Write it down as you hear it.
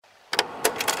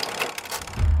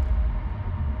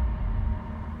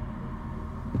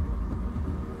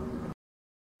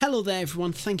Hello there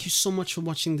everyone, thank you so much for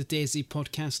watching the DayZ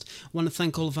podcast. I want to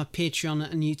thank all of our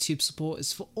Patreon and YouTube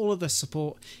supporters for all of their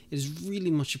support. It is really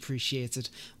much appreciated.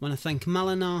 I want to thank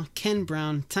Malinar, Ken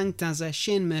Brown, Tank Dazza,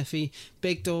 Shane Murphy,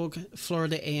 Big Dog,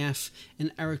 Florida AF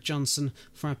and Eric Johnson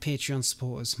for our Patreon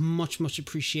supporters. Much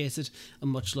appreciated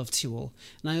and much love to you all.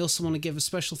 And I also want to give a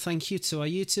special thank you to our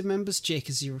YouTube members,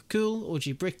 Jake Zero Cool,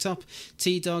 OG Bricktop,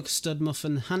 T-Dog, Stud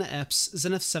Muffin, Hannah Epps,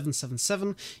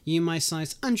 Zenith777, You My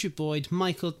Size, Andrew Boyd,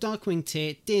 Michael, Darkwing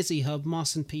Tate, Daisy Hub,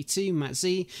 Marson P2, Matt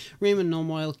Z, Raymond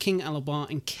Normoyle, King Alabar,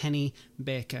 and Kenny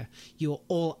Baker. You are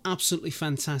all absolutely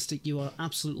fantastic. You are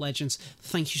absolute legends.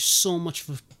 Thank you so much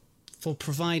for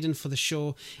providing for the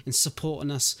show and supporting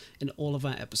us in all of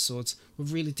our episodes. We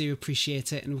really do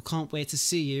appreciate it, and we can't wait to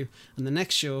see you on the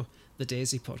next show, the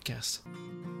DayZ Podcast.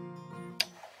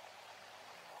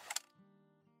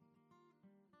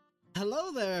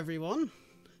 Hello there, everyone.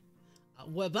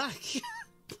 We're back.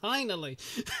 Finally.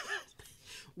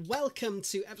 Welcome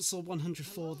to episode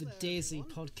 104 the DayZ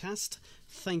Podcast.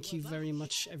 Thank you very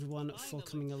much, everyone, for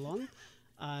coming along.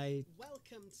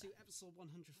 Welcome to episode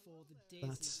 104 the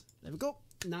DayZ. There we go.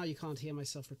 Now you can't hear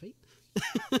myself repeat.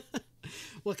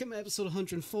 Welcome to episode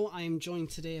 104. I am joined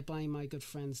today by my good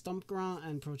friends Dumpgra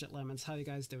and Project Lemons. How are you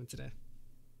guys doing today?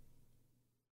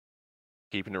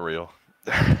 Keeping it real.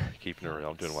 Keeping it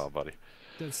real. I'm doing well, buddy.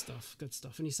 Good stuff. Good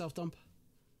stuff. And yourself, Dump?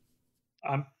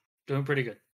 I'm doing pretty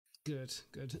good. Good.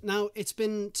 Now, it's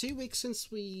been 2 weeks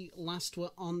since we last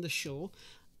were on the show.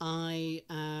 I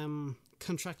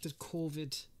contracted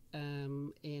COVID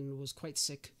and was quite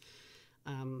sick.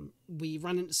 We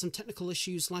ran into some technical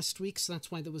issues last week, so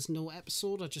that's why there was no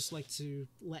episode. I'd just like to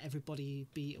let everybody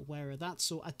be aware of that.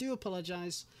 So I do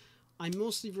apologise. I'm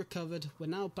mostly recovered. We're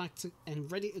now back to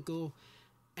and ready to go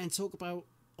and talk about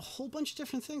a whole bunch of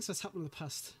different things that's happened in the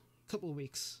past couple of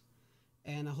weeks.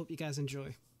 And I hope you guys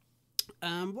enjoy.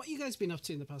 What you guys been up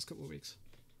to in the past couple of weeks?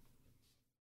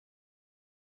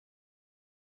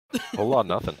 A whole lot of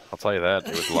nothing. I'll tell you that.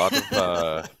 It was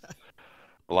a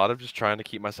lot of just trying to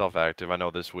keep myself active. I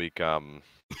know this week I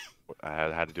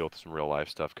had to deal with some real life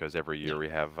stuff because every year we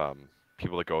have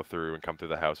people that go through and come through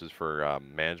the houses for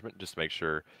management just to make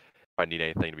sure if I need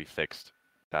anything to be fixed,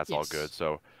 that's all good.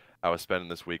 So I was spending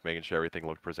this week making sure everything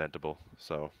looked presentable.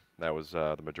 So that was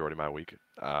the majority of my week.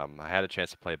 I had a chance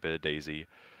to play a bit of DayZ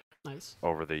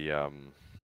over the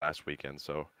last weekend.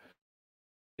 So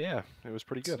yeah, it was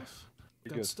pretty good.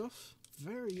 Good stuff.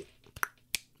 Very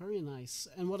nice.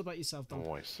 And what about yourself, Don?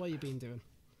 Nice. What have you been doing?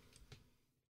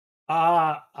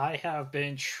 I have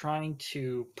been trying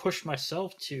to push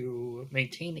myself to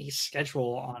maintain a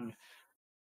schedule on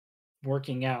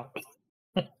working out.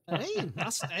 Hey,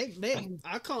 mate,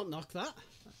 I can't knock that.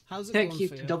 How's it Can't going keep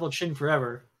for the you? double chin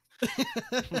forever.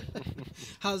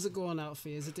 How's it going out for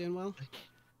you? Is it doing well?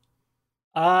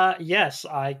 Yes,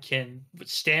 I can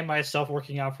stand myself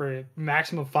working out for a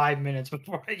maximum 5 minutes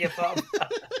before I give up.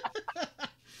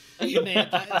 Mate,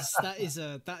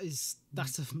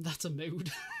 that's a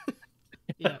mood.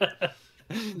 Yeah.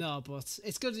 No, but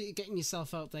it's good that you're getting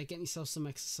yourself out there, getting yourself some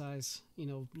exercise. You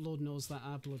know, Lord knows that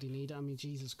I bloody need it. I mean,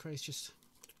 Jesus Christ, just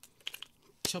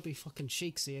chubby fucking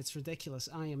cheeks here. It's ridiculous.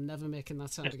 I am never making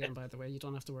that sound again, by the way. You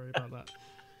don't have to worry about that.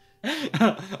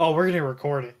 Oh, we're gonna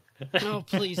record it. No,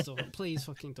 please don't. Please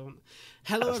fucking don't.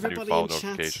 Hello, That's everybody in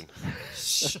chat.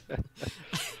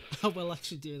 I will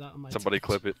actually do that on my Somebody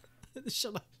Twitch. clip it.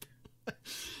 Shut up.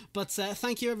 But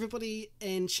thank you, everybody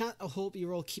in chat. I hope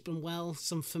you're all keeping well.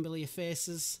 Some familiar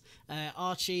faces.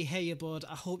 Archie, hey, you bud.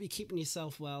 I hope you're keeping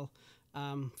yourself well.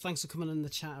 Thanks for coming in the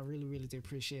chat. I really do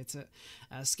appreciate it.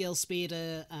 Scale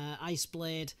Speeder, Ice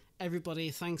Blade, everybody,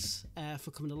 thanks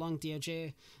for coming along.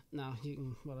 DOJ, no, you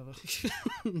can, whatever.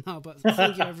 No, but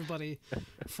thank you, everybody,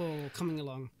 for coming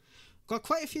along. Got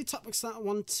quite a few topics that I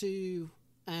want to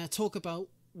talk about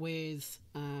with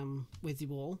you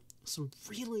all. Some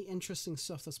really interesting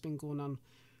stuff that's been going on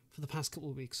for the past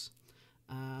couple of weeks.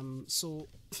 So,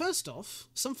 first off,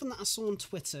 something that I saw on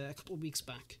Twitter a couple of weeks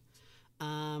back.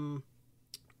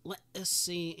 Let us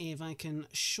see if I can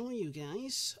show you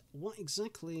guys what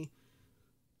exactly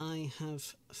I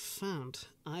have found.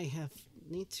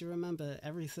 Need to remember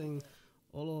everything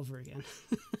all over again.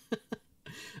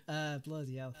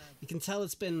 Bloody hell. You can tell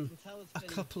it's been a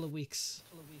couple of weeks.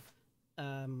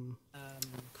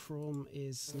 Chrome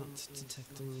is not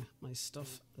detecting my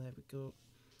stuff. There we go.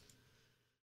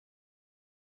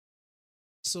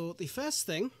 So the first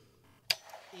thing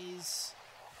is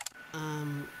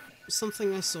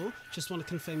something I saw. Just want to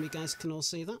confirm you guys can all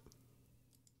see that.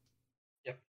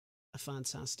 Yep.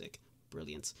 Fantastic.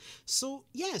 Brilliant. So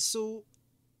yeah,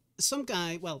 some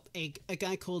guy, well, a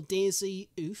guy called Daisy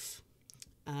Oof,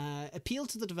 Appeal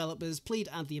to the developers, please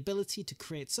add the ability to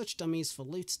create such dummies for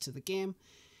loot to the game.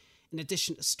 In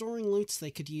addition to storing loot,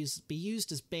 they could be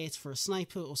used as bait for a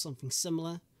sniper or something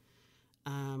similar.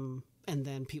 And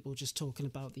then people just talking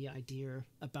about the idea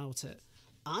about it.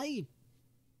 I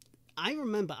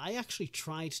remember I actually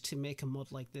tried to make a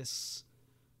mod like this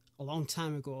a long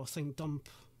time ago. I think Dump,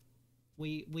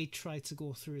 we tried to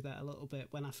go through that a little bit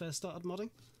when I first started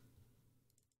modding.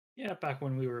 Yeah, back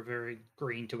when we were very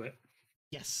green to it.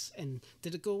 Yes, and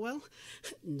did it go well?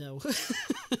 No.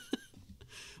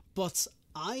 But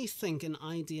I think an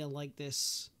idea like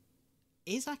this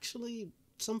is actually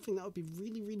something that would be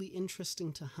really, really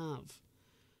interesting to have.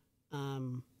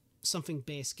 Something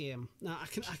base game. Now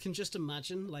I can just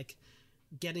imagine like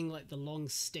getting like the long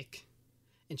stick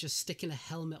and just sticking a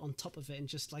helmet on top of it and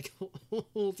just like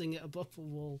holding it above a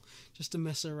wall just to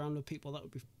mess around with people. That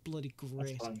would be bloody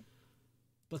great. That's fun.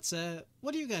 But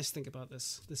what do you guys think about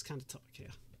this kind of topic here?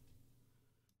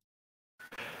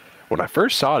 When I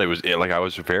first saw it, I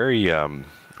was very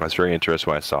interested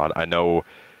when I saw it. I know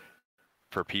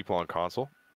for people on console,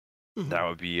 that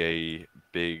would be a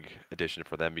big addition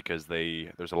for them because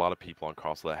there's a lot of people on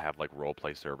console that have like role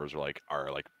play servers or are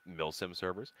milsim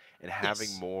servers, and having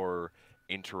more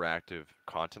interactive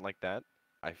content like that,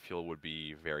 I feel would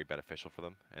be very beneficial for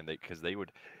them, and because they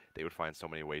would find so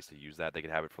many ways to use that. They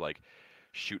could have it for like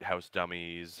shoot house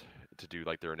dummies to do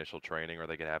like their initial training, or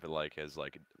they could have it like as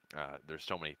like there's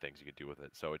so many things you could do with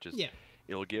it. So it just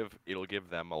it'll give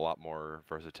them a lot more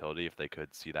versatility if they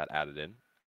could see that added in.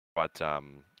 But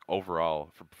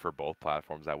overall, for both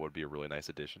platforms, that would be a really nice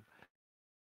addition.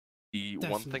 The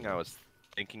one thing I was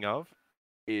thinking of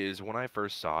is when I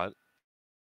first saw it,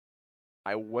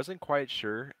 I wasn't quite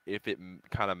sure if it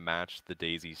kind of matched the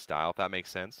DayZ style, if that makes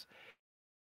sense.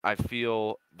 I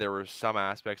feel there were some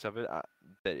aspects of it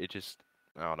that it just,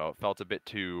 I don't know, it felt a bit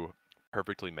too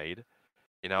perfectly made,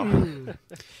 you know?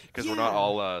 Because we're not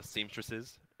all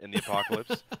seamstresses in the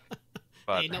apocalypse.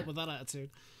 But hey, not with that attitude.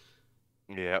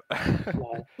 Yeah.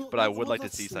 But I would like to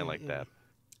see something like that.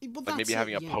 Well, like maybe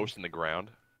having a post in the ground.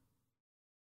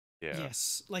 Yeah.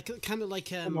 Yes, like kind of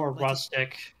like more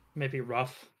rustic, maybe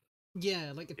rough.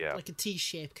 Yeah, like a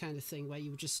T-shape kind of thing where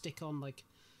you would just stick on like.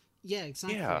 Yeah,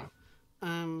 exactly. Yeah.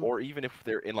 Or even if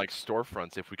they're in like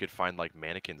storefronts, if we could find like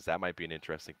mannequins, that might be an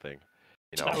interesting thing.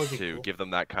 You know, to give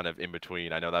them that kind of in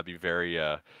between. I know that'd be very,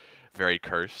 very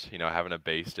cursed. You know, having a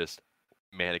base just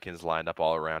mannequins lined up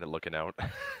all around it, looking out.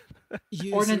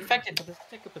 Or an infected with a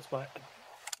stick up its butt.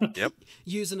 Yep.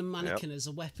 Using a mannequin as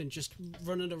a weapon, just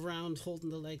running around, holding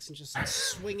the legs, and just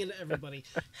swinging at everybody.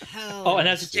 Hell. Oh, and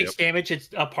as it takes damage,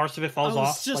 parts of it falls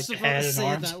off, like the head and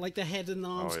arms. Like the head and the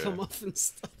arms come off and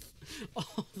stuff.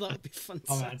 Oh, that would be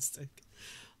fantastic.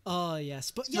 Oh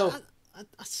yes, but yeah,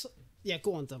 yeah.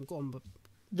 Go on, Dom. Go on. But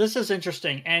this is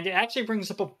interesting, and it actually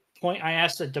brings up a point I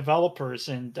asked the developers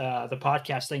and the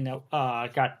podcast thing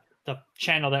that got the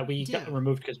channel that we got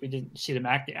removed because we didn't see them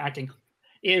acting.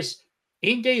 Is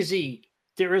in DayZ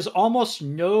there is almost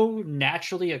no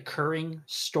naturally occurring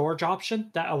storage option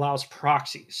that allows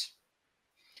proxies,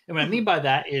 and what I mean by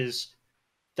that is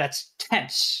that's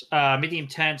tents, medium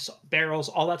tents, barrels,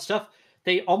 all that stuff.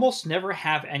 They almost never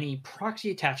have any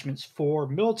proxy attachments for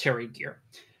military gear.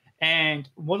 And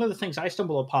one of the things I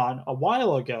stumbled upon a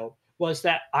while ago was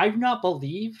that I do not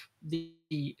believe the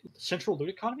central loot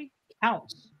economy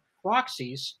counts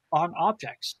proxies on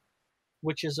objects,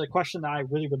 which is a question that I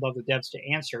really would love the devs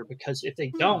to answer, because if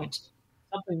they don't,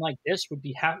 something like this would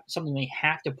be something they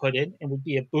have to put in and would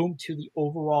be a boom to the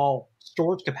overall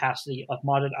storage capacity of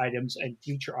modded items and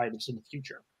future items in the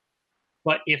future.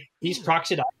 But if these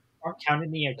proxy items aren't counted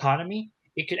in the economy,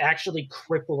 it could actually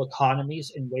cripple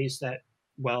economies in ways that,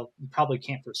 well, you probably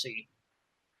can't foresee.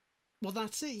 Well,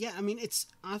 that's it. Yeah, I mean,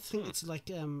 I think it's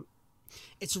like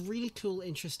it's a really cool,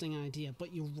 interesting idea.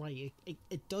 But you're right.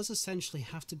 It does essentially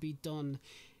have to be done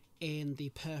in the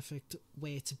perfect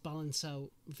way to balance out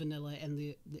vanilla and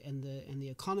the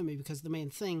economy, because the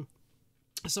main thing,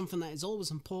 something that is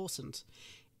always important,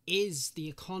 is the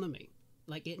economy.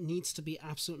 Like, it needs to be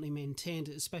absolutely maintained,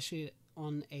 especially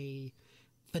on a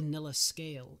vanilla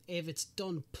scale. If it's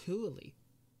done poorly,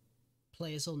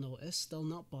 players will notice, they'll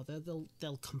not bother,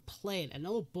 they'll complain, and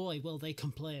oh boy will they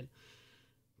complain.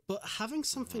 But having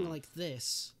something like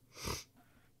this,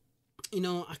 you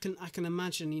know, I can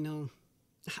imagine, you know,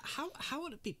 how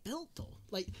would it be built though?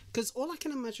 Like, because all I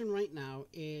can imagine right now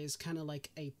is kind of like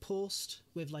a post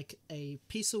with like a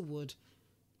piece of wood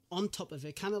on top of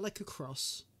it, kind of like a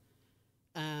cross,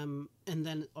 and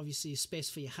then obviously space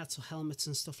for your hats or helmets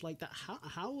and stuff like that.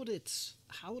 How would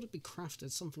it be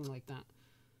crafted? Something like that.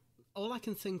 All I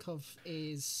can think of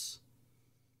is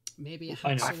maybe a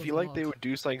I know. hacksaw I with feel a like they log. would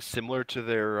do something similar to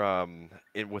their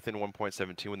within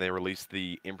 1.17 when they released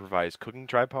the improvised cooking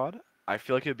tripod. I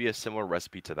feel like it would be a similar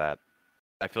recipe to that.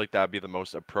 I feel like that would be the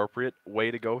most appropriate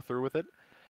way to go through with it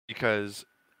because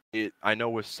I know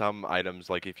with some items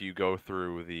like if you go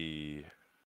through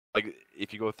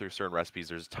certain recipes,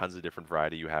 there's tons of different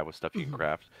variety you have with stuff you can Mhm.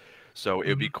 craft. So it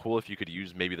would be Mhm. cool if you could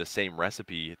use maybe the same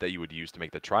recipe that you would use to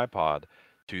make the tripod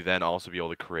to then also be able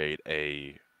to create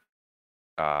a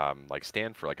like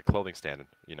stand for like a clothing stand,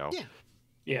 you know? Yeah,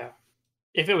 Yeah.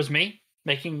 If it was me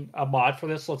making a mod for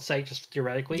this, let's say just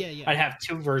theoretically, yeah, yeah. I'd have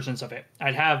two versions of it.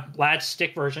 I'd have Lad's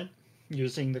stick version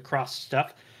using the cross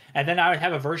stuff, and then I would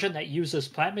have a version that uses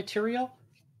plant material,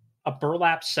 a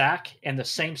burlap sack, and the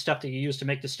same stuff that you use to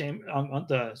make the on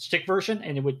the stick version,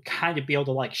 and it would kind of be able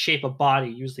to like shape a body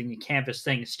using the canvas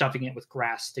thing, stuffing it with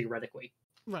grass theoretically.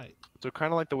 Right. So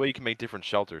kind of like the way you can make different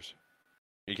shelters.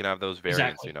 You can have those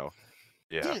variants, you Exactly. know?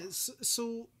 Yeah. Yeah.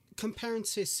 So comparing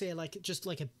to say like just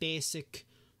like a basic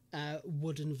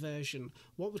wooden version,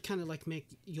 what would kind of like make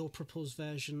your proposed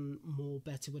version more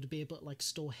better? Would it be able to like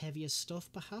store heavier stuff,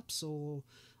 perhaps, or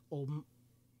or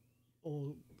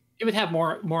It would have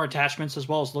more attachments as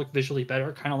well as look visually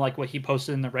better, kind of like what he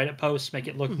posted in the Reddit post, make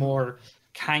it look Mhm. more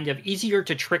kind of easier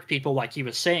to trick people, like he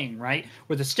was saying, right?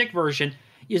 With the stick version,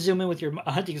 you zoom in with your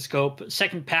hunting scope,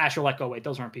 second pass, you're like, oh wait,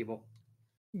 those aren't people.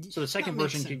 So the That second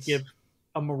makes version could sense. give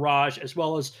a mirage as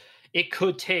well as it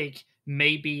could take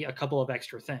maybe a couple of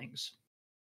extra things.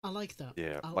 I like that.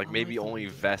 Yeah, I like maybe like that only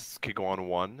idea. vests could go on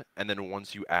one, and then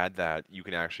once you add that, you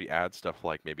can actually add stuff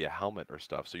like maybe a helmet or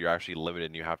stuff. So you're actually limited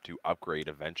and you have to upgrade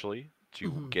eventually to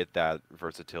Hmm. get that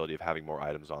versatility of having more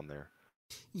items on there.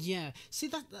 Yeah. See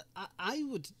that I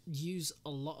would use a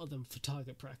lot of them for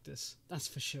target practice. That's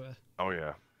for sure. Oh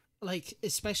yeah. Like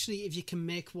especially if you can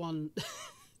make one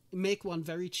make one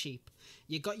very cheap.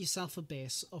 You got yourself a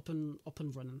base up and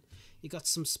running. You got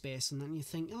some space, and then you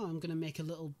think, oh, I'm gonna make a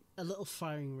little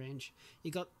firing range.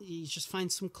 You just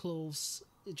find some clothes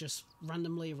just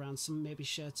randomly around, some maybe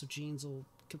shirts or jeans or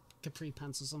capri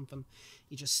pants or something.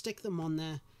 You just stick them on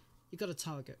there. You got a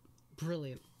target.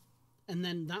 Brilliant. And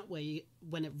then that way,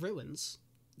 when it ruins,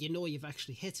 you know you've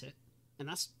actually hit it, and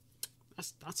that's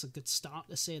a good start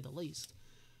to say the least.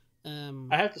 I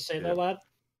have to say Yeah. though, lad,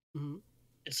 Mhm.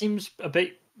 it seems a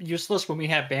bit useless when we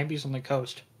have Bambis on the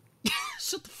coast.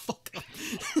 Shut the fuck up.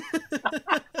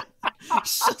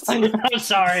 Shut up. I'm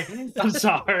sorry. I'm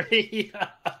sorry.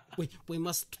 We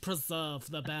must preserve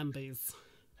the Bambis.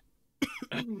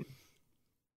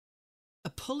 A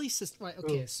pulley system. Right,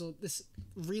 okay, so this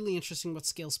really interesting what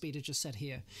Scale Speeder just said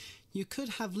here. You could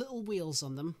have little wheels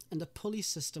on them and a pulley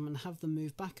system and have them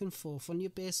move back and forth on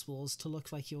your base walls to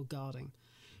look like you're guarding.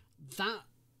 That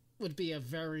would be a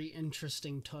very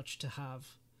interesting touch to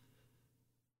have.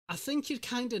 I think you'd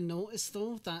kind of notice,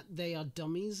 though, that they are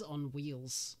dummies on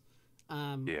wheels.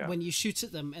 Yeah. When you shoot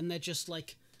at them and they're just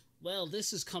like, well,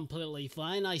 this is completely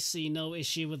fine. I see no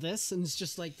issue with this. And it's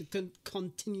just like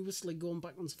continuously going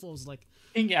back and forth. Like,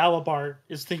 King Alabar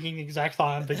is thinking the exact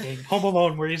thought I'm thinking. Home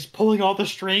Alone, where he's pulling all the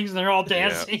strings and they're all Yeah.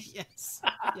 dancing. yes.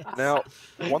 Yes. Now,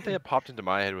 one thing that popped into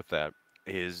my head with that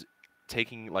is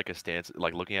taking like a stance,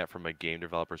 like looking at it from a game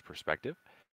developer's perspective.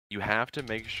 You have to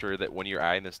make sure that when you're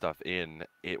adding this stuff in,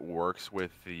 it works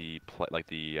with like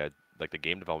the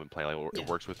game development plan. Like, Yeah. it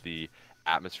works with the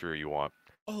atmosphere you want.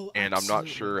 Oh, And I'm not absolutely.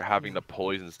 sure having Yeah. the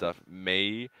pulleys and stuff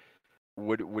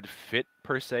would fit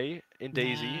per se in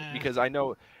DayZ Nah. because I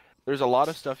know there's a lot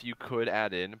of stuff you could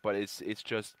add in, but it's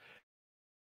just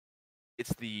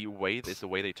it's the way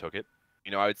they took it.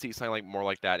 You know, I would see something like more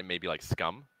like that and maybe like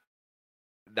Scum.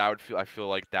 I feel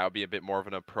like that would be a bit more of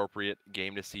an appropriate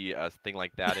game to see a thing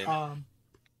like that in.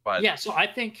 But Yeah, so I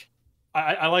think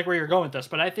I like where you're going with this,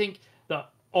 but I think the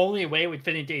only way it would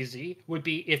fit in DayZ would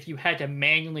be if you had to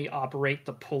manually operate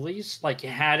the pulleys, like you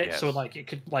had it so Yes. like it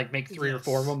could like make 3 or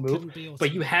 4 of Yes, them move, couldn't be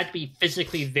but you had automated. to be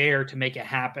physically there to make it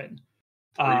happen.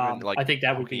 or even like I think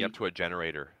that would hooking up be to a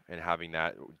generator and having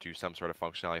that do some sort of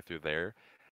functionality through there.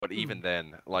 But even Hmm.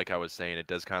 then, like I was saying, it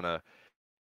does kind of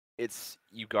it's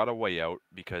you got to weigh out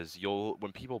because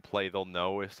when people play, they'll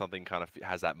know if something kind of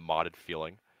has that modded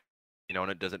feeling, you know,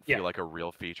 and it doesn't yeah. feel like a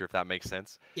real feature, if that makes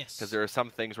sense. Because Yes. there are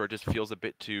some things where it just feels a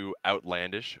bit too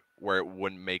outlandish, where it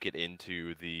wouldn't make it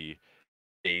into the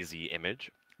DayZ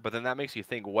image. But then that makes you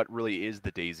think, what really is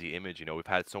the DayZ image? You know, we've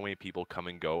had so many people come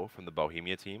and go from the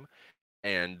Bohemia team,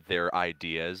 and their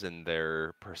ideas and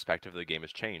their perspective of the game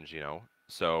has changed, you know?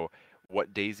 So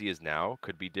what DayZ is now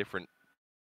could be different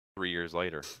 3 years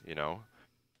later, you know?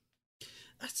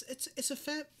 It's a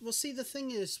fair. Well, see, the thing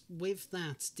is with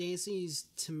that, Daisy's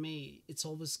to me, it's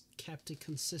always kept a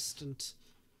consistent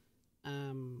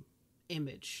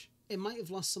image. It might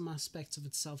have lost some aspects of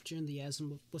itself during the years,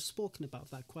 and we've spoken about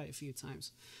that quite a few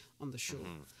times on the show.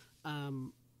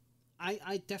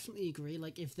 I definitely agree.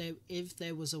 Like if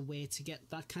there was a way to get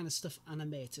that kind of stuff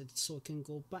animated, so it can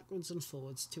go backwards and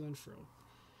forwards, to and fro,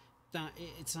 that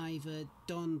it's either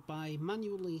done by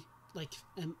manually, like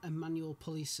a manual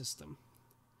police system,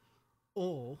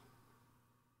 or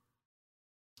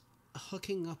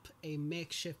hooking up a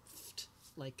makeshift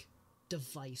like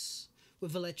device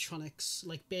with electronics,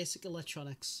 like basic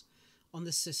electronics on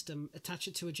the system, attach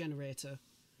it to a generator,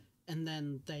 and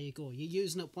then there you go. You're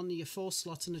using up one of your 4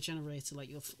 slots in a generator,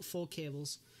 like your 4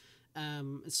 cables.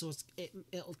 So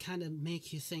it'll kind of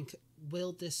make you think,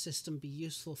 will this system be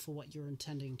useful for what you're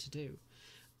intending to do?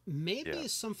 Maybe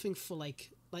it's something for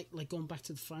like going back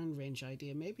to the firing range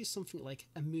idea, maybe something like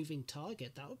a moving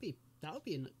target. That would be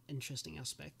an interesting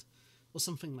aspect, or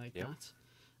something like that.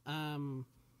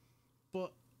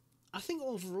 But I think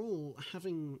overall,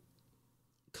 having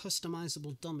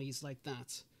customizable dummies like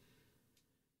that,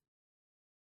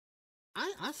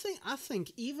 I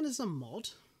think even as a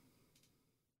mod,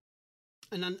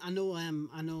 and I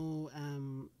know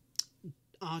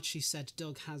Archie said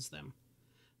Doug has them,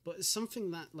 but it's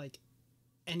something that like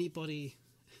anybody,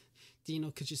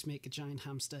 Dino could just make a giant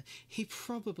hamster. He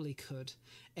probably could,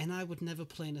 and I would never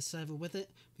play in a server with it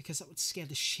because that would scare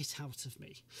the shit out of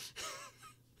me.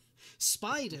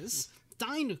 Spiders,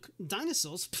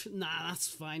 dinosaurs, nah, that's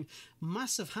fine.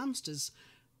 Massive hamsters,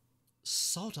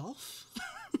 sod off.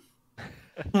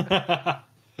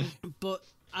 But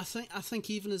I think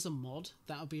even as a mod,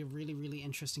 that would be a really, really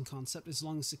interesting concept, as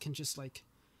long as it can just like,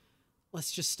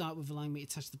 let's just start with allowing me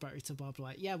to touch the battery to barbed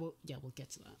wire. We'll get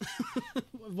to that.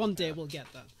 One day we'll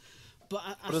get that.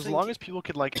 But as long as people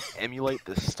could like emulate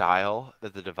the style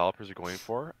that the developers are going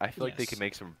for, I feel like they can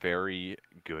make some very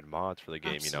good mods for the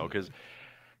game. Absolutely. You know, because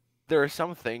there are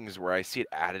some things where I see it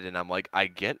added and I'm like, I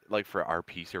get like for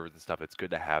RP servers and stuff, it's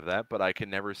good to have that, but I can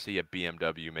never see a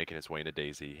BMW making its way into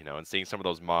DayZ, you know, and seeing some of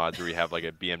those mods where you have like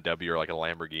a BMW or like a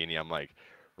Lamborghini, I'm like,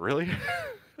 really?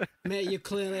 Mate, you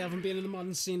clearly haven't been in the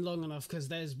modern scene long enough, because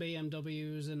there's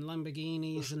BMWs and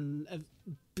Lamborghinis and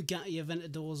Bugatti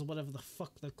Aventadors or whatever the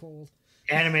fuck they're called.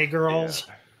 Anime girls.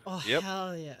 Yeah. Oh,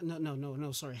 hell yeah.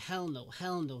 No, sorry. Hell no.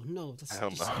 That's hell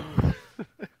just no.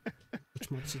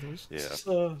 Which mods are those? Yeah.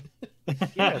 So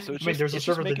it's just, there's a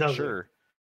server that does sure.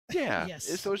 Yeah.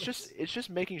 Yes. So it's just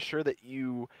making sure that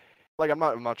you, like, I'm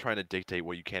not trying to dictate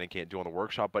what you can and can't do on the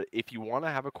workshop, but if you want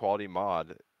to have a quality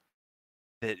mod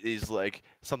that is like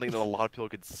something that a lot of people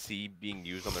could see being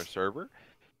used on their server,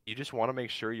 you just want to make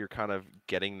sure you're kind of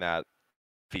getting that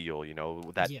feel, you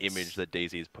know, that image that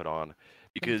DayZ has put on,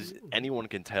 because anyone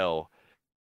can tell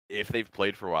if they've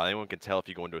played for a while. Anyone can tell if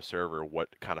you go into a server what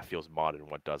kind of feels modded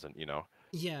and what doesn't, you know.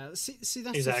 Yeah, see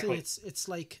that's exactly. the thing. It's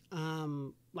like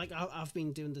I've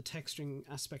been doing the texturing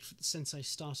aspect since I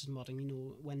started modding. You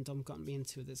know, when Dom got me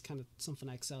into it, it's kind of something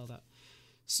I excelled at.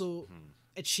 So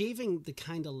achieving the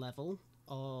kind of level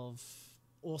of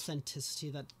authenticity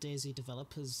that DayZ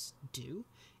developers do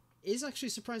is actually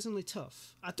surprisingly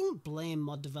tough. I don't blame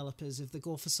mod developers if they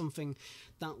go for something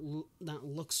that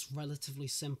looks relatively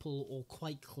simple or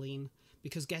quite clean,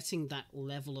 because getting that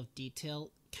level of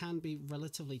detail can be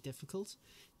relatively difficult.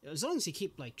 As long as you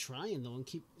keep like trying though, and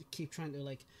keep trying to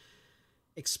like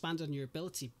expand on your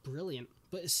ability, brilliant.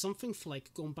 But it's something for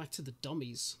like going back to the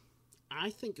dummies, I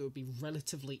think it would be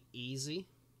relatively easy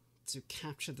to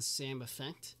capture the same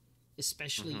effect,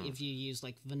 especially if you use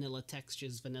like vanilla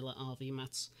textures, vanilla RV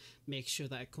mats. Make sure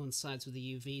that it coincides with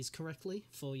the UVs correctly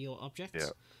for your objects.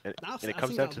 Yeah, and it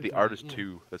comes down to the artist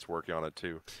too that's working on it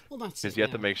too. Well, that's because you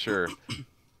have to make sure.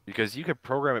 Because you could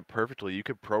program it perfectly. You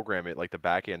could program it like the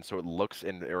back end so it looks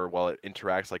it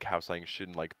interacts like how something should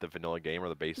in like the vanilla game or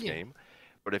the base game.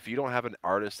 But if you don't have an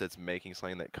artist that's making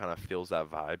something that kind of feels that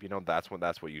vibe, you know, that's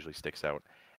what usually sticks out.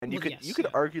 And you could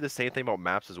argue the same thing about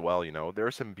maps as well. You know, there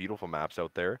are some beautiful maps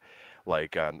out there,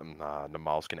 like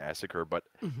Namalsk and Essaker, but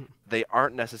they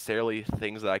aren't necessarily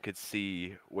things that I could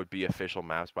see would be official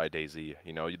maps by DayZ.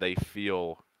 You know, they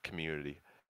feel community.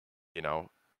 You know.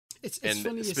 It's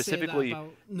funny you say that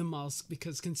about Namalsk,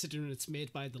 because considering it's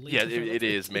made by the lead. Yeah, it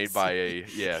is made by a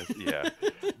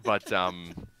but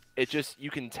it just, you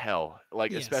can tell,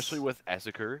 like especially with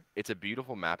Essaker, it's a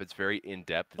beautiful map. It's very in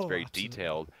depth. It's very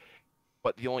detailed.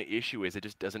 But the only issue is it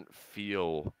just doesn't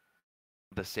feel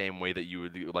the same way that you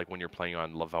would like when you're playing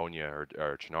on Livonia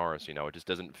or Chernarus. You know, it just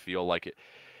doesn't feel like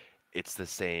it's the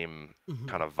same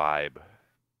kind of vibe.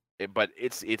 But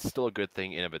it's still a good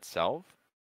thing in of itself.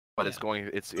 But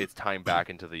it's tying back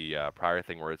into the prior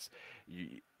thing where it's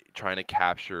trying to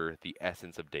capture the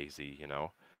essence of DayZ, you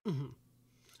know.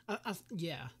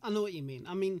 Yeah, I know what you mean.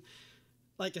 I mean,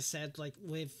 like I said, like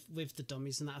with the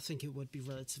dummies and that, I think it would be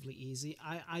relatively easy.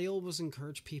 I always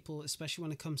encourage people, especially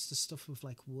when it comes to stuff with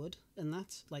like wood and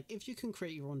that, like if you can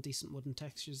create your own decent wooden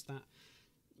textures that,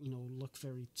 look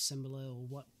very similar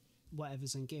or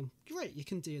whatever's in game, great, you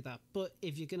can do that. But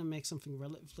if you're gonna make something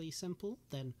relatively simple,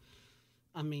 then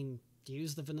I mean,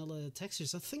 use the vanilla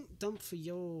textures. I think Dump, for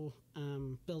your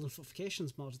building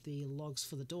fortifications mod, the logs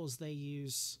for the doors, they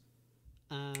use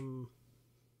the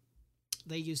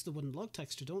wooden log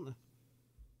texture, don't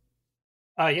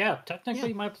they? Yeah,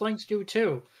 technically my planks do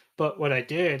too. But what I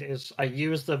did is I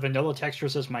used the vanilla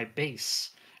textures as my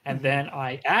base, and then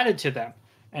I added to them.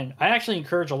 And I actually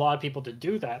encourage a lot of people to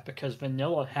do that because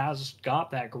vanilla has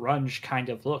got that grunge kind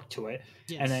of look to it.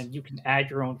 Yes. And then you can add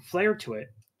your own flair to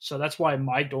it. So that's why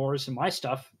my doors and my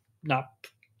stuff, not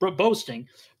boasting,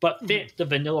 but fit the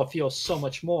vanilla feel so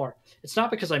much more. It's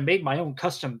not because I made my own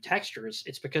custom textures,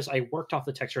 it's because I worked off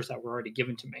the textures that were already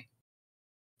given to me.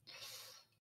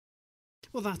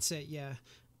 Well, that's it, yeah.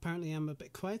 Apparently I'm a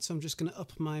bit quiet, so I'm just going to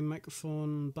up my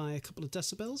microphone by a couple of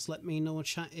decibels. Let me know in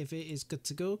chat if it is good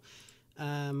to go.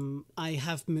 I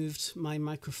have moved my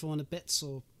microphone a bit,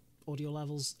 so audio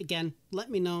levels, again,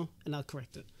 let me know and I'll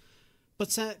correct it.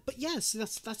 But yes,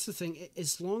 that's the thing.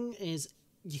 As long as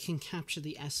you can capture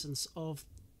the essence of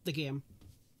the game,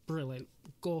 brilliant,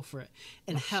 go for it.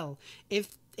 And hell,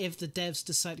 if the devs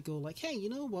decide to go like, hey, you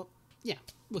know what? Yeah,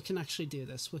 we can actually do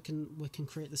this. We can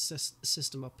create the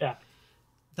system up. Yeah,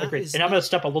 agreed. And I'm going to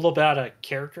step a little bit out of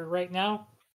character right now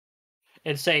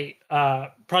and say,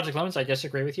 Project Lemons, I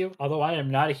disagree with you. Although I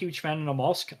am not a huge fan of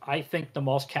Namalsk, I think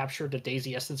Namalsk captured the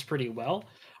Daisy essence pretty well.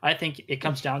 I think it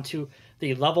comes down to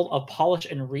the level of polish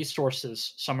and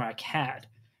resources Sumrak had.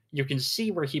 You can see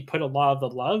where he put a lot of the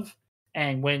love,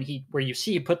 and where you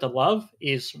see he put the love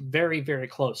is very, very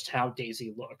close to how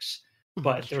Daisy looks.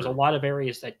 But there's a lot of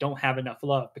areas that don't have enough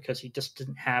love because he just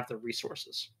didn't have the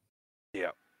resources.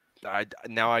 Yeah,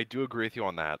 I do agree with you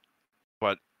on that.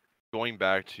 But going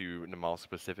back to Namalsk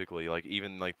specifically, like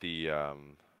even like the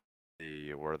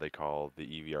what are they called, the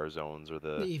EVR zones or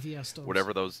the EVR storms,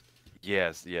 whatever those.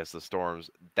 Yes, the storms.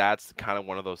 That's kind of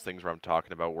one of those things where I'm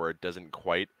talking about where it doesn't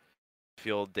quite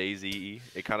feel Daisy.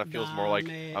 It kind of feels more like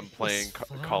mate, I'm playing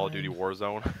Call of Duty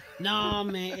Warzone. No,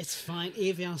 mate, it's fine.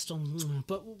 EVR storm,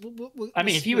 but I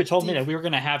mean, if you had told me that we were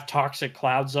going to have toxic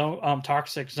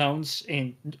toxic zones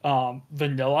in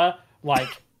vanilla,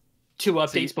 like 2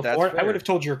 updates before, I would have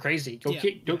told you you're crazy. Go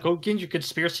get your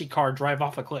conspiracy card, drive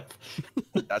off a cliff.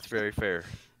 That's very fair.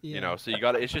 Yeah. So you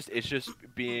got it's just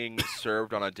being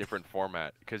served on a different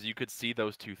format because you could see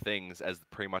those two things as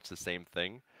pretty much the same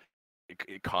thing,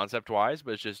 concept wise,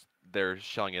 but it's just they're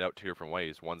shelling it out 2 different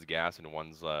ways. One's gas and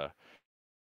one's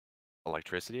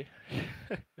electricity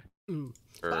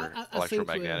or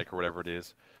electromagnetic or whatever it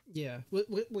is. Yeah,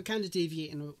 we're kind of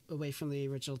deviating away from the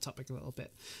original topic a little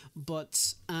bit,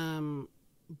 but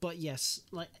yes,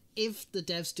 like if the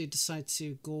devs do decide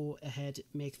to go ahead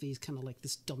make these kind of like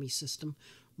this dummy system,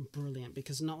 brilliant,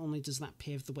 because not only does that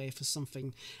pave the way for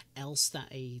something else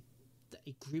that a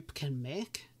group can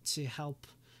make to help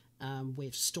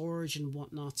with storage and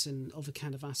whatnot and other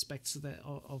kind of aspects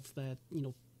of their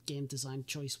game design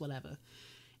choice, whatever.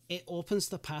 It opens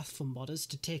the path for modders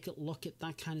to take a look at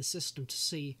that kind of system to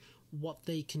see what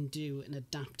they can do and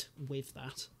adapt with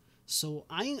that. So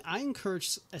I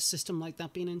encourage a system like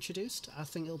that being introduced. I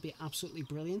think it'll be absolutely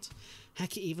brilliant.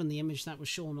 Heck, even the image that was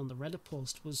shown on the Reddit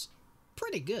post was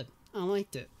pretty good. I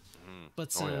liked it.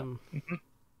 But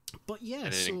but yeah,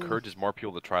 and it encourages more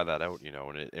people to try that out,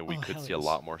 and we could see a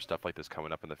lot more stuff like this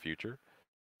coming up in the future.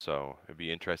 So it'd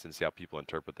be interesting to see how people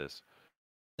interpret this.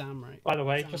 Damn right. By the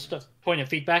way, just a point of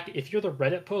feedback: if you're the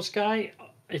Reddit post guy,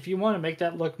 if you want to make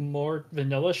that look more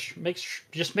vanilla-ish,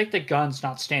 just make the guns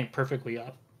not stand perfectly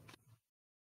up,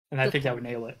 and I think that would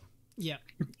nail it. Yeah,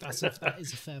 that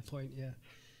is a fair point. Yeah.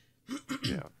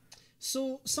 Yeah.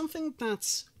 So something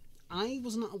that I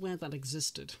was not aware that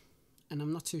existed, and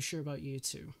I'm not too sure about you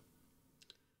two.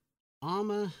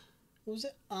 Armor, what was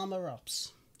it? Armor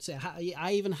Ops. So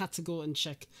I even had to go and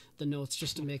check the notes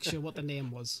just to make sure what the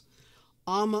name was.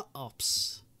 Armor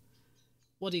Ops.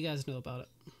 What do you guys know about it?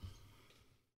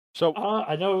 So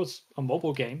I know it was a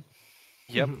mobile game.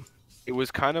 Yep. It was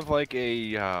kind of like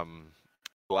a, for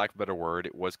lack of a better word,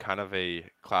 it was kind of a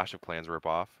Clash of Clans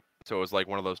ripoff. So it was like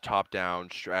one of those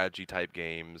top-down strategy type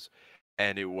games,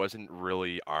 and it wasn't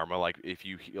really Arma. Like if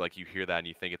you hear that and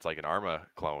you think it's like an Arma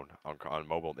clone on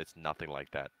mobile, it's nothing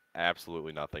like that.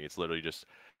 Absolutely nothing. It's literally just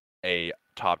a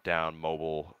top-down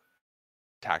mobile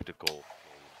tactical,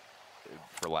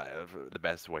 for the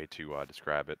best way to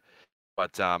describe it.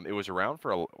 But it was around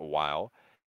for a while,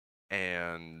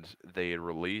 and they had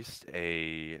released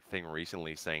a thing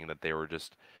recently saying that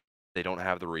they don't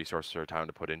have the resources or time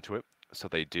to put into it. So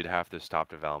they did have to stop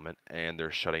development and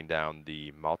they're shutting down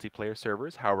the multiplayer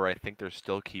servers. However, I think they're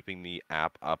still keeping the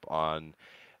app up on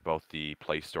both the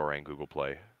Play Store and Google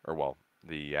Play, or well,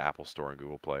 the Apple Store and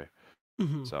Google Play.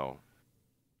 Mm-hmm. So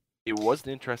it was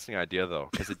an interesting idea though,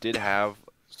 because it did have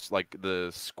like the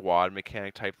squad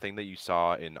mechanic type thing that you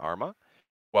saw in Arma.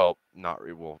 Well,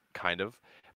 kind of,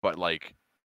 but like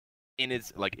in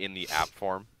the app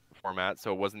format,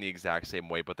 so it wasn't the exact same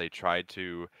way, but they tried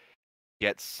to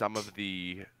get some of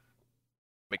the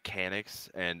mechanics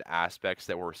and aspects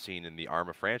that were seen in the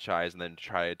Arma franchise and then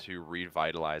try to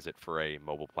revitalize it for a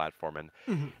mobile platform. And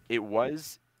Mm-hmm. it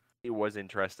was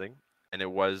interesting and it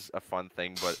was a fun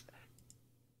thing, but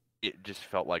it just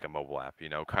felt like a mobile app,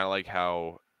 kind of like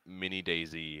how Mini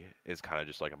DayZ is kind of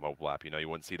just like a mobile app. You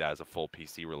wouldn't see that as a full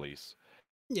PC release.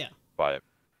 Yeah. But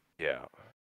yeah.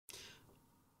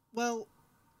 Well,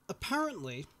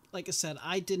 apparently, like I said,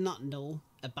 I did not know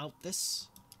about this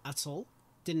at all.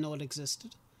 Didn't know it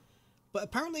existed. But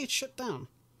apparently it's shut down.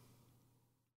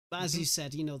 But as you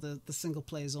said, the single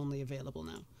player is only available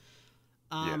now.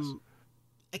 Yes.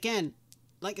 Again,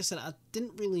 like I said, I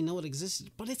didn't really know it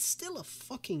existed, but it's still a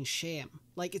fucking shame.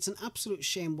 Like, it's an absolute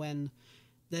shame when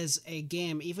there's a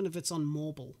game, even if it's on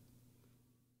mobile,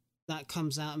 that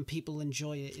comes out and people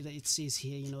enjoy it. It says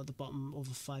here, at the bottom, over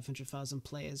 500,000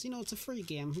 players. It's a free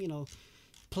game,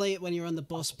 play it when you're on the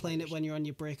bus, playing it when you're on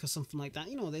your break or something like that.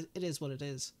 It is what it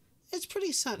is. It's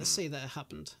pretty sad to say that it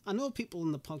happened. I know people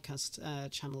in the podcast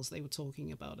channels, they were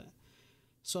talking about it.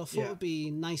 So I thought it would be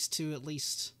nice to at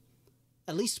least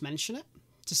mention it,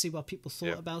 to see what people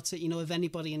thought about it. If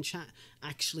anybody in chat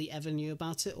actually ever knew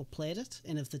about it or played it,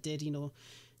 and if they did,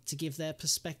 to give their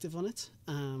perspective on it,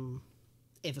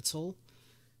 if at all.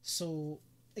 So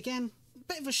again, a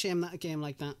bit of a shame that a game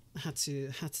like that had to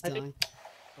die. But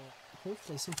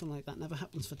hopefully something like that never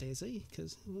happens for DayZ,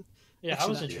 because I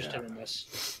was interested in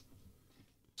this.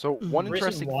 So one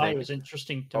interesting reason why thing it was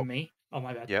interesting to me. Oh,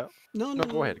 my bad. Yeah. No,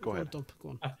 go ahead. Go ahead. Go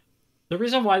on. The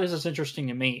reason why this is interesting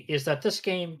to me is that this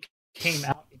game came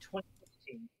out in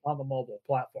 2016 on the mobile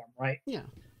platform, right? Yeah.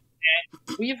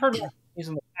 And we've heard of companies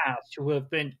in the past who have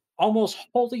been almost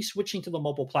wholly switching to the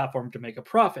mobile platform to make a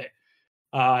profit.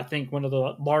 I think one of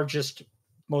the largest,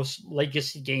 most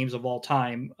legacy games of all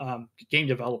time, game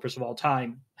developers of all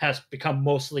time, has become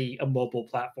mostly a mobile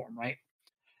platform, right?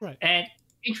 Right. And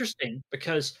interesting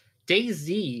because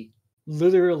DayZ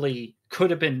literally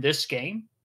could have been this game,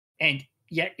 and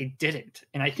yet it didn't.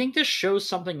 And I think this shows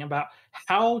something about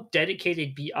how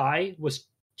dedicated BI was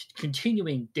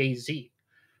continuing DayZ,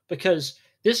 because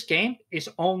this game is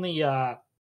only 8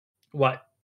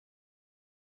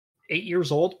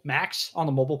 years old max on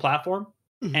the mobile platform.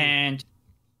 Mm-hmm. And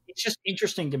it's just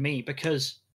interesting to me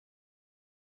because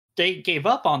they gave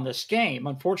up on this game,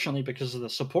 unfortunately, because of the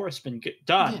support has been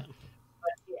done. Yeah.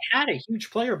 But it had a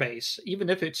huge player base, even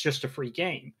if it's just a free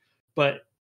game. But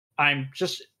I'm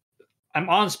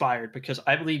awe-inspired because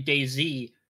I believe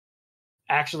DayZ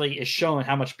actually is showing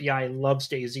how much BI loves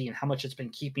DayZ and how much it's been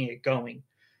keeping it going.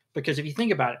 Because if you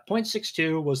think about it,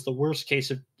 0.62 was the worst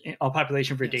case of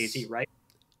population for DayZ, right?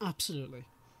 Absolutely.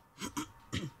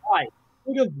 I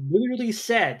would have literally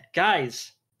said,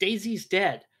 guys, DayZ's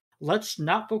dead. Let's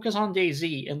not focus on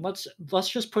DayZ and let's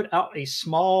just put out a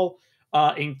small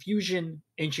infusion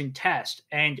engine test,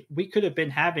 and we could have been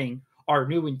having our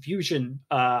new infusion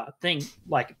thing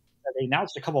like they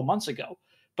announced a couple months ago.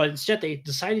 But instead, they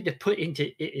decided to put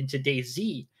into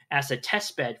DayZ as a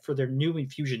test bed for their new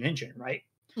infusion engine, right?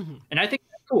 Mm-hmm. And I think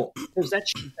that's cool because that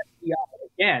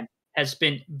again has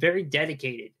been very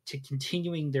dedicated to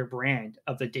continuing their brand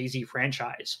of the DayZ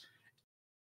franchise.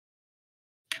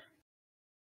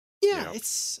 Yeah,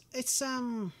 it's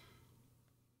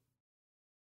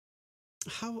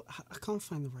how I can't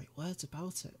find the right words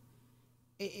about it.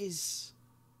 It is.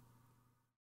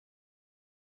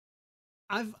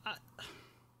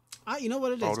 You know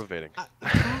what it is? Motivating. I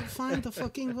can't find the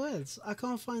fucking words. I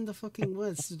can't find the fucking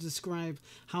words to describe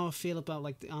how I feel about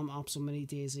like the Ops or Mini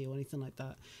DayZ or anything like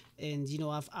that. And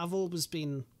I've always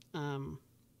been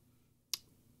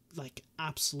like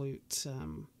absolute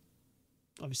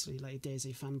obviously like a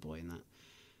DayZ fanboy and that.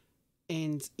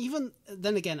 And even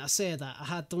then again, I say that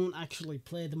I don't actually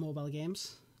play the mobile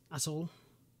games at all.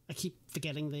 I keep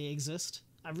forgetting they exist.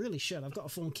 I really should. I've got a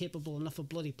phone capable enough of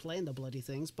bloody playing the bloody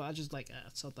things, but I just like,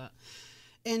 it's not that.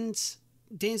 And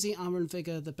DayZ, Arma, and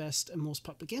Vigor, the best and most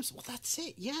popular games. Well, that's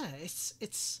it. Yeah,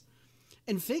 it's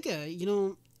and Vigor,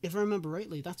 if I remember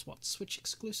rightly, that's what, Switch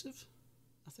exclusive,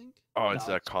 I think? Oh, it's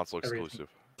a console exclusive.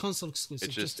 Console exclusive.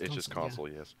 It's just console,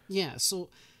 yeah. yes. Yeah, so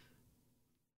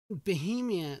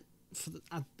Bohemia,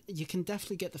 you can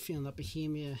definitely get the feeling that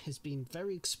Bohemia has been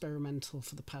very experimental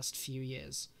for the past few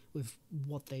years with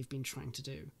what they've been trying to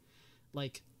do.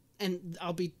 Like, and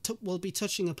we'll be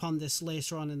touching upon this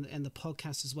later on in the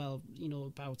podcast as well, you know,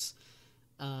 about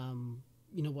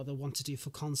you know, what they want to do for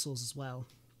consoles as well.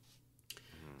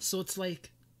 So it's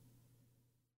like,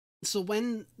 so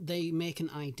when they make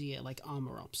an idea like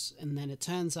Armor Ops, and then it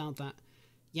turns out that,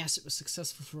 yes, it was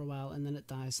successful for a while, and then it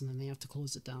dies, and then they have to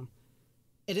close it down.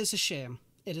 It is a shame.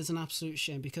 It is an absolute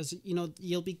shame, because, you know,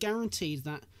 you'll be guaranteed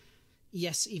that,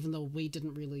 yes, even though we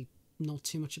didn't really know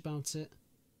too much about it,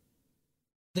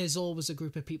 there's always a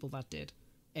group of people that did.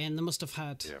 And they must have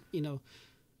had, you know,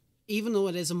 even though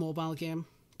it is a mobile game,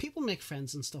 people make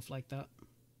friends and stuff like that.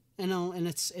 You know, and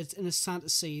it's sad to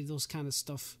see those kind of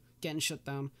stuff getting shut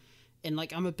down. And,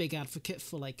 like, I'm a big advocate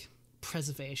for, like,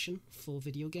 preservation for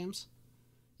video games.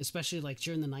 Especially, like,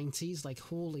 during the 90s. Like,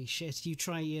 holy shit, you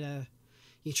try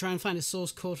and find a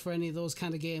source code for any of those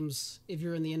kind of games if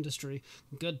you're in the industry.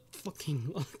 Good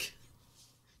fucking luck.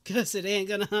 Because it ain't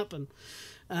gonna happen.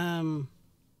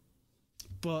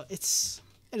 But it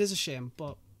is a shame.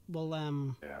 But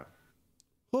we'll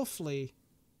hopefully,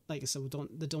 like I said,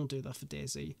 they don't do that for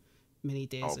DayZ, Mini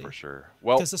DayZ. Oh, for sure.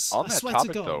 Well, on that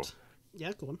topic though.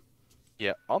 Yeah, go on.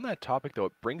 Yeah, on that topic though,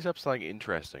 it brings up something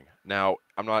interesting. Now,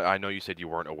 I know you said you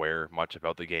weren't aware much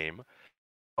about the game,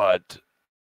 but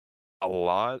a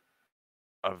lot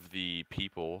of the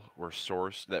people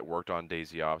that worked on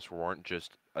DayZ Ops weren't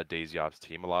just a DayZ Ops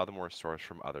team. A lot of them were sourced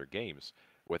from other games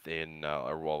within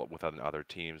other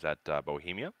teams at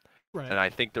Bohemia. Right. And I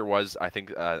think there was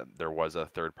a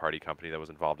third-party company that was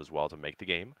involved as well to make the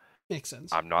game. Makes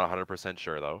sense. I'm not 100%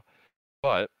 sure though,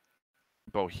 but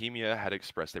Bohemia had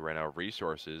expressed they ran out of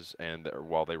resources, and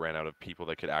they ran out of people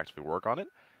that could actually work on it.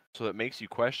 So that makes you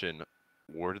question,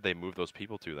 where did they move those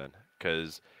people to then?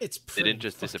 Because they didn't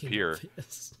just disappear.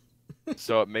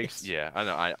 So it makes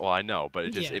I know, but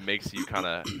it makes you kind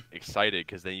of excited,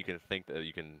 because then you can think that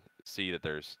you can see that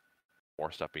there's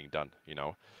more stuff being done, you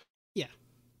know? Yeah,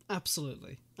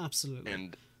 absolutely.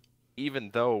 And even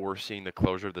though we're seeing the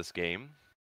closure of this game,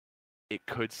 it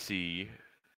could see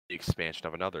the expansion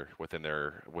of another within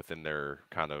their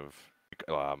kind of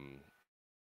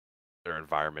their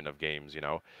environment of games, you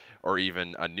know, or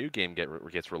even a new game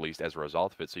gets released as a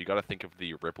result of it. So you got to think of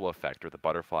the ripple effect or the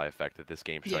butterfly effect that this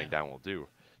game shutting down will do,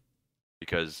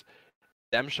 because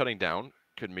them shutting down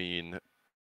could mean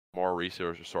more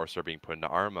resources are being put into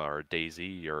Arma or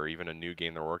DayZ or even a new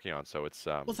game they're working on. So it's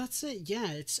well, that's it.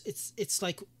 Yeah, it's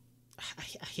like,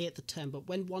 I hate the term, but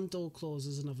when one door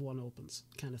closes, another one opens,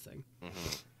 kind of thing.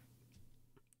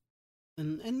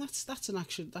 And that's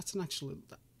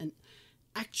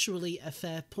actually a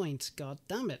fair point. God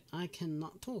damn it, I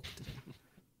cannot talk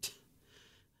today.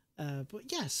 But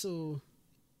yeah, so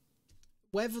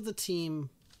whether the team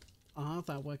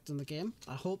that worked on the game,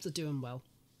 I hope they're doing well.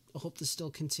 I hope they're still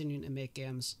continuing to make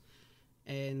games,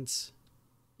 and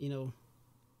you know,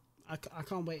 I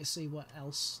can't wait to see what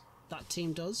else that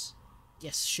team does.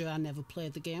 Yes, sure, I never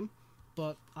played the game,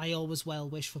 but I always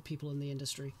wish for people in the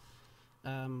industry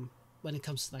when it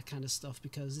comes to that kind of stuff,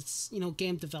 because it's, you know,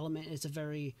 game development is a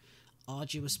very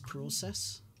arduous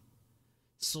process,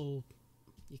 so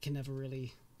you can never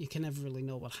really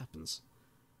know what happens.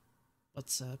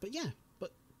 But yeah,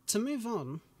 but to move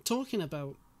on, talking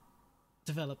about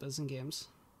developers and games,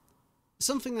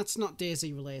 something that's not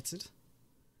DayZ related.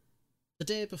 The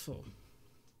day before,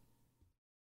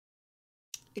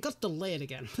 it got delayed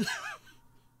again.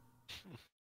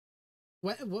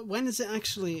 When is it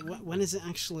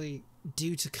actually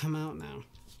due to come out now?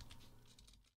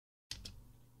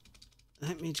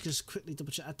 Let me just quickly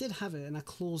double check. I did have it and I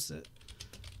closed it.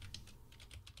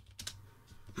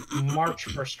 March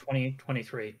 1st,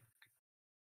 2023.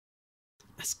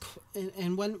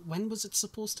 And when was it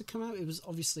supposed to come out? It was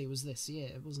this year,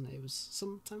 wasn't it? It was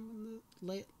sometime in the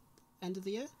late end of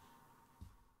the year.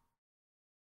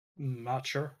 Not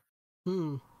sure.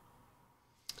 Alright.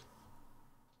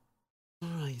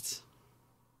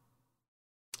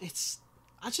 I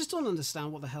just don't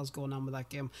understand what the hell's going on with that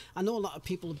game. I know a lot of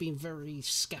people have been very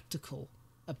skeptical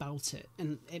about it,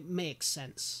 and it makes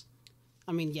sense.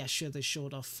 I mean, yeah, sure, they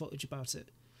showed off footage about it.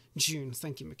 June,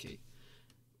 thank you, McKee.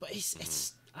 But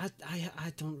I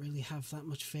don't really have that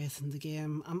much faith in the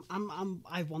game.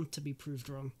 I want to be proved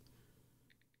wrong.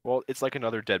 Well, it's like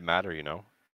another Dead Matter, you know.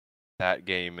 That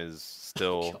game is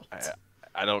still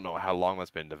I don't know how long that's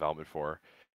been in development for,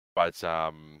 but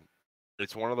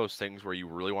it's one of those things where you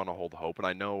really want to hold hope. And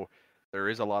I know there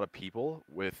is a lot of people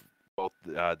with both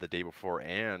the day before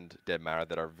and Dead Matter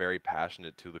that are very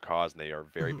passionate to the cause, and they are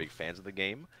very big fans of the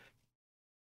game.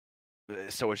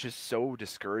 So it's just so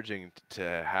discouraging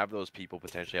to have those people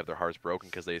potentially have their hearts broken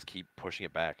because they just keep pushing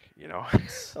it back, you know?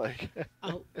 Like,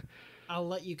 I'll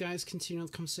let you guys continue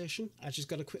the conversation. I just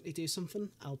got to quickly do something.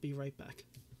 I'll be right back.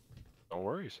 No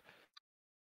worries.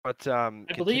 But I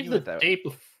believe the day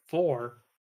before.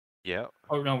 Yeah.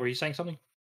 Oh no, were you saying something?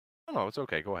 No, it's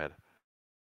okay. Go ahead.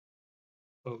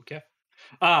 Okay.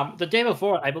 The day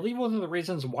before, I believe one of the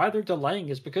reasons why they're delaying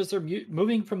is because they're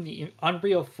moving from the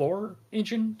Unreal 4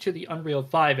 engine to the Unreal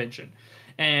 5 engine.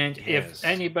 And if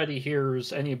anybody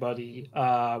hears anybody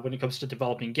when it comes to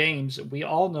developing games, we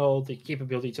all know the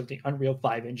capabilities of the Unreal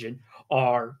 5 engine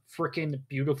are freaking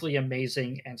beautifully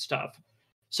amazing and stuff.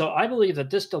 So I believe that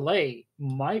this delay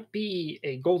might be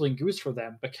a golden goose for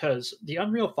them because the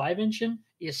Unreal 5 engine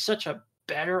is such a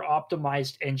better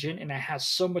optimized engine and it has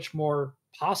so much more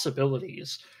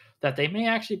possibilities that they may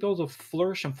actually be able to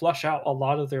flourish and flush out a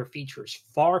lot of their features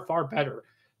far, far better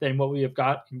than what we have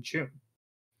got in June.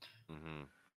 Mm-hmm.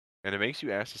 And it makes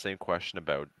you ask the same question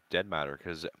about Dead Matter,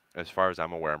 because as far as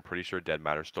I'm aware, I'm pretty sure Dead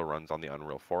Matter still runs on the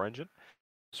Unreal 4 engine.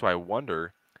 So I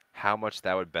wonder how much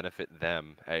that would benefit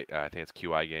them. I think it's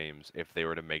QI Games if they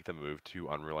were to make the move to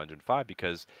Unreal Engine 5,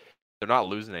 because they're not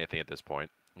losing anything at this point.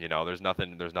 You know, there's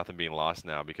nothing being lost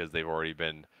now because they've already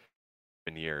been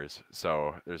in years.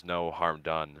 So there's no harm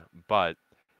done. But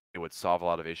it would solve a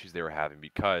lot of issues they were having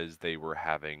because they were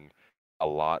having a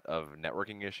lot of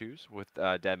networking issues with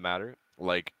Dead Matter.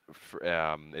 Like,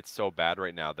 it's so bad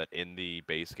right now that in the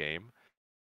base game,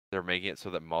 they're making it so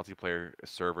that multiplayer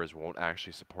servers won't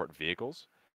actually support vehicles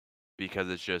because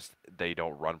it's just they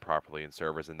don't run properly in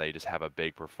servers and they just have a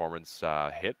big performance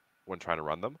hit when trying to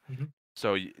run them. Mm-hmm.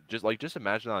 So just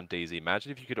imagine on DayZ.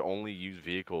 Imagine if you could only use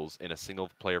vehicles in a single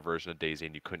player version of DayZ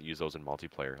and you couldn't use those in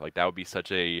multiplayer. Like, that would be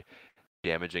such a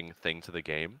damaging thing to the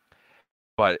game.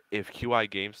 But if QI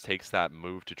Games takes that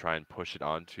move to try and push it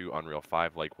onto Unreal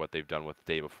 5 like what they've done with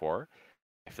Day Before,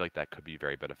 I feel like that could be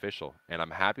very beneficial. And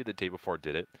I'm happy that Day Before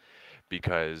did it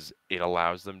because it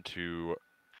allows them to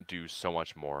do so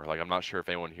much more. Like, I'm not sure if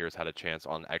anyone here has had a chance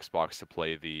on Xbox to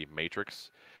play the Matrix,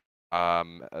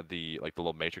 the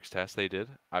little Matrix test they did.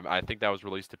 I think that was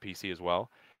released to PC as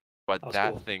well. But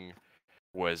that cool. thing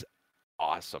was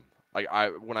awesome. Like,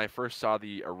 when I first saw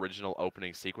the original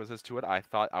opening sequences to it, I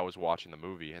thought I was watching the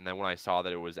movie, and then when I saw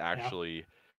that it was actually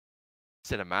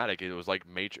cinematic, it was like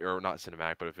or not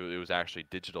cinematic, but if it was actually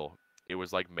digital, it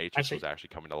was like Matrix was actually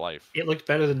coming to life. It looked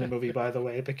better than the movie, by the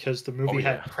way, because the movie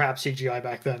had crap CGI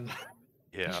back then.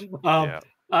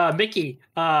 Mickey,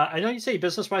 I know you say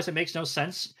business-wise it makes no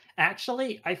sense.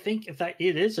 Actually, I think that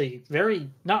it is a very,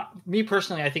 not me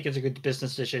personally, I think it's a good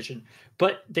business decision,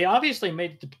 but they obviously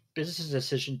made the business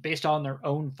decision based on their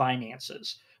own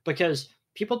finances because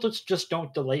people just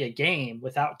don't delay a game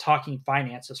without talking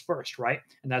finances first, right?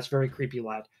 And that's very creepy,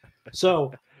 lad.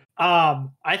 So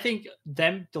I think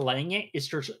them delaying it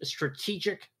is a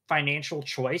strategic financial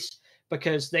choice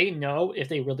because they know if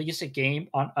they release a game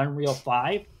on Unreal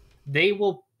 5, they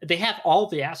have all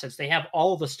the assets, they have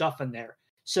all the stuff in there.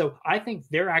 So I think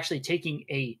they're actually taking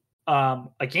a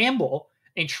gamble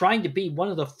and trying to be one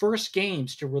of the first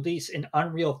games to release an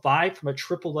Unreal 5 from a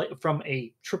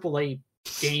AAA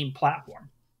game platform,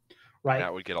 right?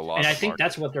 That would get a lot. And I think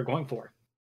that's what they're going for.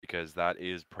 Because that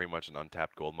is pretty much an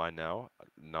untapped gold mine now.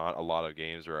 Not a lot of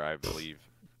games, or I believe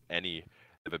any,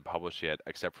 have been published yet,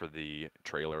 except for the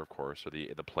trailer, of course, or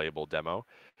the playable demo.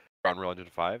 Unreal Engine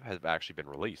 5 has actually been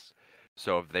released.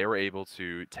 So if they were able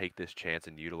to take this chance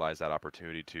and utilize that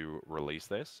opportunity to release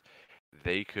this,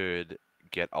 they could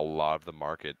get a lot of the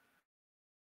market,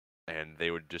 and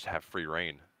they would just have free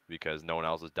reign because no one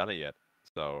else has done it yet.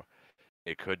 So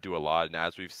it could do a lot, and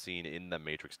as we've seen in the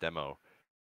Matrix demo,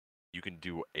 you can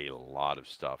do a lot of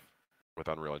stuff with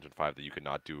Unreal Engine 5 that you could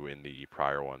not do in the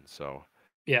prior one. So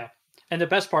yeah. And the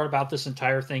best part about this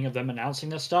entire thing of them announcing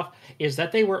this stuff is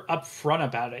that they were upfront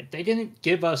about it. They didn't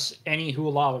give us any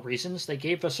hula of reasons. They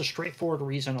gave us a straightforward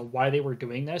reason of why they were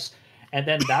doing this, and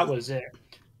then that was it.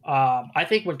 I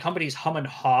think when companies hum and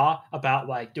haw about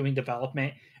like doing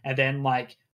development, and then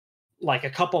like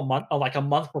a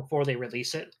month before they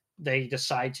release it, they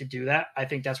decide to do that. I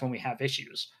think that's when we have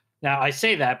issues. Now I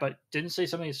say that, but didn't say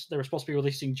something they were supposed to be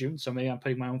releasing June, so maybe I'm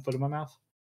putting my own foot in my mouth.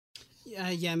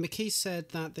 Yeah, McKay said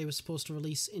that they were supposed to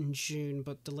release in June,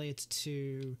 but delayed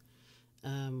to,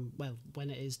 when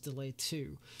it is delayed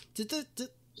to. So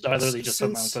I literally just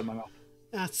put my own foot in my mouth.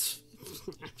 That's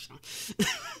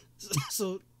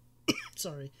so.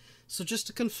 Sorry. So just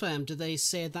to confirm, do they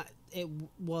say that it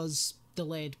was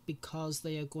delayed because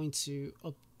they are going to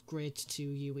upgrade to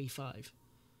UE5.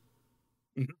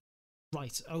 Mhm.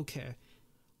 Right, okay.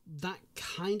 That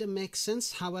kind of makes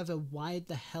sense. However, why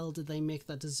the hell did they make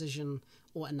that decision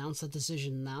or announce that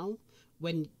decision now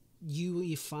when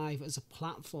UE5 as a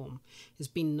platform has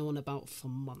been known about for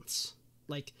months?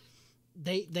 Like,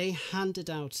 they handed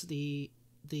out the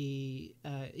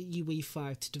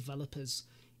UE5 to developers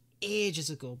ages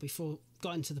ago before it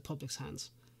got into the public's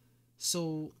hands.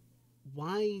 So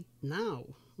why now?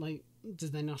 Like,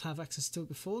 did they not have access to it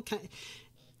before?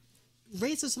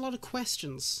 Raises a lot of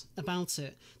questions about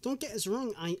it. Don't get us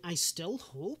wrong, I still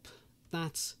hope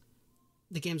that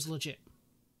the game's legit.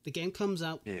 The game comes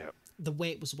out, the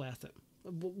wait was worth it.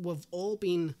 We've all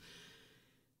been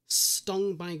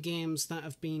stung by games that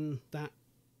have been that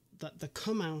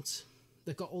come out,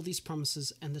 they've got all these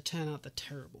promises, and they turn out they're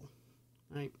terrible,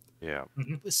 right? Yeah.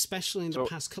 Especially in the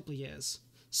past couple of years.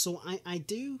 So I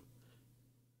do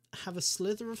have a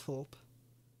slither of hope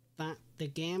that the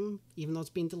game, even though it's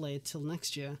been delayed till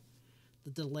next year,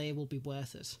 the delay will be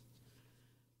worth it.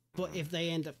 But if they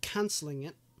end up cancelling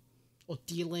it or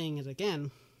delaying it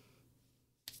again,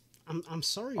 I'm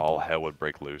sorry. All hell would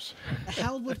break loose.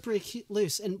 Hell would break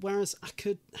loose. And whereas I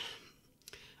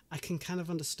can kind of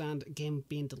understand a game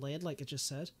being delayed, like I just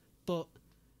said, but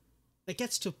it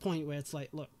gets to a point where it's like,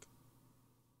 look,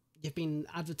 you've been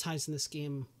advertising this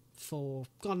game for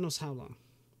God knows how long.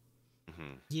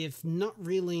 Mm-hmm. You've not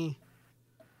really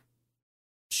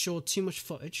showed too much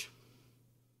footage.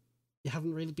 You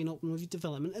haven't really been open with your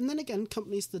development. And then again,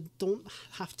 companies that don't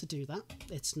have to do that.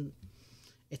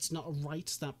 It's not a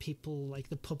right that people, like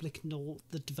the public, know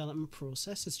the development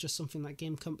process. It's just something that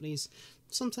game companies,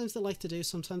 sometimes they like to do,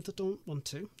 sometimes they don't want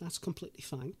to. That's completely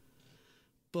fine.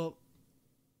 But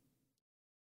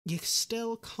you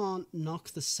still can't knock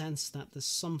the sense that there's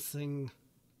something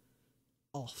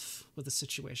off with the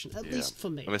situation, at least for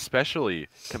me. And especially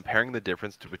comparing the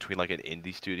difference between like an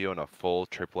indie studio and a full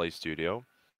AAA studio,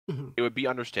 it would be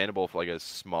understandable if like a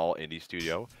small indie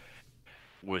studio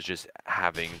was just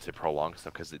having to prolong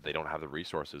stuff because they don't have the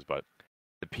resources. But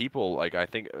the people, like I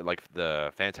think, like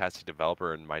the fantastic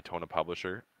developer and Mytona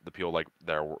publisher, the people like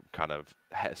they're kind of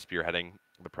spearheading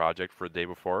the project for the day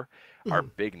before, are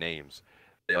big names.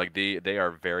 They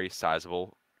are very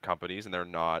sizable companies, and they're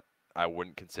not. I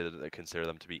wouldn't consider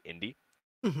them to be indie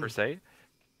per se,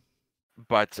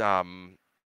 but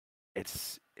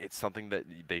it's something that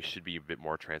they should be a bit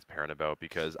more transparent about,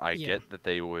 because I get that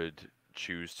they would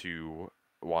choose to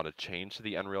want to change to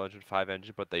the Unreal Engine 5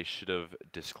 engine, but they should have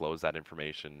disclosed that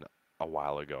information a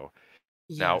while ago.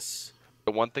 Yes.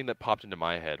 Now, the one thing that popped into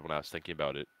my head when I was thinking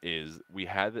about it is we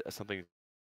had something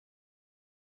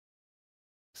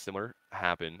similar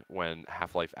happen when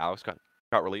Half-Life Alyx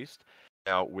got released.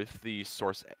 Now, with the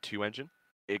Source 2 engine,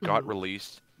 it got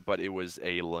released, but it was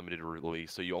a limited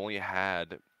release. So you only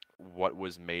had what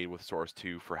was made with Source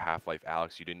 2 for Half-Life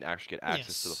Alyx. You didn't actually get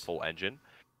access to the full engine.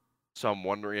 So I'm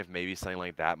wondering if maybe something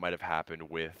like that might have happened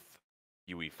with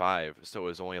UE5. So it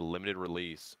was only a limited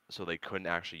release, so they couldn't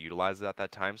actually utilize it at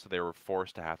that time. So they were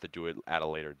forced to have to do it at a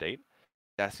later date.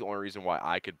 That's the only reason why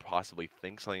I could possibly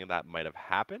think something like that might have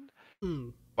happened.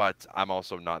 But I'm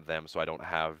also not them, so I don't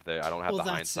have the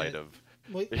hindsight of.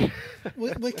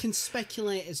 We can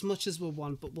speculate as much as we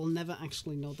want, but we'll never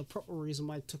actually know the proper reason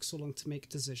why it took so long to make a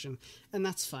decision, and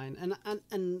that's fine.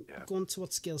 And going to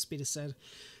what Scalespeed has said,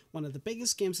 one of the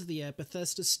biggest games of the year,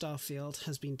 Bethesda's Starfield,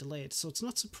 has been delayed, so it's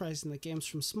not surprising that games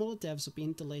from smaller devs are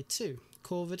being delayed too.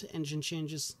 COVID, engine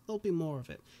changes, there'll be more of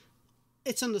it.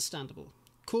 It's understandable.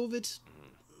 COVID,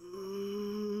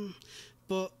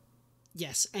 but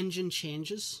yes, engine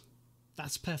changes,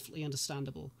 that's perfectly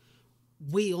understandable.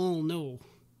 We all know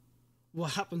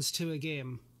what happens to a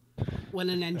game when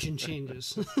an engine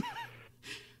changes.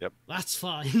 Yep. That's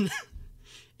fine.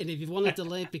 And if you want to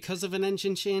delay it because of an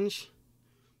engine change,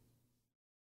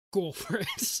 go for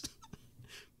it.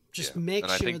 Just make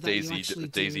and I sure think that you actually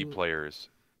DayZ do... players,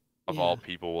 of all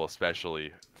people, will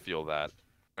especially feel that.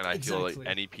 And I feel like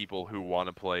any people who want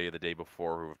to play the day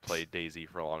before, who have played DayZ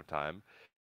for a long time,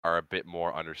 are a bit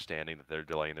more understanding that they're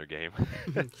delaying their game.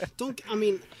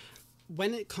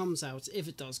 When it comes out, if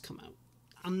it does come out,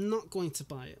 I'm not going to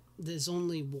buy it. There's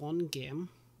only one game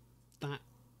that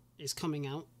is coming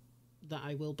out that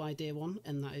I will buy day one,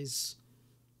 and that is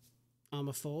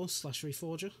Arma 4 /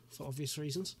 Reforger, for obvious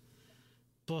reasons.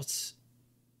 But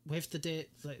with the day,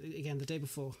 the day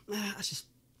before, I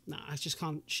just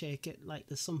can't shake it. Like,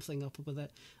 there's something up with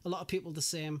it. A lot of people the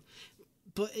same.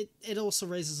 But it also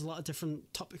raises a lot of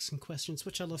different topics and questions,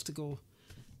 which I love to go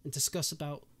and discuss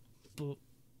about, but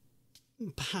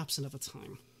perhaps another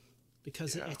time.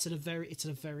 because it's a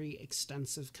very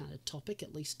extensive kind of topic,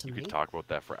 at least to me. You could talk about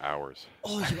that for hours.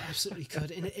 Oh, you absolutely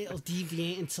could, and it'll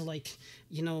deviate into like,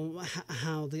 you know,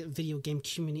 how the video game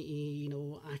community, you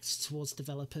know, acts towards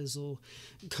developers or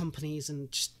companies,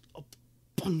 and just a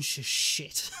bunch of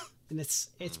shit. And it's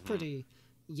pretty,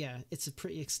 it's a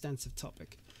pretty extensive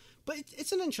topic, but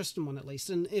it's an interesting one at least.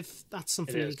 And if that's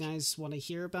something you guys want to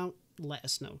hear about, let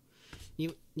us know.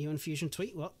 New Infusion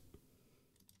tweet, what?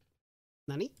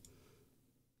 Nanny?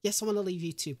 Yes, I want to leave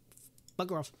YouTube.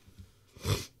 Bugger off.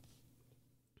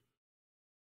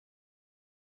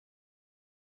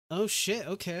 Oh shit,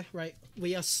 okay, right.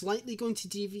 We are slightly going to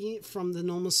deviate from the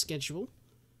normal schedule.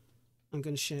 I'm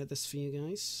going to share this for you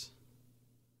guys.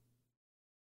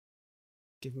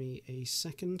 Give me a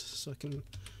second so I can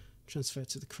transfer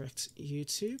to the correct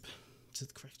YouTube. To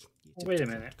the correct YouTube. Wait a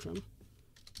minute.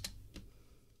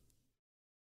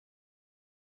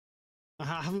 I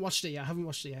haven't watched it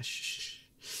yet. Shh.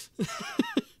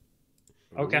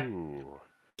 Okay.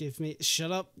 Give me...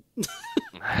 Shut up.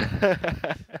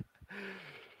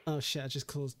 Oh shit, I just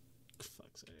closed...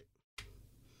 Fuck's sake.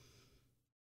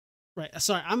 Right,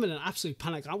 sorry, I'm in an absolute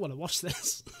panic. I want to watch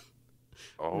this.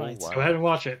 Oh, right. wow. Go ahead and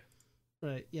watch it.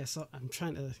 Right, yes, I'm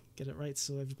trying to get it right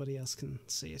so everybody else can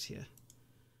see it here.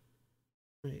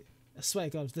 Right, I swear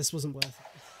to God, if this wasn't worth it.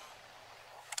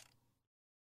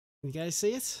 Can you guys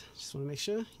see it? Just want to make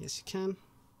sure. Yes, you can.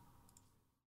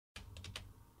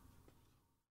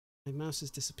 My mouse has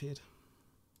disappeared.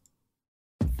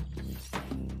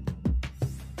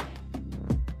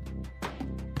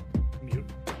 Mute.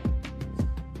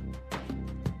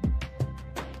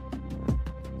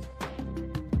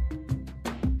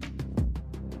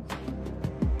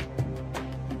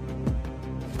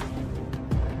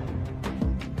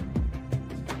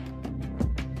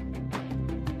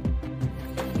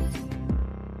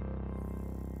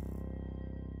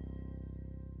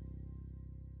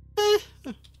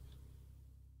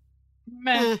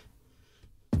 Meh.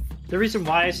 The reason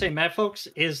why I say meh, folks,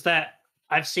 is that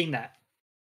I've seen that.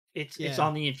 It's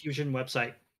on the Infusion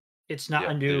website. It's not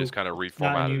a new. They just kind of not a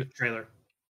reformatted new it. trailer.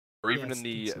 Or even Yes, in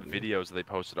the it's on there. videos that they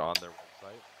posted on their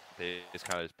website, they just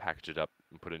kind of package it up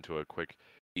and put it into a quick,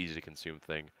 easy to consume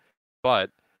thing. But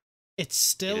It's it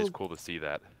still... is cool to see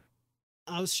that.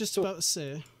 I was just about to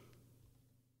say...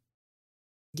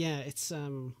 Yeah, it's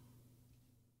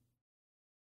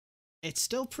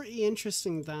still pretty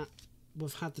interesting that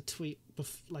we've had the tweet,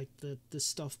 like the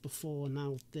stuff before, and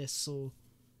now this, so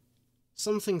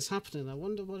something's happening. I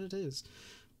wonder what it is.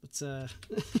 But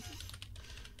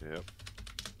Yep.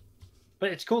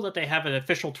 But it's cool that they have an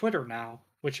official Twitter now,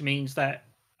 which means that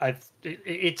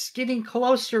it's getting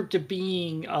closer to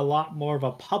being a lot more of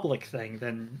a public thing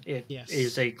than it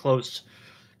is a closed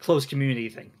community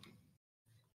thing.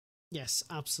 yes,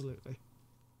 absolutely.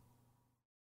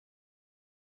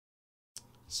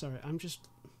 Sorry, I'm just...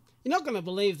 You're not going to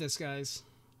believe this, guys.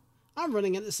 I'm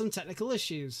running into some technical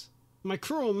issues. My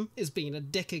Chrome is being a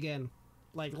dick again,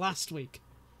 like last week.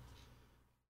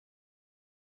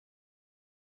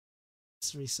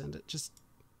 Let's resend it. Just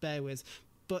bear with.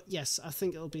 But yes, I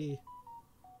think it'll be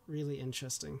really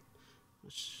interesting.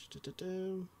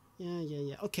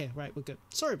 Yeah. Okay, right, we're good.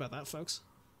 Sorry about that, folks.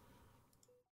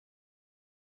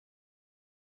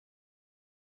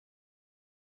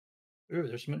 Ooh,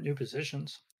 there's some new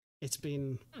positions. It's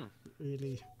been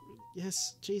really...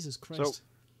 Yes, Jesus Christ. So,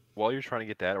 while you're trying to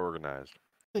get that organized,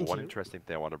 Thank one you. interesting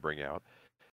thing I want to bring out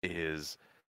is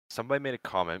somebody made a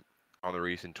comment on the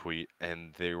recent tweet,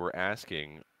 and they were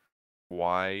asking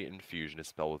why Infusion is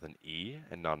spelled with an E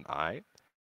and not an I.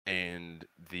 And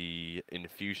the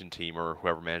Infusion team, or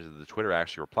whoever manages the Twitter,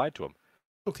 actually replied to him.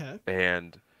 Okay.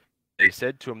 And they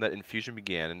said to him that Infusion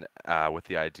began with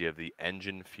the idea of the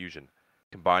engine fusion,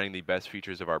 combining the best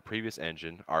features of our previous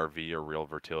engine, RV or Real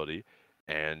Vertility,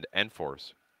 and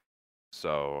Enforce.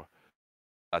 So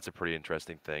that's a pretty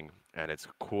interesting thing, and it's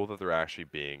cool that they're actually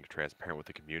being transparent with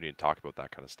the community and talk about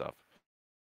that kind of stuff.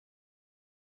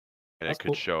 And That's it could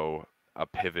cool. show a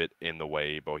pivot in the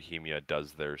way Bohemia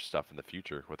does their stuff in the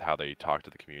future with how they talk to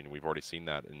the community. We've already seen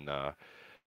that in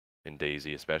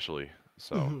DayZ especially.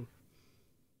 So Mhm.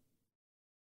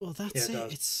 Well, that's Yeah,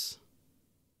 it it. does.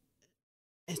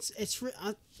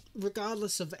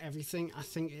 Regardless of everything, I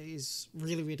think it is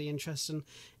really, really interesting.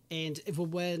 And if we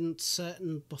weren't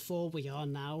certain before, we are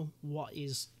now what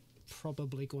is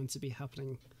probably going to be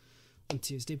happening on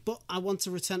Tuesday. But I want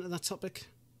to return to that topic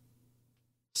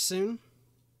soon.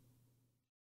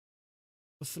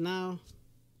 But for now,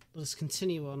 let's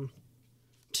continue on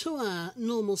to our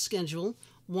normal schedule.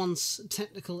 Once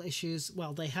technical issues,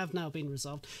 they have now been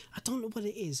resolved. I don't know what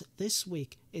it is. This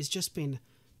week has just been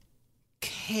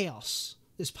chaos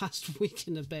this past week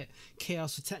and a bit.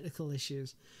 Chaos with technical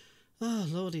issues. Oh,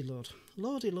 lordy lord.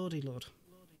 Lordy lordy lord.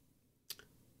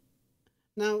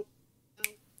 Now,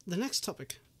 the next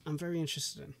topic I'm very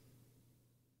interested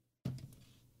in.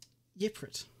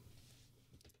 Yiprit.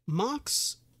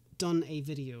 Mark's done a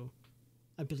video,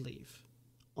 I believe,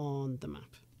 on the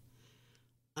map.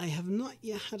 I have not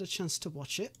yet had a chance to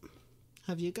watch it.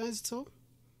 Have you guys at all?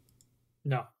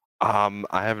 No. I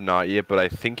have not yet, but I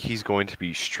think he's going to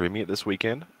be streaming it this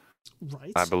weekend.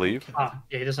 Right. I believe. Okay.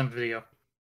 Yeah, he doesn't have a video.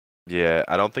 Yeah,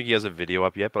 I don't think he has a video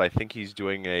up yet, but I think he's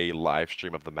doing a live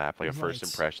stream of the map, like a first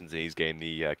Right. impressions, and he's getting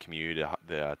the community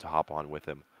to hop on with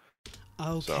him.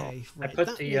 Okay, right. put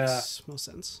that the, makes more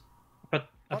sense. But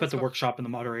I put the workshop in the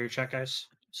moderator chat, guys.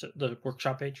 So the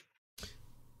workshop page.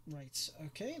 Right,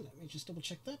 okay, let me just double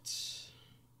check that.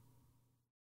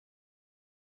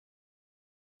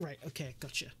 Right, okay,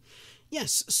 gotcha.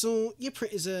 Yes, so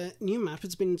Yiprit is a new map.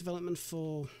 It's been in development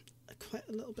for quite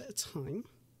a little bit of time.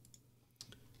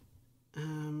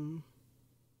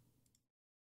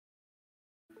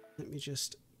 Let me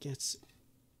just get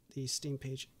the Steam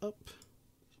page up.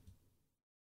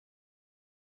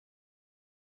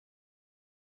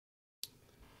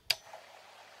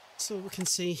 So we can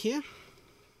see here,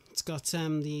 it's got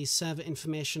the server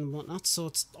information and whatnot, so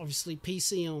it's obviously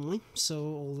PC only, so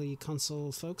all the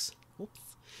console folks. Oops.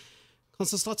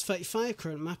 Console slots 35,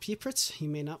 current map Yiprit. You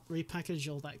may not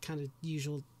repackage all that kind of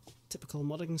usual typical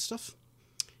modding stuff.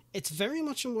 It's very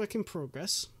much in work in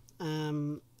progress,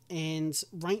 and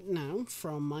right now,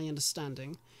 from my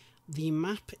understanding, the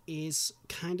map is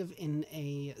kind of in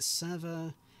a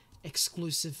server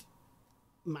exclusive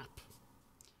map.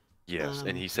 Yes,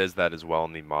 and he says that as well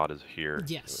in the mod is here.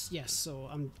 Yes, yes. So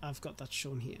I've got that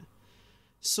shown here.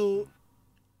 So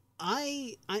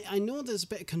I know there's a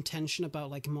bit of contention about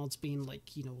like mods being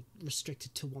like, you know,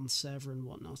 restricted to one server and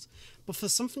whatnot, but for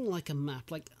something like a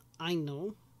map, like I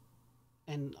know,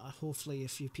 and hopefully a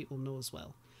few people know as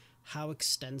well, how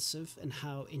extensive and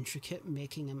how intricate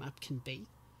making a map can be.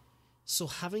 So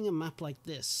having a map like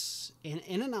this in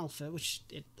an alpha, which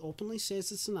it openly says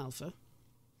it's an alpha,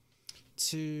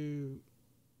 to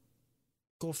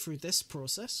go through this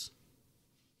process,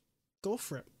 go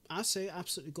for it. I say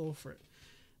absolutely go for it.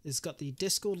 It's got the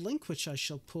Discord link, which I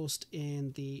shall post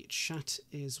in the chat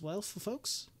as well for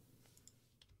folks.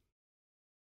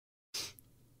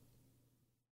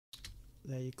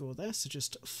 There you go there. So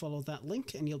just follow that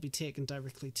link and you'll be taken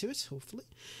directly to it, hopefully.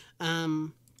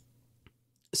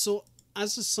 So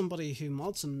as somebody who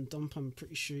mods, and Dump, I'm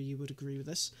pretty sure you would agree with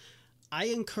this, I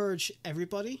encourage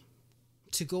everybody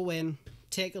to go in,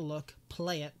 take a look,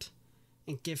 play it,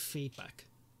 and give feedback.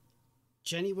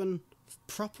 Genuine,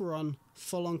 proper on,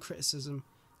 full-on criticism,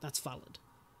 that's valid.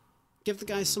 Give the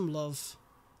guys some love.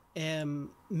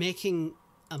 Making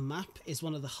a map is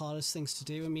one of the hardest things to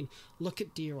do. I mean, look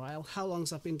at Deer Isle. How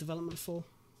long's that been in development for?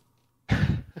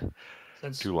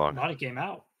 Since Too long. modded came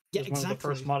out. Yeah, It was one of the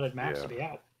first exactly. modded maps to be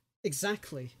out.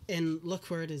 Exactly. And look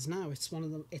where it is now. It's one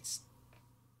of them.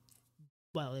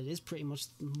 Well, it is pretty much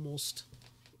the most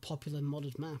popular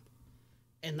modded map.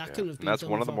 And that couldn't have been that's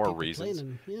done one of the without more people playing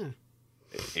reasons. them.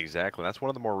 Yeah. Exactly. That's one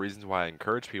of the more reasons why I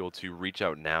encourage people to reach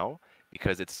out now,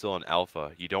 because it's still an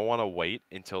alpha. You don't want to wait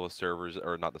until the servers,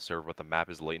 or not the server, but the map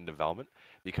is late in development,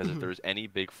 because if there's any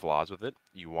big flaws with it,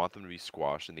 you want them to be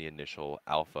squashed in the initial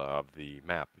alpha of the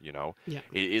map, you know? Yeah.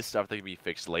 It is stuff that can be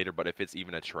fixed later, but if it's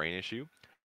even a terrain issue,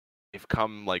 if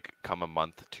come a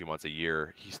month, 2 months, a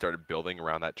year, he started building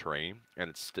around that terrain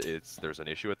and there's an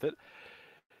issue with it,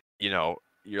 you know,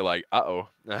 you're like, uh-oh.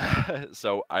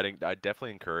 So I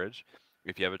definitely encourage,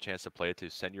 if you have a chance to play it, to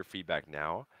send your feedback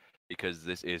now, because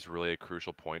this is really a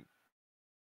crucial point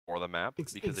for the map,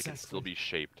 because it can still be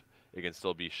shaped. It can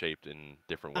still be shaped in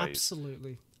different ways.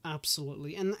 Absolutely.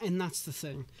 Absolutely. And that's the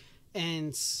thing.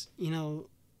 And, you know,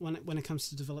 when it comes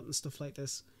to developing stuff like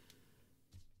this,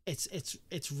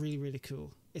 it's really, really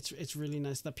cool. It's really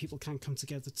nice that people can come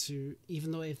together to,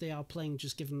 even though if they are playing,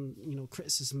 just giving, you know,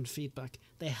 criticism and feedback,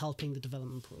 they're helping the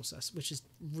development process, which is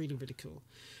really, really cool.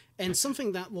 And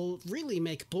something that will really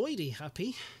make Boydie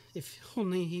happy, if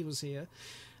only he was here,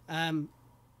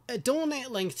 a donate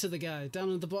link to the guy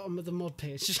down at the bottom of the mod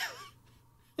page.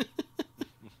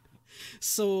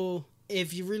 So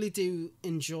if you really do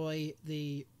enjoy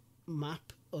the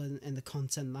map and the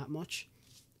content that much,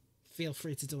 feel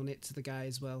free to donate to the guy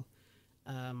as well.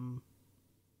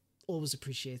 Always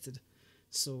appreciated.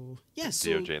 So yeah,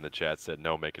 DOJ in the chat said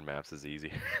no, making maps is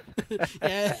easy.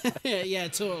 yeah,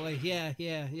 totally. Yeah,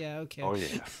 okay. Oh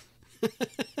yeah.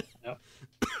 Yep.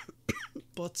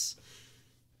 But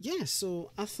yeah,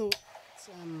 so I thought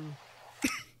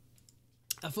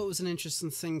I thought it was an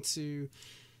interesting thing to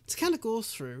kind of go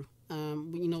through.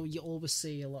 You know, you always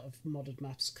see a lot of modded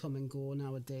maps come and go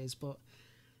nowadays, but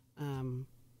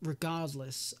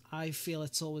regardless, I feel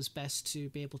it's always best to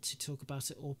be able to talk about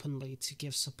it openly, to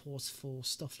give support for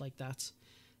stuff like that,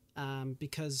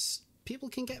 because people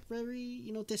can get very,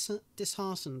 you know,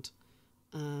 disheartened,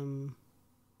 and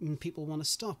people want to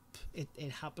stop. It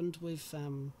happened with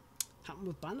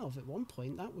Banov at one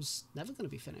point. That was never going to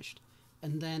be finished,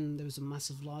 and then there was a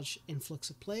massive, large influx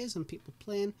of players and people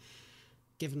playing,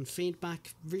 giving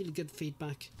feedback, really good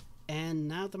feedback, and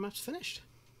now the map's finished,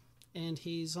 and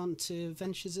he's on to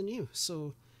ventures anew.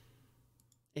 So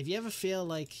if you ever feel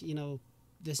like, you know,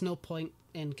 there's no point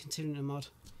in continuing to mod,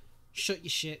 shut your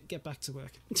shit, get back to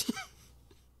work.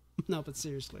 No, but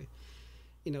seriously,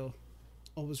 you know,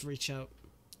 always reach out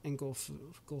and go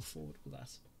forward with that.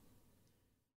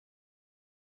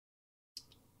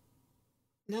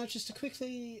 Now, just to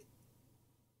quickly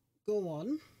go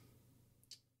on.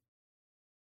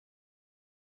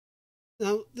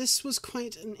 Now, this was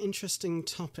quite an interesting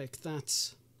topic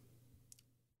that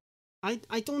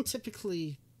I don't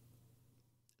typically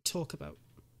talk about,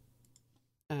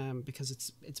 because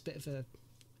it's a bit of a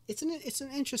it's an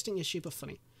interesting issue, but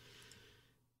funny.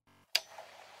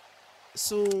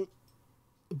 So,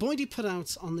 Boydie put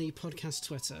out on the podcast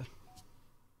Twitter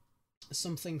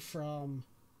something from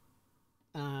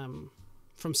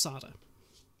Sada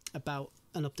about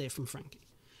an update from Frankie.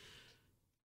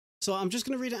 So I'm just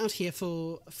going to read it out here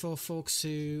for folks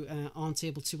who aren't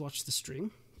able to watch the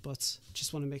stream, but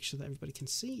just want to make sure that everybody can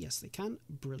see. Yes, they can.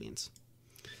 Brilliant.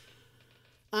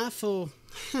 For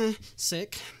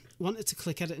sick, wanted to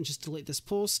click edit and just delete this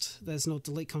post. There's no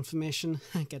delete confirmation.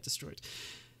 Get destroyed.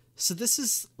 So this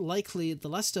is likely the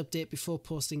last update before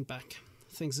posting back.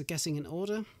 Things are getting in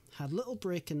order. Had a little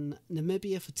break in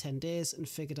Namibia for 10 days and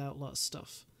figured out a lot of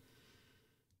stuff.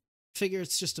 Figure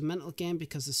it's just a mental game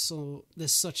because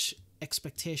there's such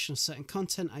expectation of certain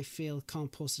content. I feel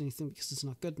can't post anything because it's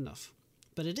not good enough.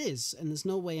 But it is, and there's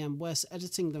no way I'm worse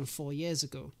editing than 4 years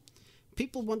ago.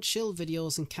 People want chill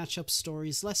videos and catch-up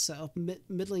stories, less setup,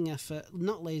 middling effort,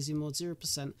 not lazy mode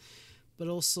 0%, but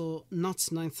also not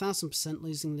 9,000%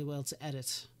 losing the will to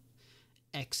edit.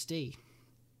 XD.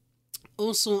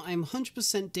 Also, I'm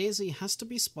 100% DayZ has to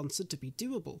be sponsored to be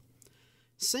doable.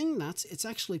 Saying that, it's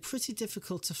actually pretty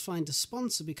difficult to find a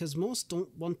sponsor because most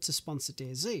don't want to sponsor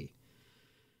DayZ.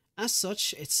 As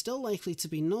such, it's still likely to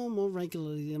be no more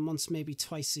regularly than once, maybe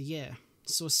twice a year.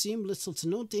 So assume little to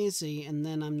no DayZ, and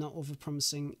then I'm not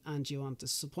overpromising and you aren't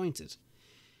disappointed.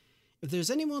 If there's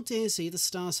any more DayZ, the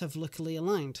stars have luckily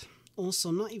aligned.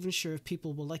 Also, not even sure if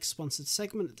people will like sponsored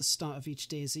segment at the start of each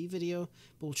DayZ video,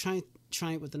 but we'll try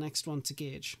it with the next one to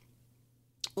gauge.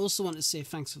 Also want to say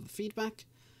thanks for the feedback.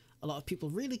 A lot of people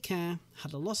really care,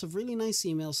 had a lot of really nice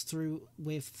emails through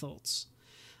with thoughts.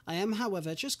 I am,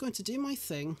 however, just going to do my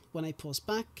thing when I post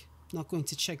back, not going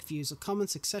to check views or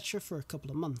comments, etc. for a couple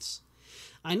of months.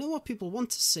 I know what people want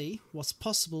to see, what's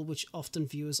possible which often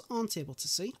viewers aren't able to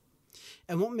see,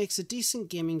 and what makes a decent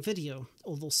gaming video,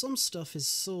 although some stuff is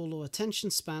so low attention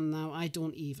span now I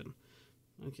don't even.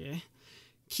 Okay.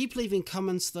 Keep leaving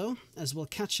comments though, as we'll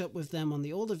catch up with them on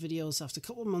the older videos after a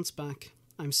couple of months back.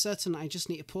 I'm certain I just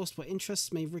need to post what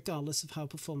interests me regardless of how it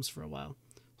performs for a while.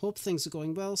 Hope things are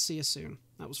going well, see you soon.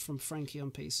 That was from Frankie on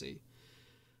PC.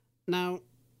 Now,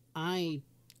 I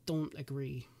don't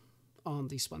agree on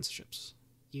these sponsorships.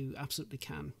 You absolutely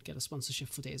can get a sponsorship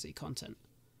for DayZ content.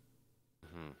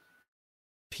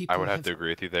 I would have to agree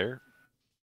with you there.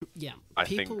 Yeah. I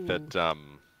think that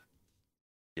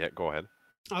yeah, go ahead.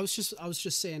 I was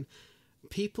just saying,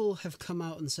 people have come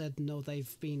out and said no,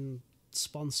 they've been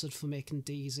sponsored for making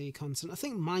DayZ content. I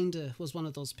think Minder was one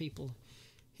of those people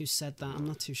who said that. I'm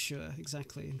not too sure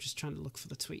exactly. I'm just trying to look for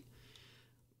the tweet.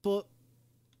 But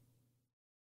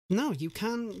no, you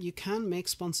can make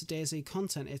sponsored DayZ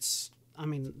content. I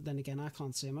mean, then again, I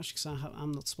can't say much because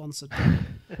I'm not sponsored.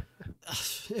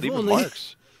 Even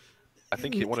Marks. I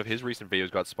think one of his recent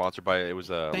videos got sponsored by, it was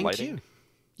lighting.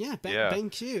 Yeah,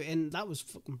 BenQ, and that was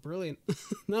fucking brilliant.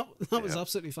 that was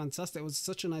absolutely fantastic. It was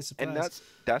such a nice surprise. And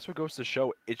that's what goes to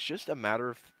show. It's just a matter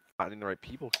of finding the right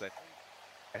people. Because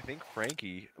I think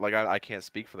Frankie, like I can't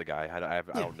speak for the guy.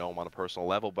 I don't know him on a personal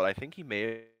level, but I think he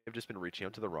may have just been reaching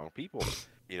out to the wrong people.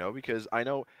 You know, because I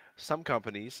know some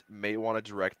companies may want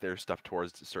to direct their stuff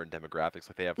towards certain demographics.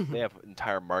 Like they have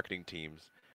entire marketing teams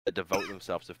that devote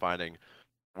themselves to finding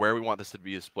where we want this to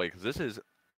be displayed. Because this is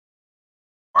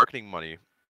marketing money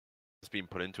that's being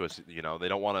put into us. You know, they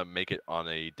don't want to make it on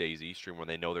a DayZ stream when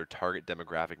they know their target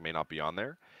demographic may not be on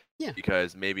there. Yeah.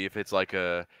 Because maybe if it's like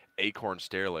a Acorn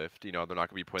Stairlift, you know, they're not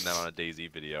going to be putting that on a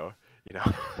DayZ video. you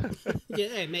know.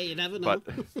 Yeah, mate, you never know.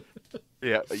 But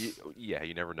yeah,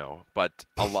 you never know. But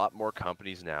a lot more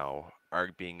companies now are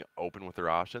being open with their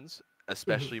options,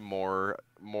 especially more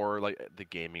like the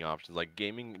gaming options. Like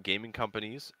gaming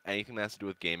companies, anything that has to do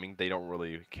with gaming, they don't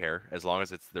really care as long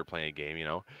as they're playing a game, you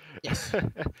know. Yes. Well,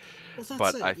 that's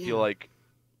But it. I feel Yeah. like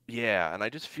yeah, and I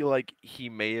just feel like he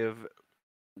may have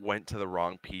went to the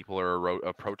wrong people or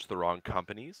approached the wrong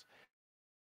companies.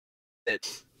 That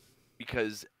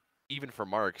because even for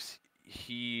Marks,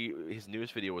 his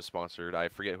newest video was sponsored. I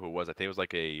forget who it was. I think it was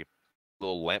like a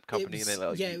little lamp It company, and they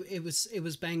was like yeah, it was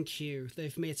BenQ.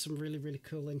 They've made some really really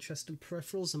cool, interesting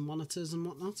peripherals and monitors and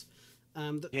whatnot.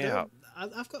 yeah,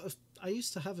 I've got I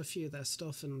used to have a few of their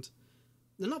stuff, and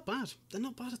they're not bad. They're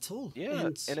not bad at all. yeah,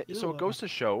 And and you so know, it goes to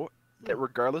show yeah. that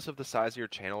regardless of the size of your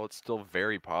channel, it's still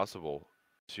very possible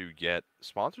to get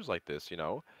sponsors like this, you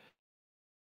know.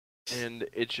 And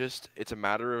it's a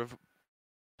matter of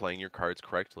playing your cards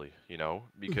correctly, you know,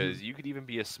 Hmm. because you could even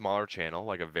be a smaller channel,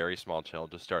 like a very small channel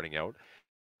just starting out,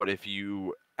 but if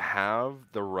you have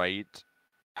the right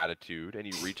attitude and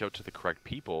you reach out to the correct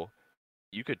people,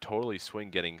 you could totally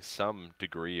swing getting some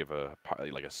degree of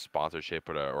like a sponsorship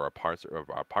or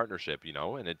a partnership, you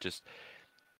know, and it just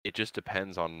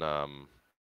depends on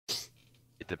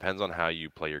it depends on how you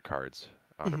play your cards,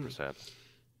 Hmm. 100%.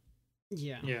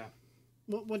 Yeah. Yeah.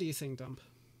 What do you think, Dump?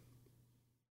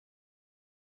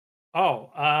 Oh,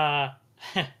 I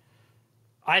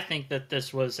think that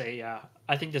this was I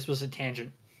think this was a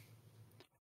tangent.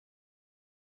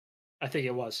 I think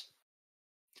it was.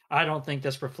 I don't think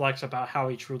this reflects about how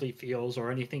he truly feels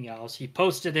or anything else. He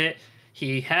posted it.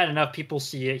 He had enough people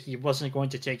see it. He wasn't going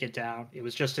to take it down. It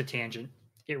was just a tangent.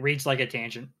 It reads like a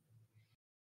tangent.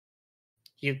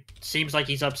 He seems like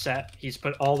he's upset. He's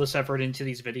put all this effort into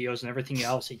these videos and everything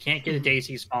else. He can't get a Hmm.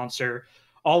 Daisy sponsor.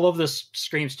 All of this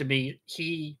screams to me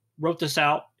he wrote this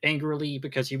out angrily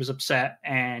because he was upset.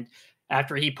 And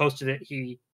after he posted it,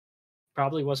 he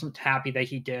probably wasn't happy that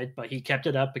he did, but he kept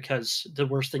it up because the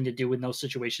worst thing to do in those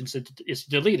situations is to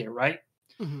delete it, right?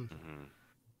 Hmm. Hmm.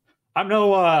 I'm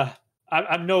no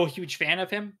I'm no huge fan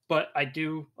of him, but I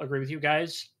do agree with you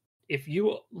guys. If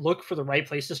you look for the right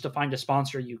places to find a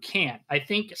sponsor, you can. I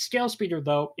think Scale Speeder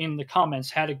though in the comments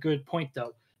had a good point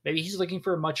though. Maybe he's looking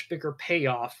for a much bigger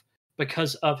payoff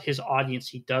because of his audience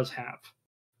he does have.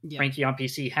 Yeah. Frankie on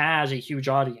PC has a huge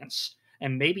audience,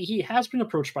 and maybe he has been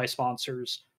approached by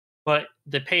sponsors, but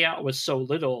the payout was so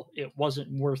little it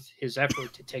wasn't worth his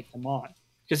effort to take them on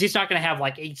because he's not going to have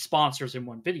like 8 sponsors in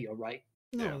one video, right?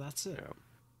 No, Yeah, that's it. yeah.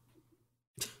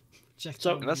 Check that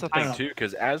So And that's one the I thing don't know. too,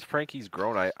 because as Frankie's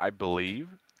grown, I believe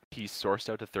he's sourced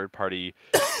out to third-party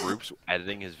groups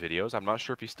editing his videos. I'm not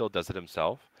sure if he still does it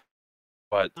himself,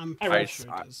 but I'm I pretty read. sure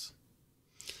it does.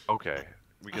 okay,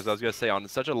 because I was gonna say on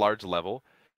such a large level,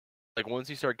 like once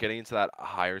you start getting into that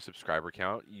higher subscriber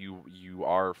count, you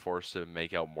are forced to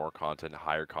make out more content,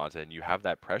 higher content. And you have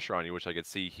that pressure on you, which I could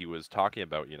see he was talking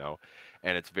about, you know,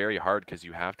 and it's very hard because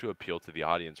you have to appeal to the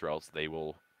audience, or else they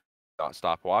will not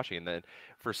stop watching. And then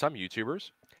for some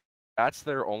YouTubers, that's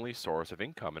their only source of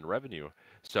income and revenue.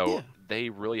 So Yeah. they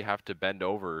really have to bend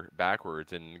over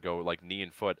backwards and go like knee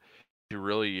and foot to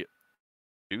really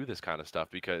do this kind of stuff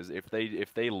because if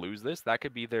they lose this, that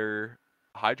could be their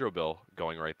hydro bill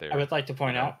going right I there, would like to you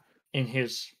point know? out in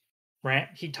his rant,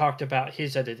 he talked about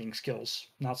his editing skills,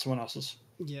 not someone else's.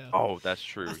 Yeah. Oh, that's I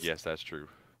true. th- Yes, that's true.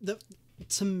 the,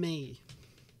 to me,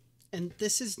 and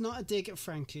this is not a dig at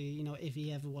Frankie, if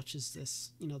he ever watches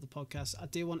this, the podcast, I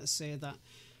do want to say that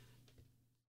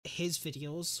his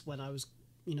videos, when I was,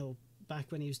 back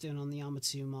when he was doing on the Arma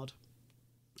 2 mod,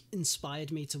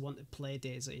 inspired me to want to play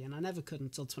Daisy, and I never could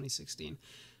until 2016.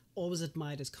 Always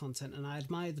admired his content, and I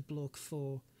admired the bloke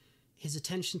for his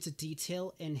attention to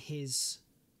detail and his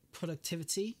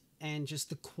productivity and just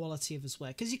the quality of his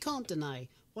work. Because you can't deny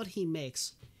what he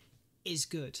makes is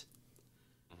good.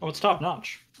 Oh, it's top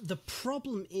notch. The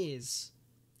problem is,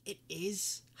 it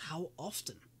is how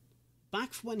often.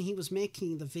 Back when he was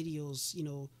making the videos,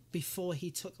 before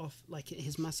he took off like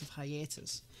his massive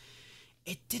hiatus,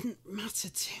 it didn't matter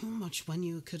too much when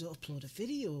you could upload a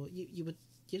video.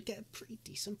 You'd get a pretty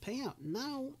decent payout.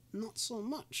 Now, not so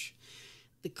much.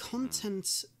 The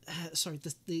content,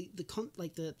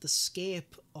 the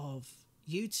scape of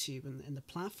YouTube and the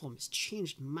platform has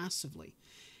changed massively,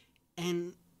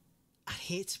 and I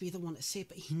hate to be the one to say it,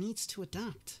 but he needs to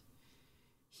adapt.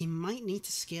 He might need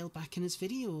to scale back in his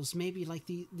videos. Maybe like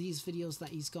these videos that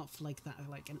he's got for like that,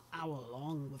 like an hour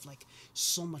long with like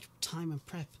so much time and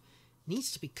prep,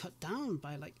 needs to be cut down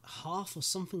by like half or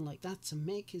something like that to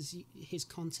make his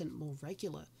content more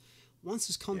regular. Once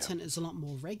his Yeah. content is a lot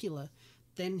more regular,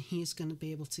 then he's going to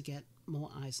be able to get more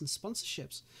eyes and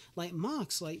sponsorships. Like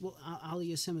Mark's, like, well, I'll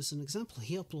use him as an example.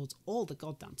 He uploads all the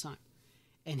goddamn time.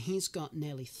 And he's got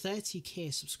nearly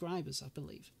 30k subscribers, I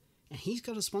believe. And he's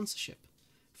got a sponsorship.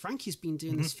 Frankie's been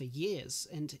doing this for years,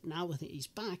 and now with it, he's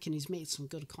back and he's made some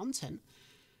good content.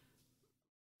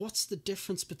 What's the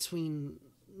difference between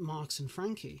Mark's and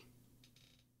Frankie?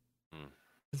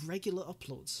 Regular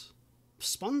uploads.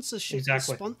 Sponsorship.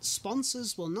 Exactly.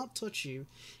 Sponsors will not touch you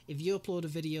if you upload a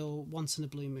video once in a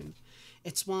blue moon.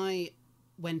 It's why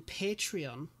when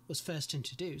Patreon was first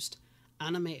introduced,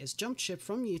 animators jumped ship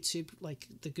from YouTube, like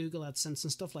the Google AdSense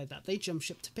and stuff like that. They jumped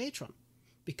ship to Patreon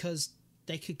because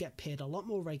they could get paid a lot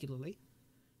more regularly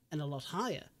and a lot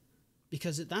higher.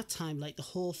 Because at that time, like, the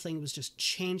whole thing was just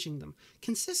changing them.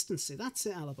 Consistency, that's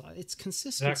it, Alibi. It's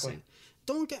consistency. Exactly.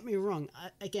 Don't get me wrong.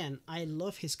 I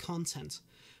love his content,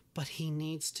 but he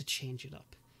needs to change it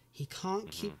up. He can't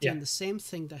keep doing the same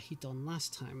thing that he done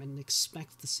last time and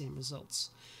expect the same results.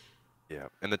 Yeah,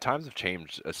 and the times have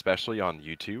changed, especially on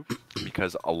YouTube,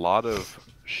 because a lot of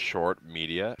short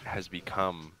media has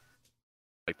become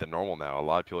like the normal now. A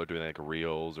lot of people are doing like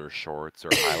reels or shorts or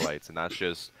highlights, and that's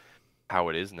just how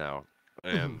it is now.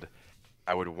 And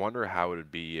I would wonder how it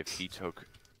would be if he took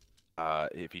a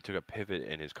pivot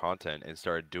in his content and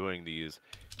started doing these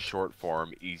short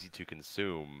form, easy to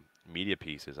consume media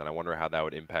pieces. And I wonder how that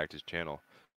would impact his channel,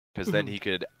 because then he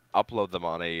could upload them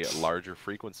on a larger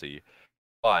frequency,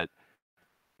 but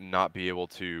not be able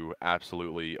to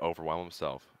absolutely overwhelm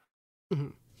himself.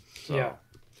 So. Yeah.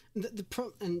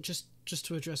 And just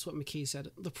to address what McKee said,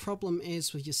 the problem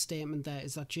is with your statement there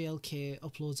is that JLK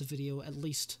uploads a video at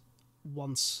least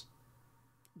once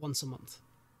a month,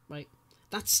 right?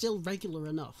 That's still regular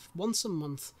enough. Once a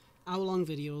month, hour-long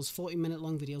videos, 40-minute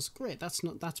long videos, great. That's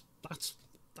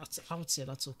I would say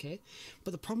that's okay.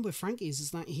 But the problem with Frankie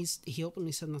is that he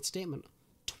openly said in that statement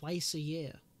twice a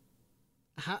year.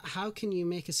 How can you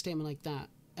make a statement like that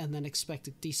and then expect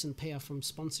a decent payoff from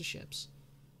sponsorships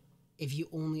if you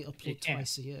only upload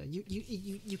twice a year?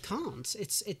 You can't.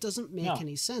 It doesn't make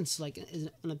any sense, like, in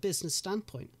a business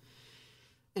standpoint.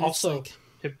 And also,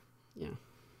 to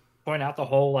point out the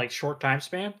whole like short time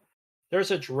span,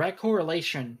 there's a direct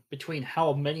correlation between how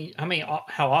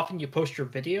often you post your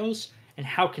videos and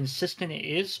how consistent it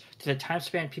is to the time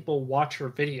span people watch your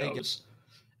videos.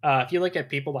 If you look at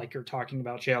people like you're talking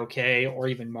about, JLK or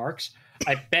even Marks,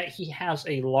 I bet he has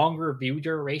a longer view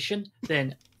duration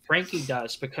than Frankie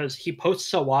does, because he posts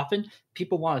so often,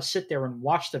 people want to sit there and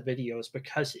watch the videos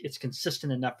because it's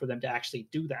consistent enough for them to actually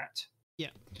do that. Yeah.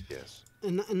 Yes.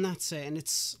 And that's it. And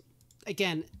it's,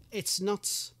 again, it's not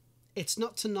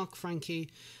to knock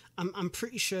Frankie. I'm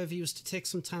pretty sure if he was to take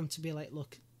some time to be like,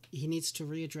 look, he needs to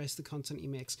readdress the content he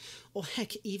makes, or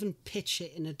heck, even pitch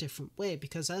it in a different way,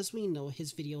 because as we know,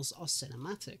 his videos are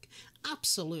cinematic.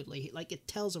 Absolutely. Like, it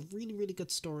tells a really, really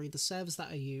good story. The servers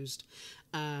that are used,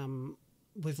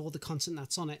 with all the content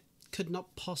that's on it, could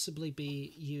not possibly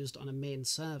be used on a main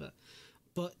server.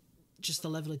 But just the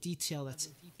level of detail that's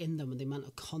in them and the amount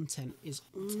of content is,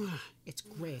 it's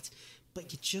great.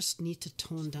 But you just need to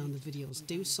tone down the videos,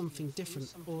 do something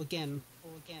different. Or again,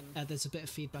 there's a bit of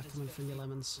feedback coming from your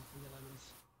lemons.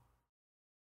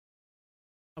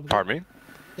 Pardon me?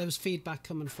 There was feedback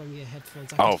coming from your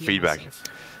headphones. Oh, feedback.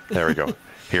 There we go.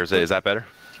 Here's it. Is that better?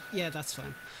 Yeah, that's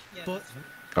fine. But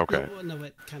okay. No,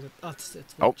 it kind of.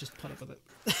 Just put up with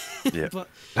it. Yeah.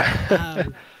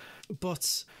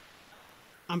 But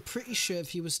I'm pretty sure if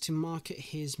he was to market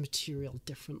his material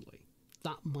differently,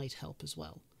 that might help as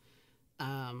well.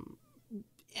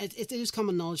 It is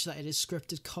common knowledge that it is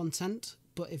scripted content,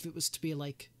 but if it was to be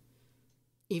like,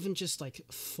 even just like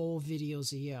 4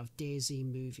 videos a year of DayZ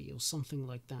movie or something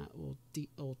like that,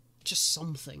 or just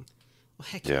something, or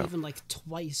heck, even like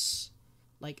twice,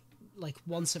 like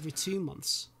once every 2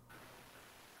 months,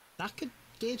 that could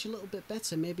gauge a little bit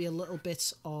better. Maybe a little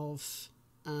bit of,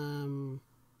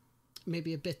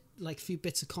 maybe a bit, like a few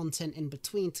bits of content in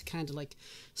between to kind of like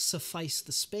suffice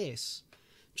the space.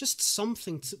 Just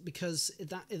something to, because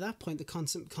at that point the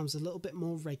content becomes a little bit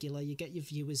more regular. You get your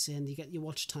viewers in, you get your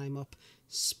watch time up,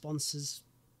 sponsors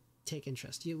take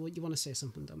interest. You want to say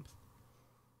something, Dump?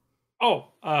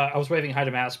 I was waving hi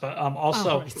to Mass, but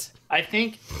also, right. I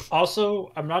think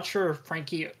also, I'm not sure if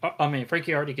Frankie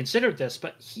already considered this,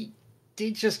 but he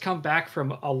did just come back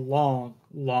from a long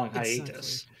hiatus.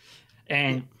 Exactly.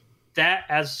 And that,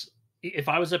 if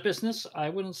I was a business, I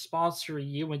wouldn't sponsor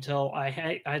you until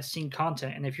I had seen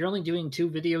content. And if you're only doing 2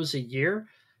 videos a year,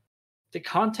 the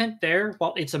content there,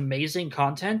 while it's amazing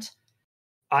content,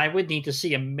 I would need to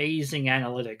see amazing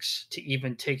analytics to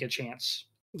even take a chance.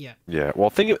 Yeah. Yeah. Well,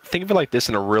 think of it like this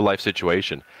in a real life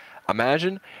situation.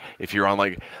 Imagine if you're on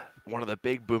like one of the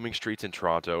big booming streets in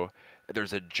Toronto.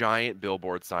 There's a giant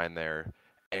billboard sign there,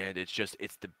 and it's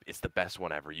the best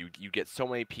one ever. You get so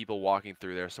many people walking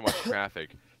through there, so much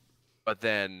traffic, but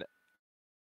then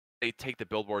they take the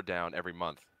billboard down every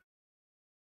month.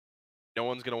 No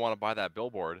one's gonna want to buy that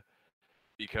billboard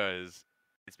because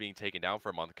it's being taken down for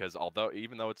a month. Because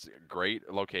even though it's a great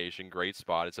location, great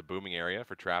spot, it's a booming area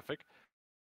for traffic,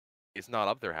 it's not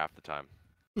up there half the time.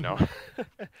 No.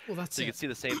 Well, that's So you can see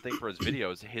the same thing for his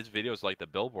videos. His videos like the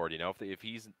billboard. If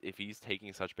he's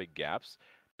taking such big gaps,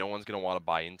 no one's gonna want to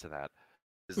buy into that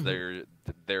because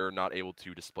they're not able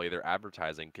to display their